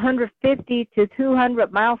goes from 150 to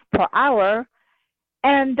 200 miles per hour.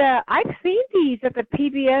 And I've seen these at the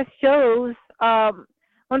PBS shows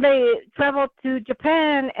when they travel to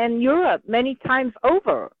Japan and Europe many times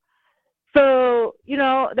over. So,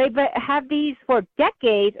 they've had these for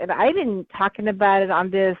decades, and I've been talking about it on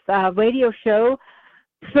this radio show.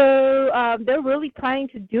 So they're really planning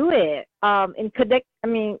to do it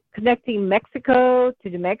connecting Mexico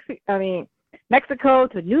to Mexico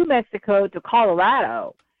to New Mexico to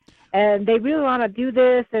Colorado, and they really want to do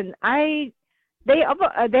this. And they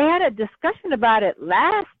had a discussion about it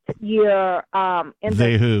last year.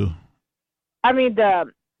 Who? I mean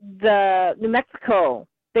the New Mexico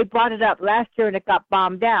they brought it up last year and it got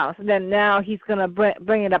bombed out. So then now he's going to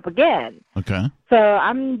bring it up again. Okay. So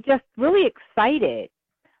I'm just really excited.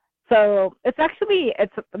 So it's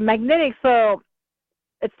magnetic. So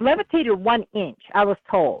it's levitated 1 inch, I was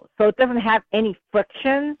told. So it doesn't have any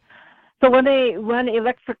friction. So when they run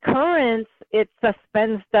electric currents, it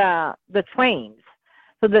suspends the trains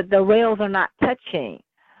so that the rails are not touching.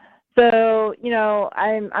 So,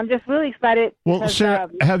 I'm just really excited. Well, because, Sarah,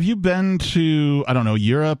 have you been to, I don't know,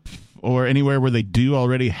 Europe or anywhere where they do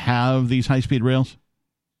already have these high-speed rails?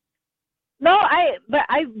 No, but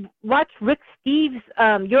I watch Rick Steves'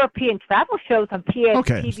 European travel shows on PBS.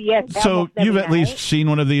 Okay, so you've at least seen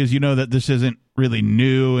one of these. You know that this isn't really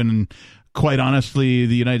new, and quite honestly,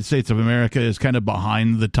 the United States of America is kind of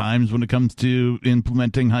behind the times when it comes to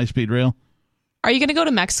implementing high-speed rail. Are you going to go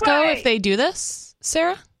to Mexico if they do this,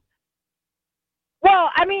 Sarah?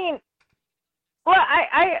 Well, I mean,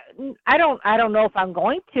 I don't know if I'm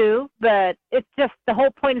going to, but it's just the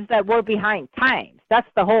whole point is that we're behind times. That's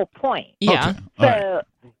the whole point. Yeah. Okay. So, right.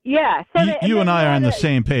 yeah. So you and I are on the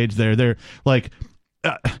same page there. They're like,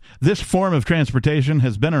 this form of transportation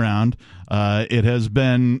has been around. It has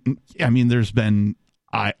been, there's been,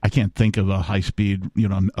 I can't think of a high-speed,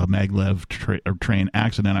 a maglev train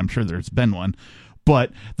accident. I'm sure there's been one.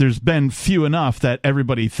 But there's been few enough that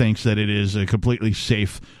everybody thinks that it is a completely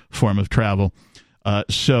safe form of travel.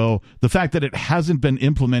 So the fact that it hasn't been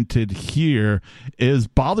implemented here is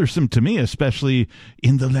bothersome to me, especially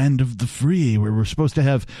in the land of the free, where we're supposed to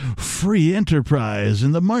have free enterprise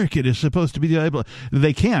and the market is supposed to be able.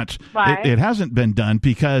 They can't. Right. It hasn't been done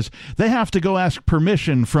because they have to go ask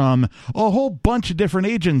permission from a whole bunch of different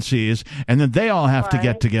agencies, and then they all have to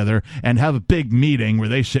get together and have a big meeting where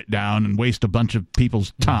they sit down and waste a bunch of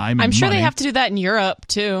people's time. I'm and sure money. they have to do that in Europe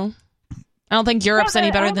too. I don't think Europe's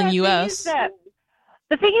any better than the U.S.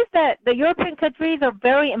 The thing is that the European countries are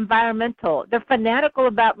very environmental. They're fanatical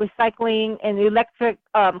about recycling and electric,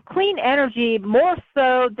 clean energy more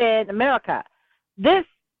so than America. This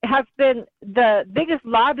has been the biggest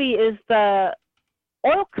lobby is the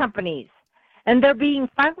oil companies, and they're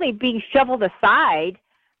finally being shoveled aside.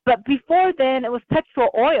 But before then, it was petrol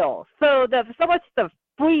oil. So much the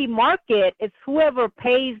free market, it's whoever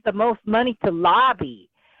pays the most money to lobby.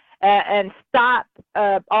 And stop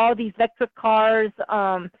all these electric cars.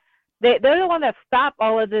 They're the one that stop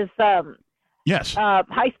all of this. Yes.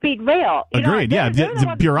 High-speed rail. Agreed.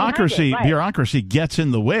 The bureaucracy gets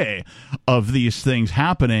in the way of these things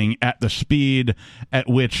happening at the speed at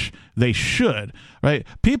which they should. Right?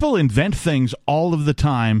 People invent things all of the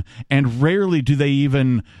time, and rarely do they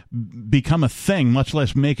even become a thing, much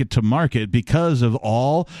less make it to market, because of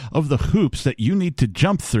all of the hoops that you need to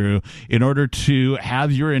jump through in order to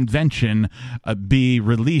have your invention be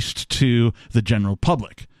released to the general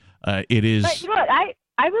public. It is. But look,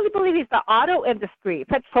 I really believe it's the auto industry,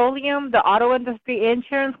 petroleum, the auto industry,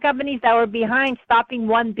 insurance companies that were behind stopping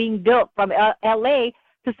one being built from L.A.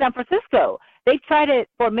 to San Francisco. They tried it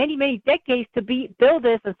for many, many decades to build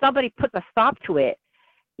this, and somebody put a stop to it.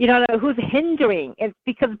 Who's hindering? It's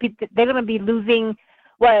because they're going to be losing,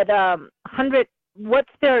 they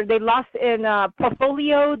lost in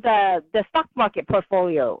portfolio, the stock market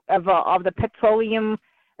portfolio of the petroleum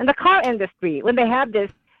and the car industry when they have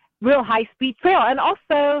this real high-speed trail. And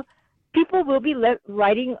also, people will be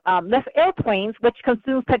riding less airplanes, which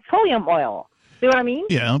consume petroleum oil. See what I mean?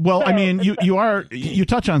 Yeah. Well, So, you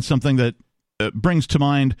touch on something that brings to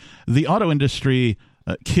mind the auto industry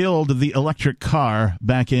killed the electric car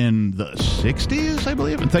back in the 60s, I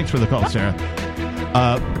believe. And thanks for the call, Sarah.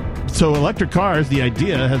 So electric cars, the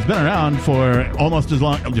idea has been around for almost as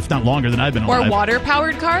long, if not longer than I've been alive. Or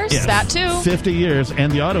water-powered cars, Yes. that too. 50 years, and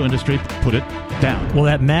the auto industry put it down. Well,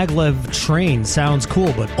 that maglev train sounds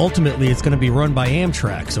cool, but ultimately it's going to be run by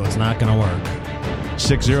Amtrak, so it's not going to work.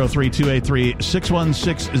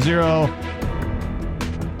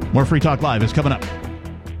 603-283-6160. More Free Talk Live is coming up.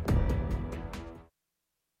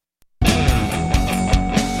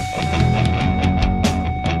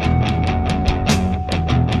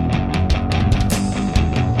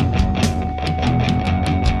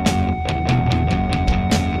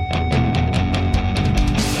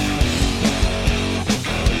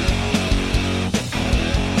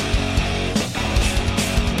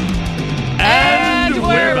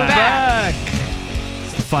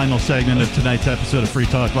 Final segment of tonight's episode of Free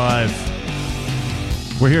Talk Live.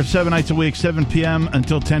 We're here 7 nights a week, 7 p.m.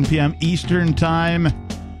 until 10 p.m. Eastern Time.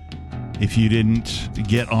 If you didn't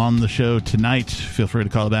get on the show tonight, feel free to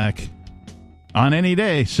call back on any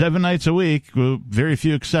day, 7 nights a week, with very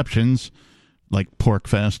few exceptions. like Pork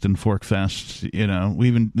Fest and Fork Fest.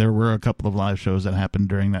 There were a couple of live shows that happened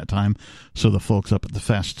during that time, so the folks up at the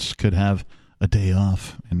fests could have a day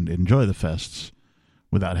off and enjoy the fests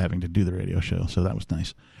without having to do the radio show. So that was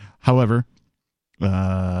nice. However,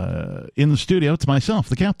 in the studio, it's myself,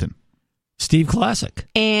 the captain, Steve Classic,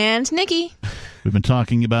 and Nikki. We've been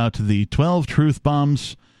talking about the 12 truth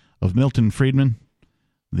bombs of Milton Friedman,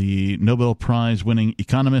 the Nobel Prize winning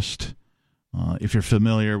economist. If you're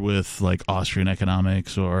familiar with like Austrian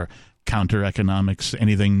economics or counter economics,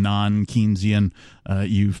 anything non-Keynesian,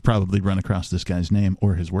 you've probably run across this guy's name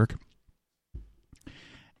or his work.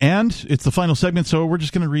 And it's the final segment, so we're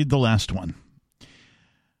just going to read the last one.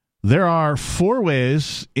 There are 4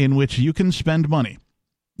 ways in which you can spend money.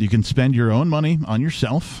 You can spend your own money on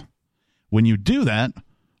yourself. When you do that,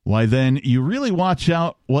 why then you really watch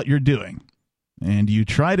out what you're doing, and you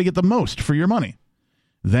try to get the most for your money.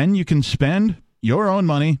 Then you can spend your own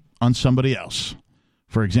money on somebody else.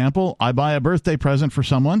 For example, I buy a birthday present for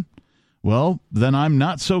someone. Well, then I'm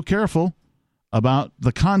not so careful about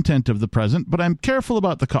the content of the present, but I'm careful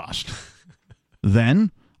about the cost.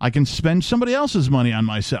 Then I can spend somebody else's money on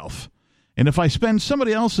myself. And if I spend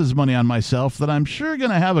somebody else's money on myself, then I'm sure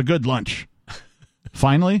going to have a good lunch.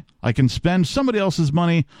 Finally, I can spend somebody else's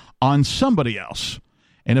money on somebody else.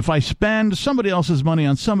 And if I spend somebody else's money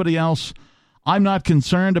on somebody else, I'm not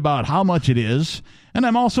concerned about how much it is, and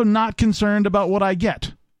I'm also not concerned about what I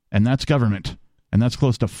get. And that's government. And that's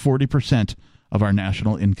close to 40% of our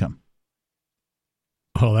national income.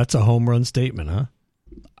 Oh, that's a home run statement, huh?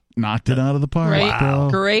 Knocked it out of the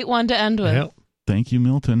park. Great one to end with. Yep. Thank you,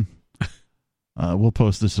 Milton. We'll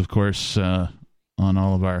post this, of course, on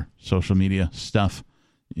all of our social media stuff.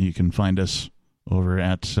 You can find us over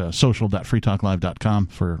at social.freetalklive.com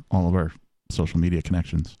for all of our social media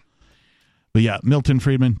connections. But yeah, Milton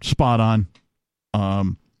Friedman, spot on.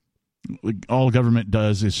 All government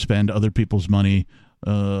does is spend other people's money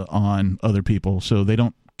on other people, so they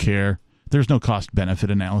don't care. There's no cost-benefit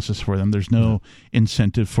analysis for them. There's no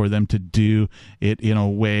incentive for them to do it in a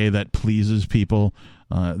way that pleases people.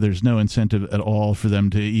 There's no incentive at all for them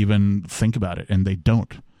to even think about it, and they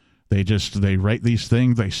don't. They write these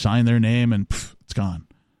things, they sign their name, and it's gone.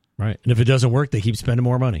 Right. And if it doesn't work, they keep spending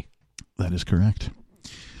more money. That is correct.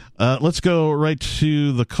 Let's go right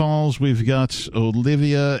to the calls. We've got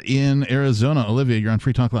Olivia in Arizona. Olivia, you're on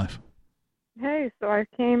Free Talk Live. Hey, so I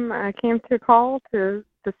came to call to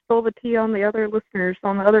spill the tea on the other listeners,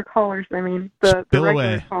 on the other callers. I mean, the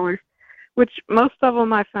regular callers, which most of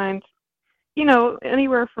them I find,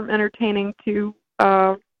 anywhere from entertaining to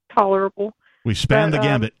tolerable. We span the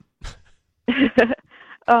gambit.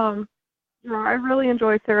 I really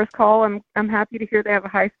enjoy Sarah's call. I'm happy to hear they have a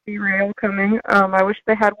high-speed rail coming. I wish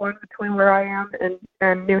they had one between where I am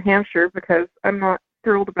and New Hampshire, because I'm not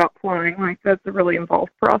thrilled about flying. Like, that's a really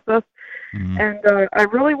involved process. Mm-hmm. And I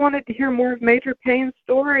really wanted to hear more of Major Payne's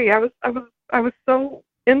story. I was so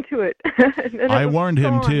into it. I warned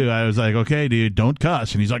him too. I was like, "Okay, dude, don't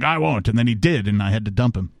cuss," and he's like, "I won't," and then he did, and I had to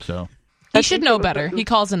dump him. So he should know better. He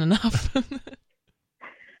calls in enough.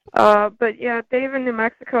 But yeah, Dave in New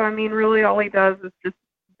Mexico, I mean, really all he does is just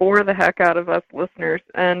bore the heck out of us listeners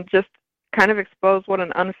and just kind of expose what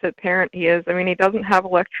an unfit parent he is. I mean, he doesn't have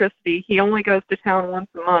electricity. He only goes to town once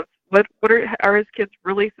a month. What are his kids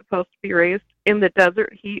really supposed to be raised in the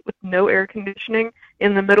desert heat with no air conditioning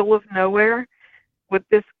in the middle of nowhere with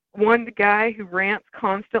this one guy who rants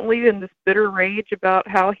constantly in this bitter rage about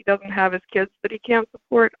how he doesn't have his kids that he can't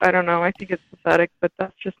support? I don't know. I think it's pathetic, but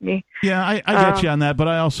that's just me. Yeah, I get you on that, but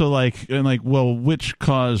I also well, which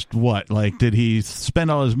caused what? Like, did he spend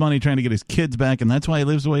all his money trying to get his kids back, and that's why he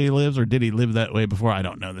lives the way he lives, or did he live that way before? I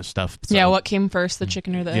don't know this stuff. So. Yeah, what came first, the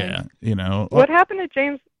chicken or the egg? Yeah, What happened to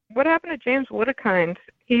James? What happened to James Woodakind?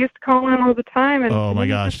 He used to call in all the time. And oh my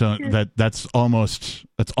gosh, that's almost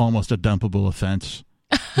a dumpable offense.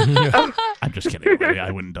 I'm just kidding.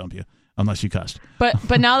 I wouldn't dump you unless you cussed.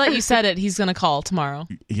 But now that you said it, he's going to call tomorrow.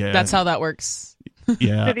 Yeah, that's how that works.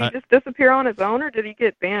 Yeah. Did he just disappear on his own, or did he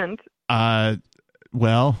get banned?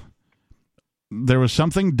 Well, there was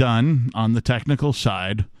something done on the technical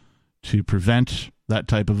side to prevent that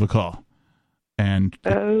type of a call, and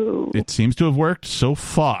it seems to have worked so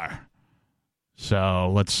far.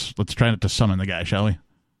 So let's try not to summon the guy, shall we?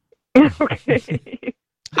 Okay.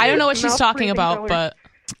 I don't know what she's talking about, but...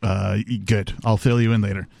 Good. I'll fill you in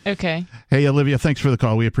later. Okay. Hey, Olivia, thanks for the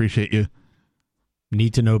call. We appreciate you.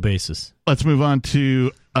 Need to know basis. Let's move on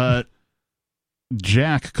to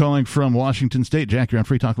Jack calling from Washington State. Jack, you're on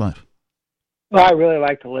Free Talk Live. Well, I really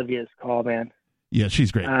liked Olivia's call, man. Yeah,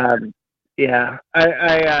 she's great. Yeah.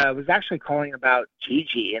 I was actually calling about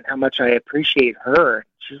Gigi and how much I appreciate her.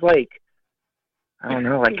 She's like I don't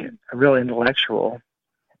know, like a real intellectual.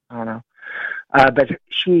 I don't know. But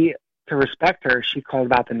she, to respect her, she called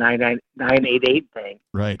about the 988 thing.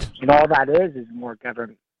 Right. And all that is more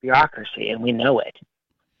government bureaucracy, and we know it.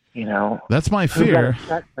 You know. That's my fear.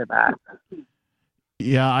 For that.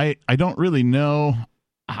 Yeah, I don't really know.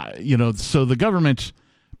 So the government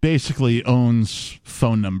basically owns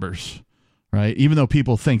phone numbers, right? Even though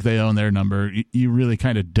people think they own their number, you really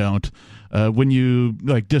kind of don't. When you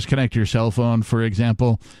disconnect your cell phone, for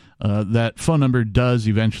example, that phone number does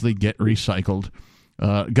eventually get recycled.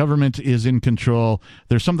 Government is in control.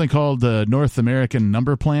 There's something called the North American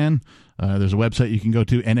Number Plan. There's a website you can go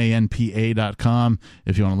to, nanpa.com,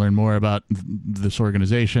 if you want to learn more about this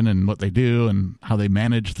organization and what they do and how they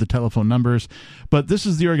manage the telephone numbers. But this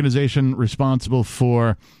is the organization responsible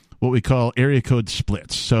for what we call area code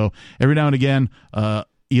splits. So every now and again,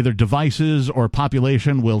 either devices or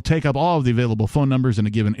population will take up all of the available phone numbers in a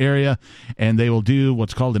given area, and they will do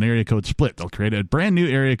what's called an area code split. They'll create a brand new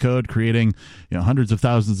area code, creating hundreds of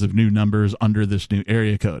thousands of new numbers under this new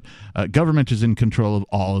area code. Government is in control of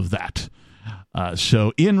all of that.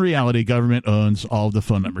 So in reality, government owns all of the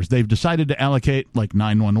phone numbers. They've decided to allocate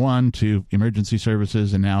 911 to emergency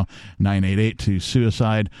services and now 988 to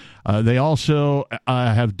suicide. They also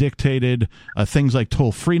have dictated things like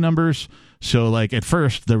toll-free numbers. So, at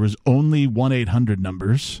first, there was only 1-800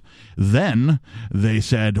 numbers. Then they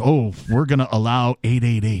said, we're going to allow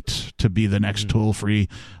 888 to be the next toll-free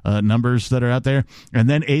numbers that are out there. And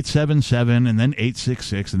then 877, and then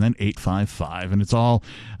 866, and then 855. And it's all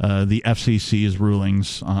the FCC's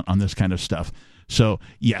rulings on this kind of stuff. So,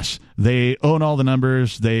 yes, they own all the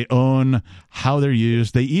numbers. They own how they're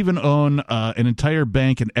used. They even own an entire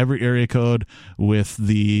bank in every area code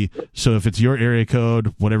so if it's your area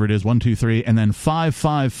code, whatever it is, 123, and then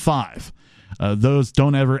 555. Those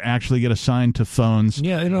don't ever actually get assigned to phones.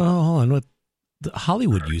 Yeah, hold on.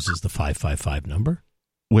 Hollywood uses the 555 number.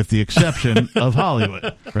 With the exception of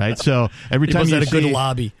Hollywood, right? So every time you see good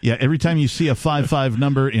lobby. Yeah, every time you see a 55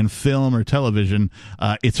 number in film or television,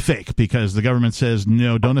 it's fake because the government says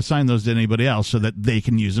no, don't assign those to anybody else so that they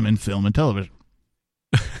can use them in film and television.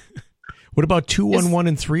 What about 211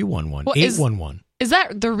 and 311? 811. Is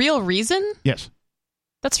that the real reason? Yes.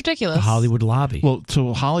 That's ridiculous. The Hollywood lobby. Well,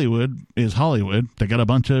 so Hollywood is Hollywood. They got a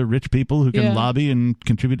bunch of rich people who can lobby and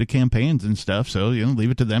contribute to campaigns and stuff. So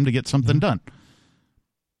leave it to them to get something done.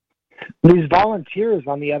 These volunteers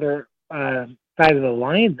on the other side of the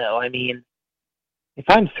line, though, I mean, if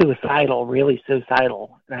I'm suicidal, really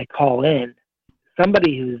suicidal, and I call in,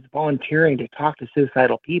 somebody who's volunteering to talk to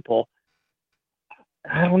suicidal people,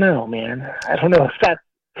 I don't know, man. I don't know if that,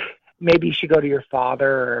 maybe you should go to your father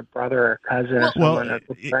or brother or cousin or someone or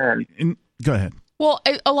a friend. Go ahead. Well,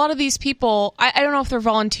 a lot of these people, I don't know if they're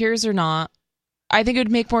volunteers or not. I think it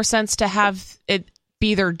would make more sense to have it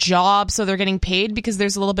be their job so they're getting paid because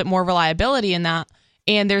there's a little bit more reliability in that.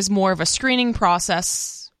 And there's more of a screening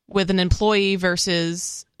process with an employee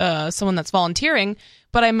versus someone that's volunteering.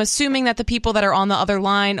 But I'm assuming that the people that are on the other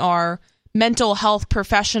line are mental health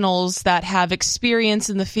professionals that have experience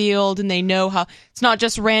in the field and they know how it's not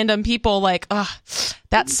just random people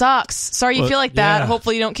that sucks. Sorry you feel like that.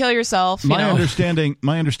 Hopefully you don't kill yourself. My understanding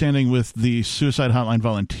with the suicide hotline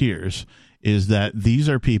volunteers is that these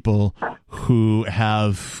are people who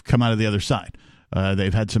have come out of the other side.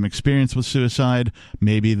 They've had some experience with suicide.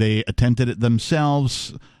 Maybe they attempted it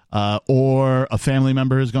themselves, or a family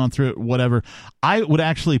member has gone through it, whatever. I would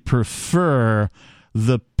actually prefer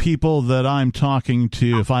the people that I'm talking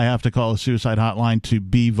to, if I have to call a suicide hotline, to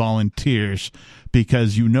be volunteers,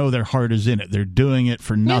 because their heart is in it. They're doing it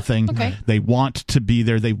for nothing. Yeah, okay. They want to be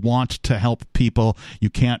there. They want to help people. You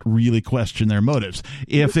can't really question their motives.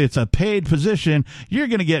 If it's a paid position, you're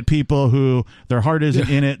going to get people who their heart isn't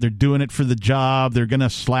in it. They're doing it for the job. They're going to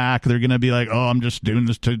slack. They're going to be like, I'm just doing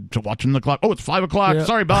this to watching the clock. Oh, it's 5 o'clock. Yeah.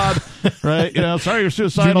 Sorry, Bob. Right? Sorry you're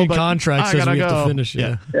suicidal. Union but contract says we have to finish.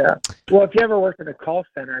 Yeah. Well, if you ever worked in a call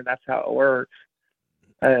center, that's how it works.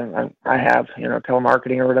 I have,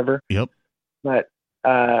 telemarketing or whatever. Yep. But,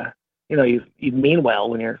 you mean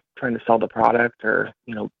well when you're trying to sell the product or,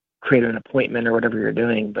 create an appointment or whatever you're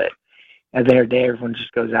doing. But at the end of the day, everyone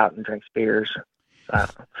just goes out and drinks beers.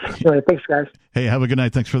 Anyway, thanks, guys. Hey, have a good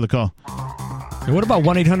night. Thanks for the call. And what about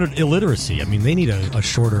 1-800 illiteracy? I mean, they need a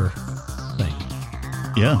shorter thing.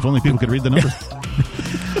 Yeah, if only people could read the number.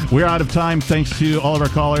 We're out of time. Thanks to all of our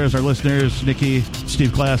callers, our listeners, Nikki,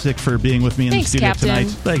 Steve Classic, for being with me in the studio Captain. tonight.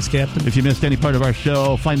 Thanks, Captain. If you missed any part of our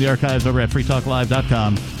show, find the archives over at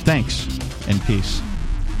freetalklive.com. Thanks and peace.